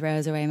literally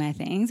throws away my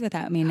things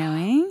without me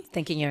knowing.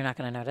 Thinking you're not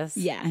going to notice?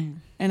 Yeah.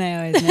 And I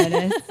always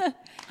notice.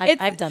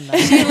 I've done that.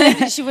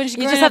 when she You growing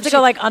just have up, to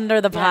go like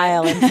under the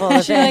pile and pull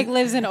the She thing. like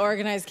lives in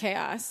organized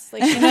chaos.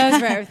 Like she knows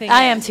where everything.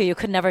 I is. am too. You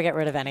could never get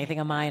rid of anything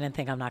of mine and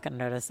think I'm not going to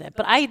notice it.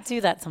 But I do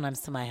that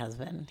sometimes to my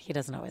husband. He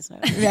doesn't always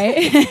notice.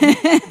 Right?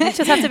 You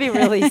just have to be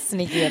really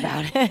sneaky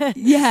about it.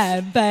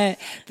 Yeah, but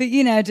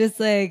you know, just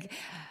like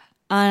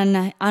on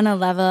a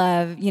level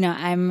of, you know,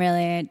 I'm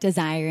really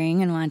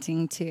desiring and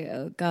wanting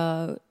to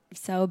go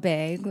so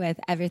big with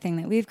everything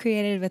that we've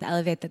created with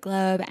Elevate the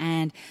Globe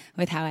and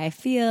with how I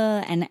feel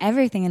and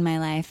everything in my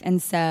life. And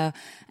so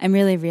I'm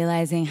really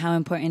realizing how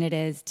important it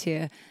is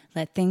to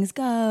let things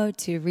go,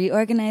 to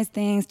reorganize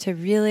things, to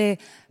really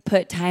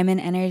put time and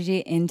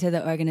energy into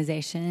the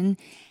organization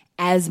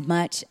as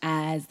much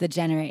as the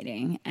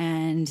generating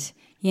and,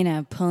 you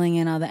know, pulling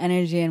in all the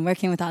energy and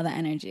working with all the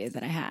energies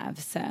that I have.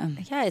 So,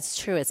 Yeah, it's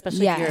true.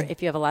 Especially Yeah.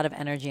 if you have a lot of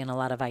energy and a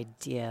lot of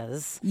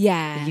ideas.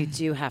 yeah. You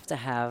do have to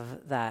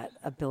have that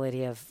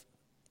ability of.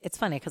 It's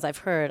funny because I've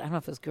heard. I don't know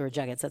if it was Guru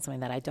Jagat said something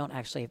that I don't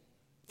actually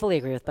fully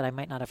agree with, but I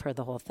might not have heard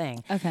the whole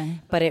thing. Okay.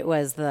 But it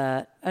was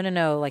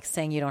like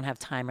saying you don't have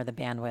time or the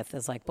bandwidth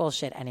is like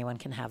bullshit. Anyone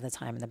can have the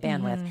time and the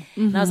bandwidth.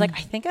 And I was like,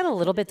 I think it a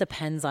little bit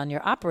depends on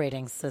your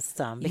operating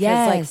system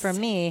because like Yes. for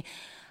me,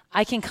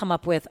 I can come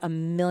up with a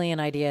million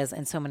ideas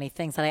and so many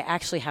things that I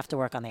actually have to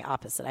work on the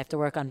opposite. I have to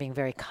work on being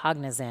very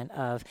cognizant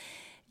of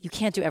you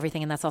can't do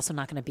everything and that's also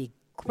not going to be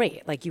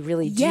great. Like you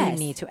really do Yes.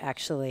 need to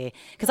actually,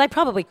 because I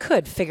probably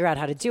could figure out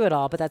how to do it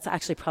all, but that's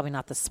actually probably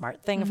not the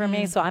smart thing for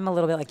me. So I'm a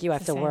little bit like you. I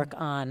have to work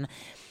on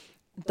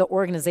the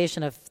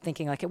organization of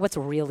thinking like, what's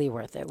really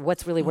worth it?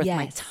 What's really worth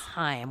my Yes.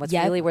 time? What's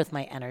Yep. really worth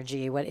my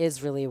energy? What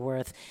is really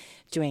worth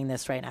doing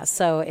this right now?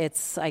 So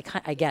it's, I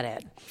get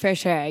it. For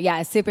sure.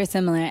 Yeah, super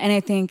similar. And I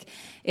think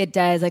it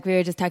does, like we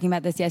were just talking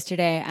about this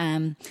yesterday,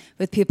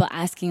 with people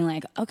asking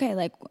like, okay,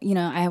 like, you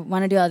know, I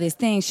want to do all these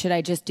things. Should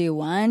I just do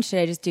one? Should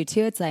I just do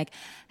two? It's like,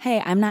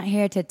 hey, I'm not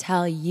here to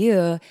tell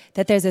you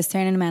that there's a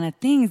certain amount of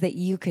things that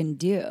you can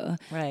do.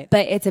 Right.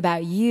 But it's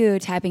about you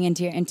tapping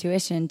into your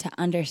intuition to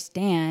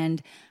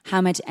understand how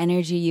much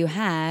energy you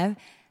have,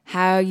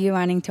 how you're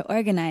wanting to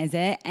organize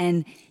it,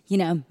 and you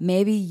know,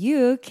 maybe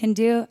you can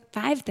do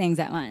 5 things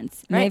at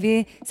once. Right.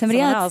 Maybe somebody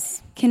Someone else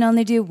else can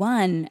only do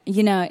 1.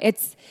 You know,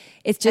 it's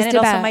just and it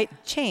about. also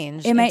might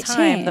change. It in might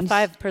time. The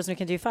change. person who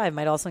can do 5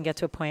 might also get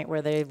to a point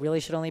where they really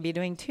should only be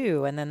doing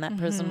 2, and then that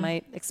person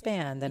might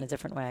expand in a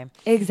different way.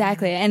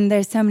 Exactly. And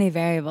there's so many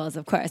variables,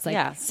 of course, like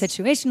Yes.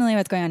 situationally,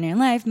 what's going on in your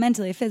life,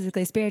 mentally,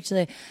 physically,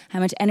 spiritually, how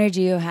much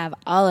energy you have,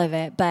 all of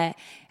it. But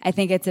I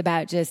think it's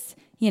about just,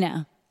 you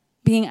know,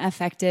 being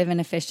effective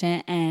and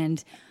efficient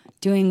and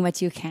doing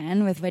what you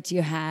can with what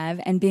you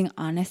have and being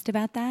honest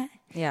about that.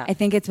 Yeah. I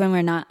think it's when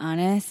we're not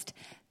honest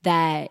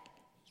that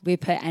we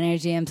put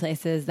energy in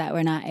places that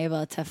we're not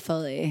able to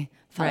fully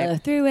follow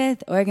Right. through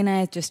with,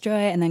 organize,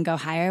 destroy, and then go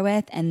higher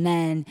with. And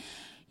then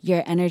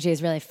your energy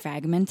is really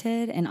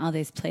fragmented in all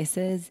these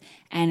places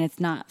and it's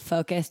not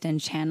focused and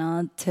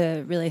channeled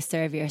to really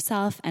serve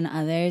yourself and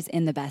others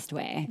in the best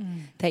way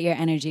that your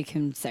energy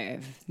can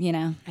serve, you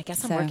know? I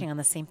guess I'm So, working on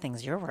the same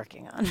things you're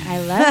working on. I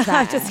love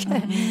that. Just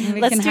kidding.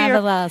 We Let's can do have your-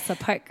 a little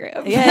support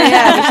group.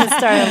 Yeah, we should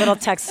start a little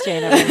text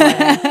chain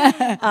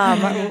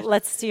every morning.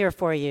 Let's do your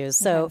for you.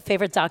 So,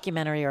 favorite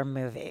documentary or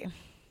movie?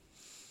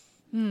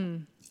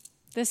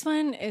 This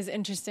one is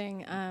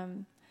interesting.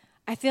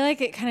 I feel like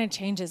it kind of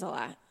changes a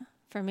lot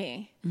for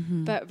me.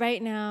 But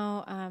right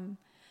now,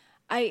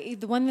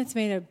 the one that's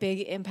made a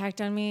big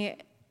impact on me,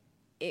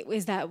 it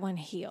was that one,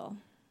 Heal.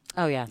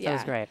 Oh yeah, that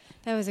was great.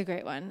 That was a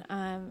great one.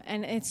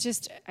 And it's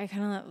just, I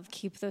kind of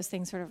keep those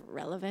things sort of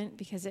relevant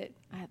because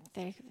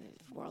the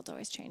world's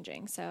always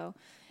changing. So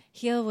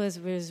Heal was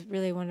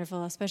really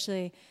wonderful,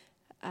 especially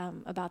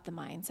about the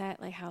mindset,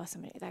 like how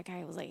that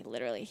guy was like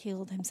literally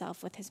healed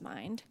himself with his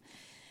mind.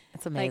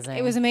 It's amazing. Like,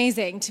 it was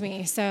amazing to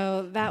me.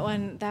 So that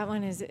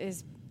one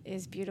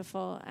is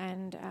beautiful.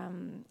 And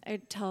I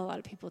tell a lot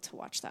of people to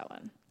watch that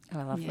one. Oh,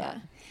 I love that.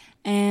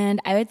 And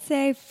I would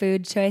say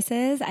food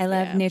choices. I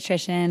love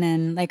nutrition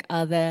and like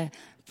all the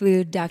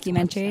food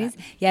documentaries.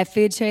 Yeah,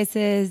 Food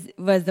Choices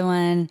was the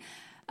one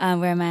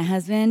where my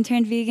husband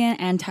turned vegan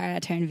and Tara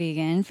turned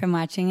vegan from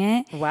watching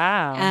it.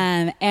 Wow.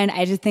 And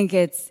I just think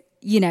it's,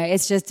 you know,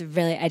 it's just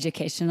really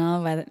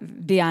educational,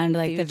 beyond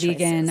like Food the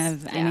vegan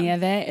choices. of any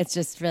of it. It's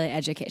just really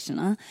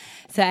educational.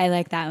 So I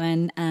like that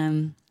one.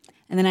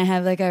 And then I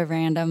have like a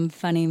random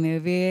funny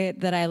movie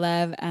that I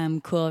love,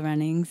 Cool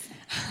Runnings.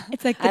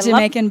 It's like the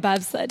Jamaican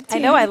bobsled team.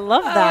 I know. I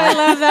love that. I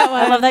love that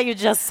one. I love that you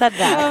just said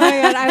that. Oh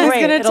my God. I was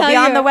going to It'll tell be you.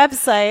 on the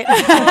website.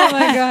 Oh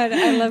my God.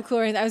 I love Cool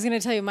Runnings. I was going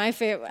to tell you my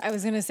favorite. I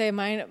was going to say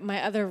my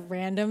other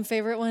random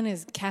favorite one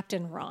is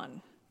Captain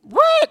Ron.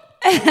 What?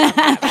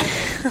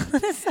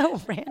 That's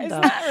so random. It's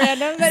not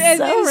random, but it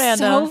So was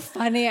random. so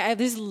funny. I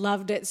just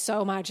loved it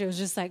so much. It was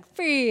just like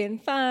free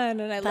and fun,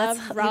 and I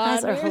loved You Ron.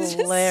 guys are It was just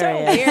so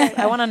hilarious. weird.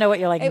 I want to know what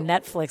your like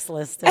Netflix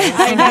list is.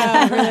 I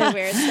know, really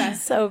weird stuff.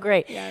 So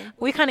great. Yeah.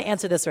 We kind of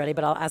answered this already,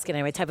 but I'll ask it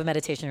anyway. Type of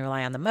meditation you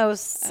rely on the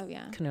most? Oh,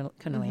 yeah.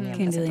 Kundalini. I'm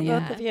guessing for Kundalini.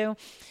 both of you.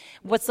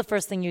 What's the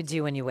first thing you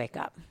do when you wake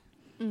up?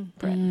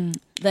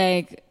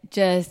 Like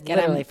just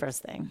Literally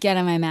first thing. get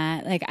on my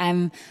mat. Like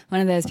I'm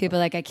one of those people,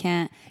 like I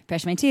can't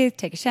brush my teeth,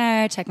 take a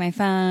shower, check my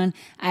phone.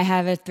 I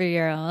have a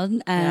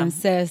 3-year-old.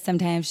 So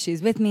sometimes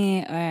she's with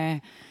me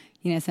or,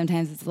 you know,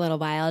 sometimes it's a little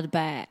wild,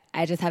 but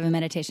I just have a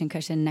meditation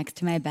cushion next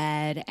to my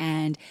bed.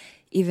 And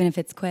even if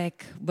it's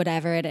quick,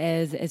 whatever it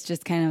is, it's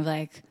just kind of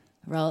like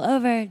roll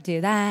over,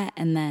 do that.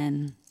 And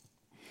then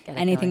Get it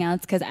anything going.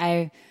 else. 'Cause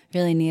I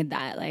really need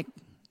that like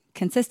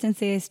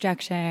consistency,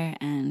 structure.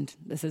 And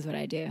this is what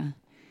I do.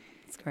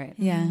 It's great.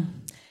 Yeah.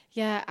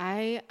 Yeah,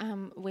 I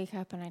wake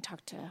up and I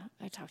talk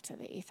to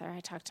the ether. I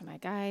talk to my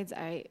guides.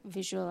 I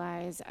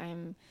visualize.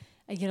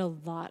 I get a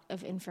lot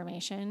of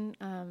information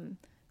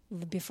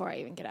before I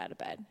even get out of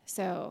bed.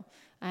 So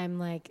I'm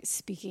like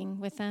speaking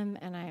with them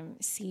and I'm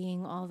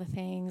seeing all the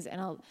things.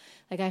 And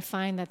I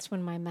find that's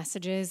when my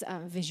messages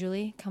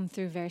visually come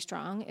through very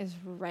strong is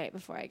right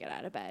before I get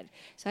out of bed.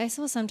 So I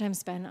still sometimes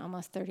spend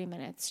almost 30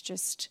 minutes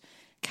just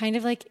kind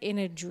of like in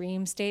a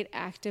dream state,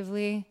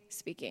 actively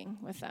speaking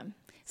with them.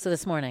 So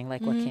this morning,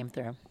 like what came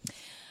through?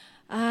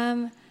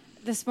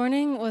 This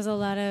morning was a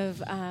lot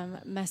of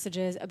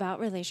messages about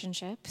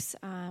relationships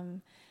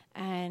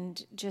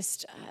and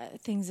just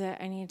things that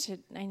I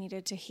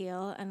needed to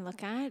heal and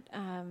look at.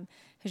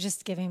 It was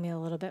just giving me a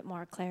little bit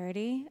more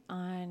clarity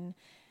on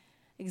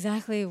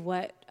exactly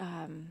what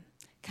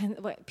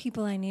what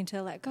people I need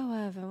to let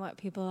go of and what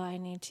people I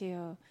need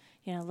to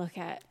look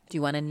at. Do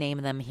you want to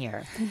name them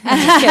here? Here's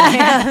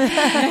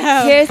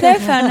their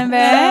phone number.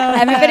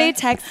 Everybody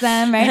text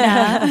them right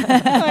now.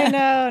 I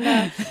know,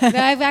 no.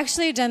 I've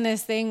actually done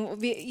this thing.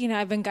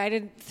 I've been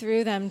guided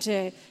through them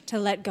to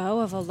let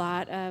go of a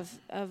lot of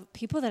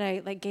people that I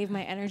gave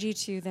my energy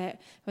to that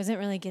wasn't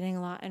really getting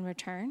a lot in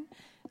return.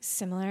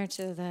 Similar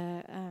to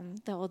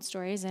the old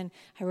stories, and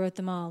I wrote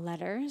them all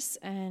letters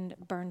and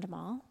burned them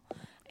all,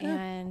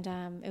 and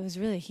it was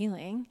really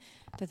healing.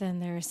 But then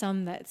there are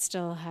some that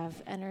still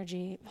have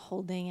energy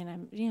holding,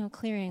 and I'm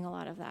clearing a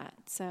lot of that.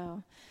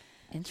 So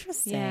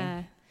interesting.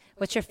 Yeah.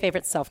 What's your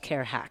favorite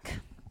self-care hack?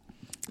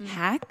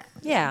 Hack?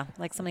 Yeah,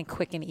 like something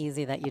quick and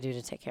easy that you do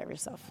to take care of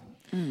yourself.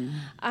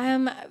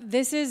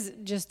 This is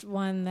just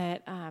one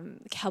that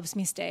helps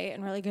me stay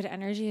in really good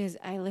energy. Is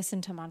I listen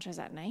to mantras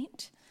at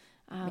night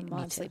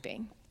while I'm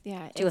sleeping.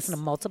 Yeah. Do you listen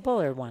to multiple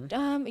or one?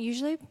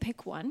 Usually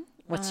pick one.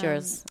 What's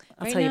yours?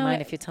 I'll right tell you now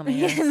mine if you tell me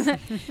yours.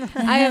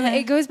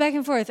 It goes back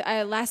and forth.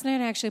 Last night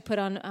I actually put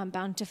on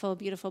Bountiful,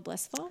 Beautiful,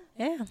 Blissful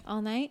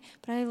all night,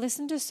 but I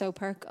listened to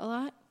Sopirk a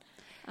lot.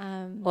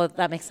 Well,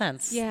 that makes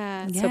sense.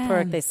 Yeah. So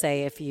Sopirk, they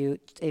say if you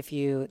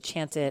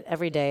chant it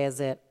every day, is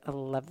it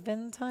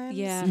 11 times?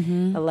 Yeah.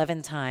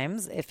 11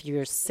 times. If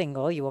you're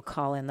single, you will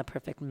call in the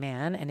perfect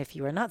man. And if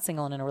you are not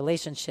single and in a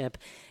relationship,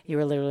 you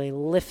are literally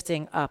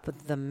lifting up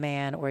the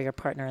man or your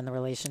partner in the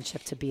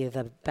relationship to be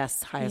the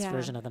best, highest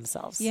version of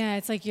themselves. Yeah,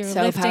 it's like you're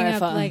So lifting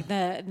powerful. up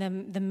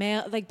the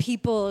male,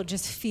 people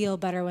just feel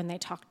better when they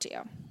talk to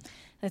you.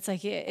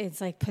 It's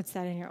like puts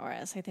that in your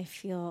aura. It's like they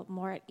feel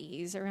more at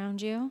ease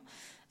around you.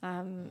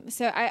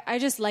 So I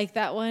just like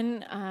that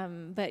one.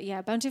 But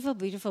yeah, Bountiful,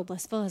 Beautiful,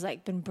 Blissful has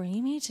been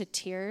bringing me to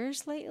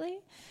tears lately.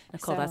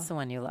 Nicole, So, that's the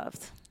one you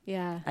loved.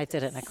 Yeah. I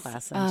did it in a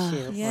class and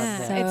she loved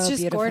it. So It's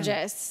just beautiful.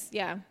 gorgeous.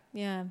 Yeah.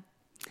 Yeah.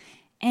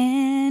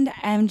 And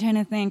I'm trying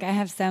to think. I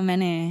have so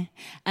many.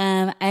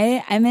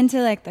 I'm into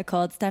the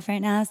cold stuff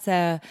right now.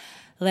 So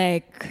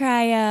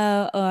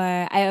cryo,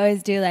 or I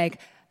always do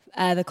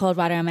the cold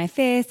water on my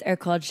face or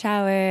cold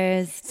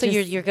showers. So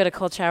you're good at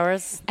cold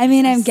showers? I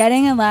mean, I'm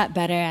getting a lot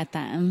better at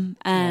them.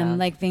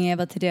 Being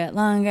able to do it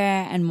longer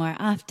and more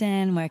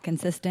often, more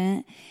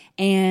consistent.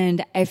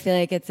 And I feel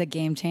like it's a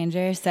game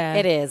changer. So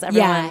it is.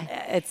 Everyone,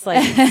 it's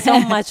so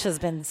much has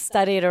been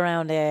studied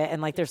around it,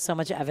 and there's so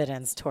much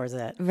evidence towards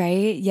it.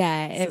 Right?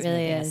 Yeah, it This really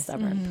making a is.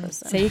 stubborn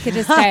person. So you could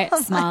just start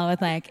small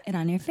with it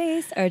on your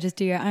face, or just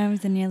do your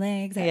arms and your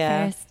legs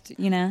at first.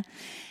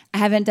 I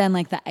haven't done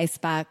the ice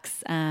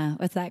box.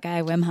 What's that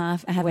guy? Wim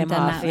Hof. I haven't Wim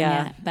done Hof,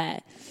 that one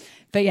yet.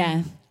 But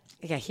yeah.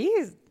 Yeah,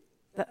 he's.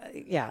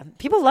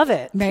 People love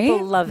it. Right?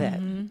 People love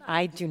it.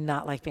 I do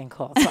not like being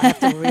cold, so I have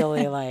to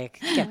really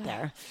get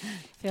there.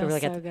 Feels really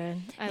so good.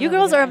 I You love a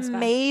girls good are ice bath.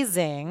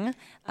 amazing.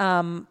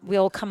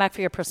 We'll come back for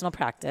your personal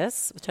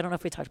practice, which I don't know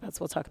if we talked about, so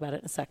we'll talk about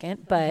it in a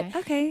second. But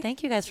Okay.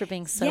 thank you guys for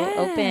being so Yeah.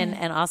 open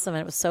and awesome.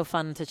 And it was so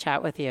fun to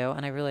chat with you,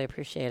 and I really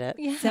appreciate it.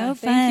 Yeah, So fun.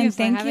 Thank you for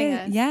Thank having you.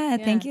 us. Yeah,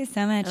 thank you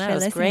so much I know, for it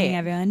was listening, great.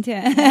 everyone, too.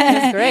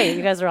 It was great.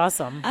 You guys are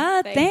awesome.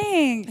 Oh,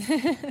 thanks.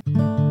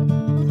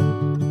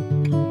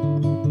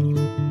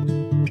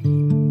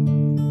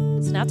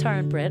 So now Tara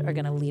and Britt are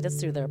going to lead us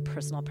through their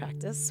personal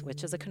practice,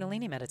 which is a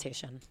Kundalini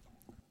meditation.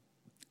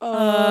 Om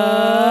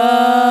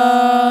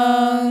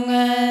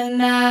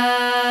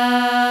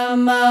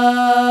Namo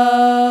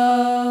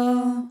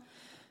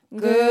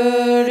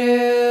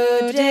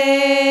Guru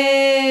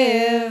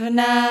Dev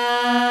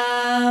Namo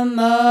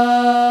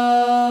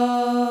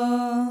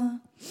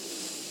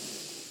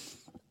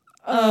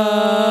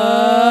Om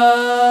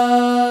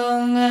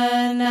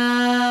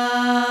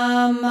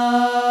Namo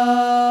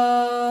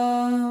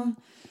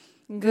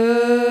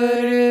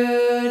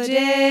Guru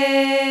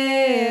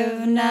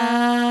Dev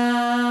Namo.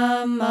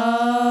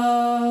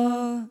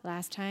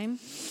 Last time.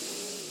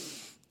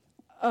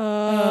 Om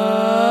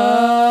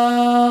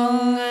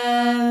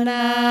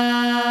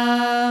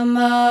Namo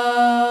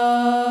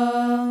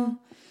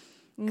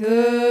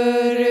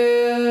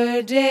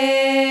Guru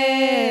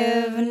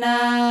Dev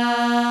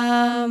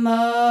Namo.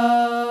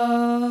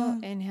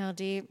 Inhale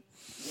deep.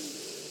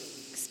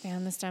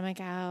 Expand the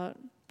stomach out.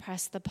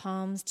 Press the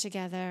palms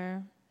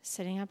together.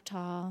 Sitting up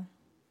tall.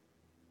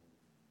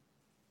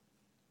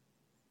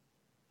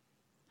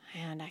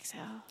 And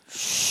exhale.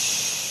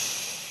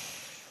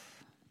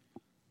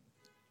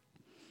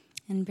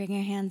 And bring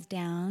your hands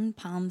down,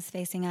 palms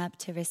facing up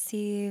to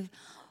receive,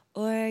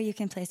 or you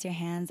can place your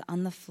hands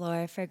on the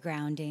floor for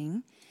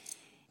grounding.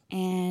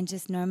 And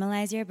just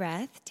normalize your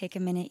breath. Take a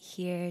minute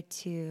here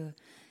to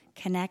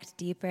connect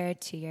deeper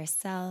to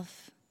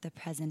yourself, the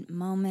present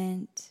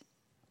moment,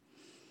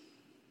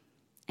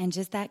 and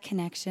just that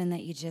connection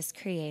that you just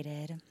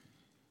created.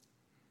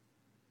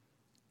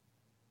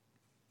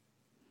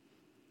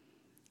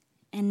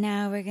 And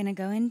now we're going to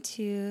go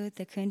into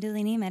the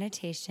Kundalini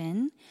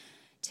meditation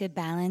to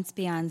balance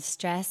beyond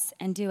stress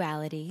and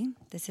duality.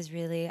 This is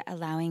really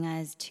allowing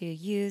us to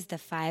use the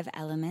 5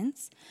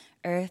 elements,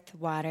 earth,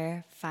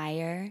 water,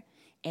 fire,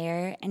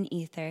 air, and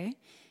ether,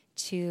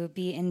 to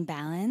be in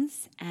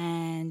balance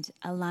and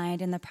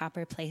aligned in the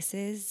proper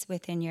places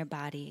within your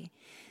body.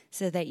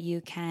 so that you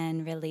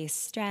can release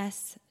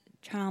stress,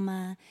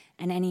 trauma,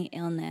 and any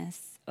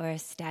illness or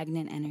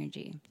stagnant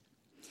energy.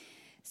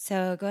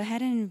 So go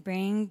ahead and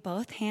bring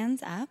both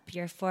hands up.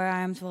 Your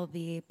forearms will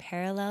be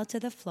parallel to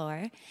the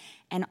floor,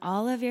 and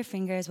all of your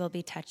fingers will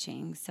be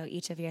touching. So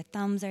each of your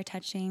thumbs are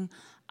touching,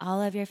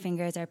 all of your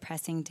fingers are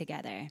pressing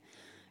together,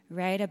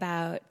 right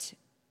about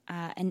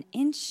an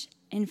inch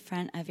in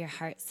front of your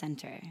heart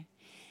center.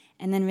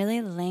 And then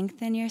really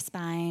lengthen your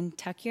spine,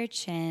 tuck your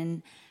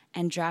chin,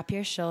 and drop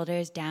your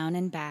shoulders down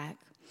and back,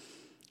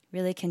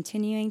 really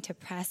continuing to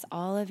press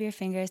all of your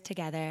fingers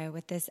together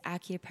with this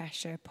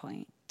acupressure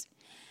point.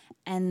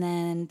 And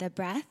then the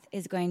breath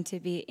is going to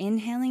be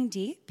inhaling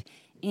deep,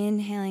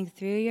 inhaling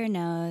through your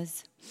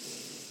nose,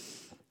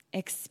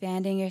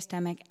 expanding your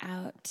stomach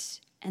out.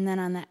 And then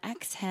on the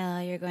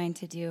exhale, you're going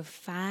to do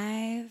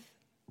 5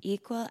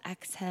 equal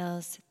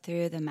exhales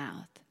through the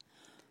mouth.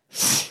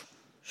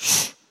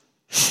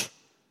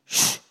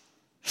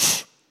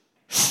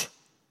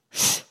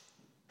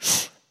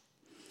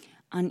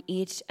 On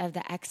each of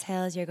the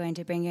exhales, you're going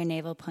to bring your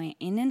navel point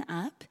in and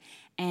up,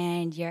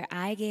 and your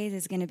eye gaze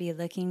is going to be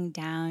looking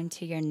down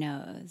to your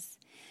nose.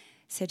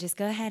 So just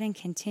go ahead and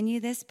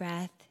continue this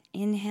breath,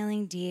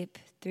 inhaling deep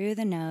through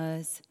the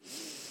nose,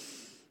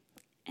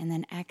 and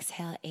then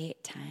exhale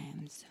 8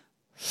 times.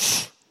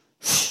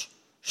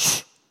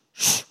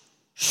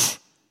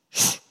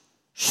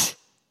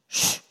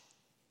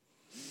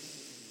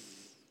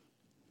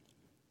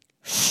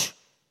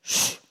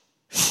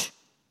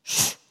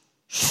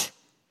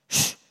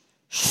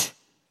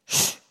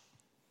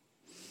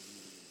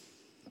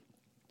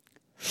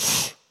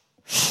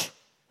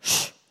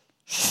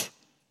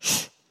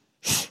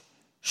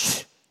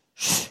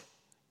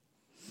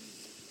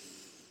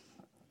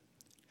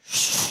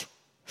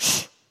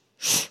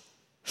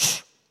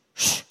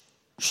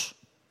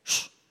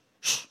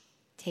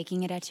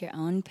 Taking it at your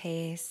own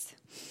pace.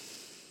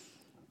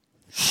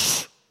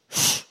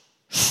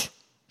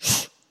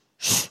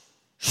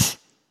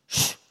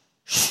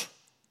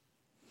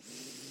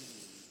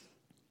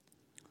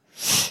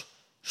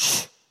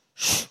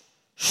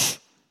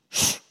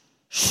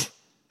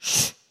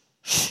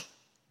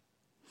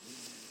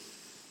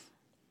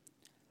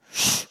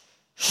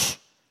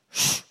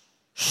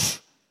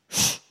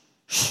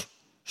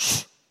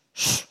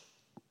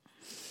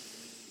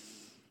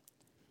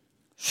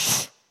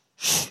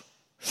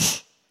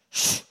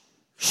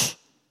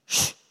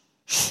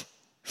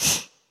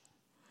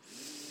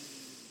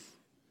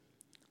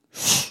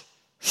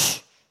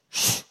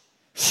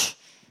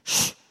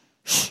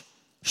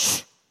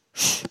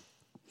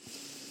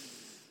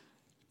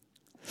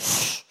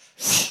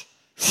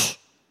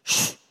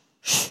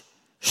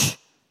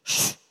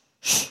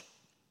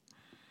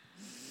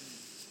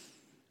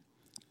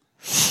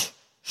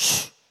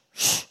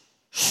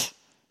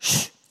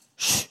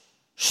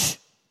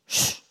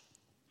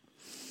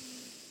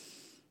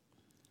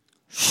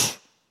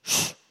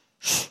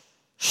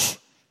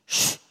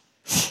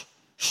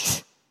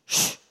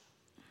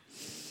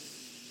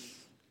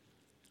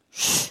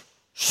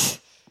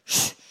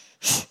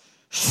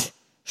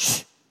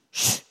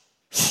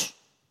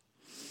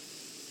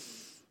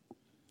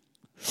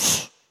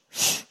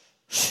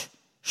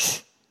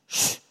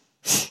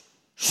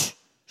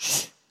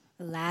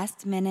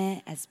 Last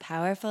minute, as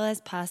powerful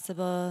as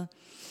possible.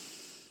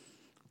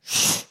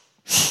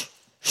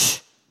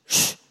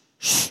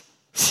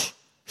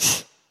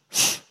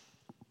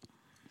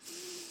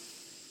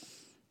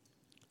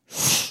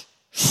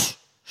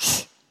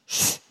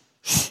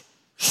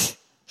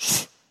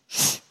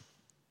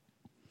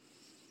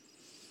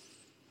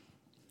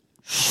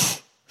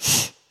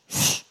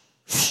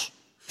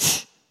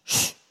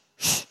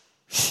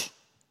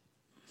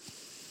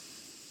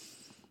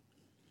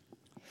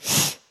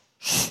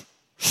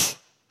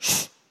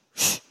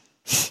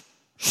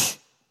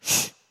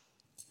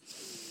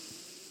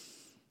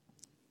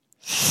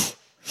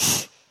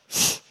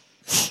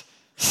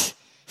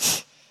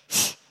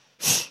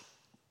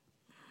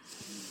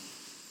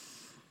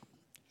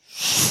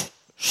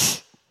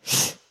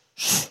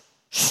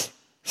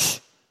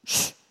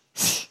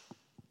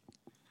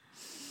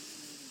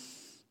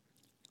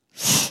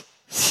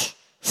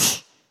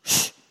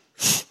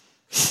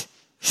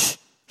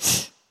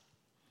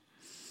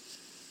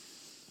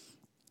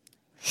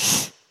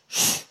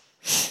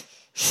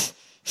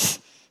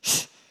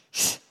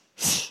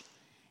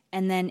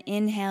 And then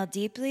inhale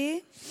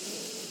deeply.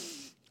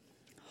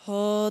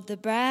 Hold the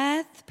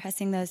breath,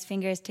 pressing those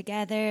fingers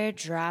together.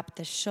 Drop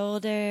the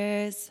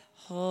shoulders.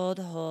 Hold,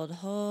 hold,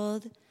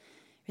 hold.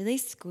 Really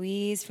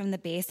squeeze from the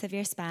base of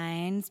your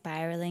spine,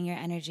 spiraling your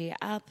energy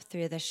up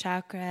through the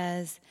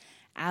chakras,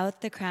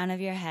 out the crown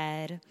of your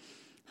head,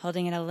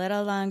 holding it a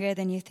little longer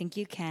than you think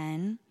you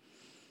can.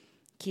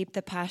 Keep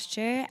the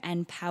posture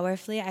and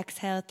powerfully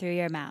exhale through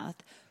your mouth.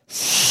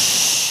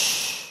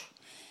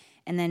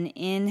 And then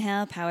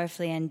inhale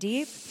powerfully and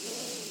deep.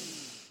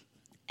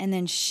 And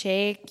then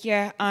shake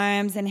your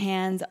arms and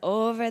hands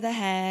over the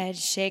head.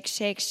 Shake,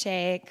 shake,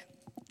 shake.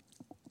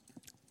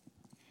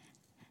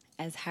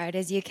 as hard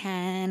as you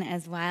can,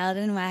 as wild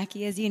and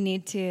wacky as you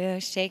need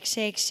to. Shake,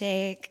 shake,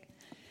 shake.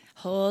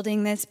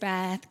 Holding this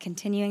breath,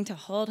 continuing to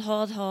hold.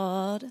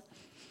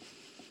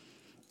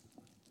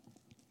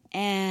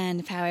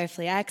 And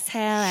powerfully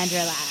exhale and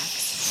relax.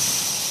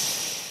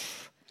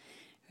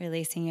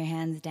 Releasing your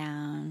hands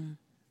down.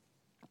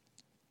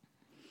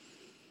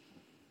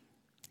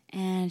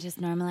 And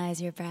just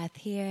normalize your breath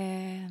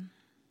here.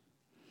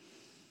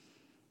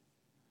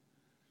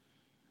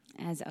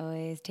 As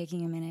always,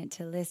 taking a minute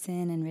to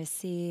listen and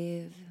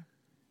receive.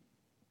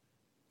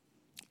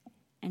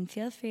 And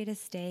feel free to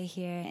stay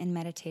here in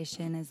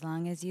meditation as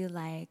long as you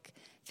like.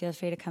 Feel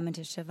free to come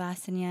into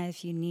Shavasana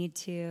if you need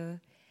to.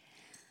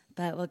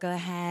 But we'll go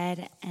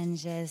ahead and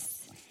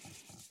just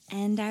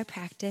end our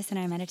practice and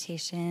our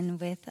meditation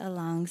with a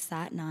long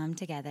Sat Nam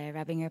together,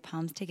 rubbing your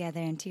palms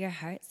together into your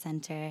heart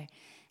center.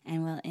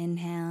 And we'll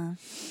inhale.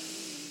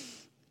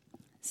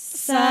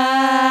 Sat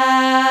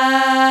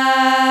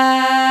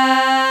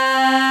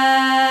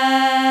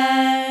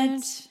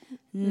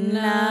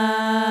Nam.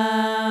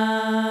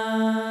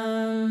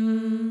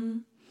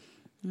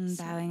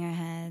 Bowing our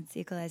heads,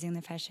 equalizing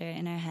the pressure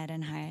in our head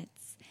and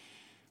hearts.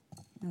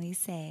 We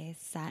say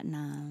Sat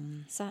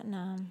Nam. Sat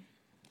Nam.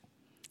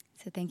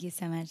 So thank you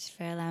so much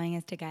for allowing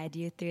us to guide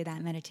you through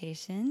that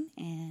meditation,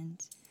 and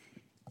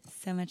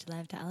so much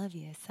love to all of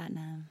you. Sat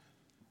Nam.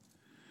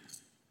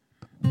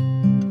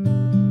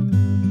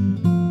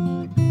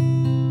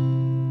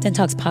 Den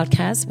Talks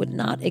podcast would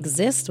not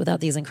exist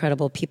without these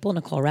incredible people: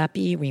 Nicole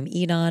Rappi, Reem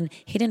Edon,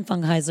 Hayden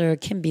Fungheiser,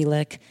 Kim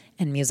Bielik,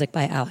 and music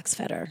by Alex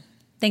Feder.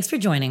 Thanks for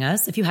joining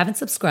us. If you haven't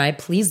subscribed,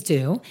 please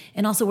do.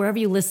 And also, wherever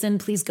you listen,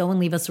 please go and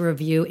leave us a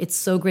review. It's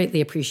so greatly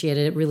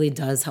appreciated. It really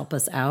does help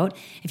us out.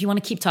 If you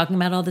want to keep talking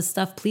about all this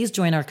stuff, please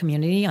join our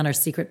community on our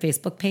secret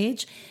Facebook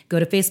page.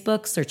 Go to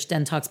Facebook, search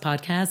Den Talks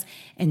Podcast,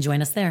 and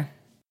join us there.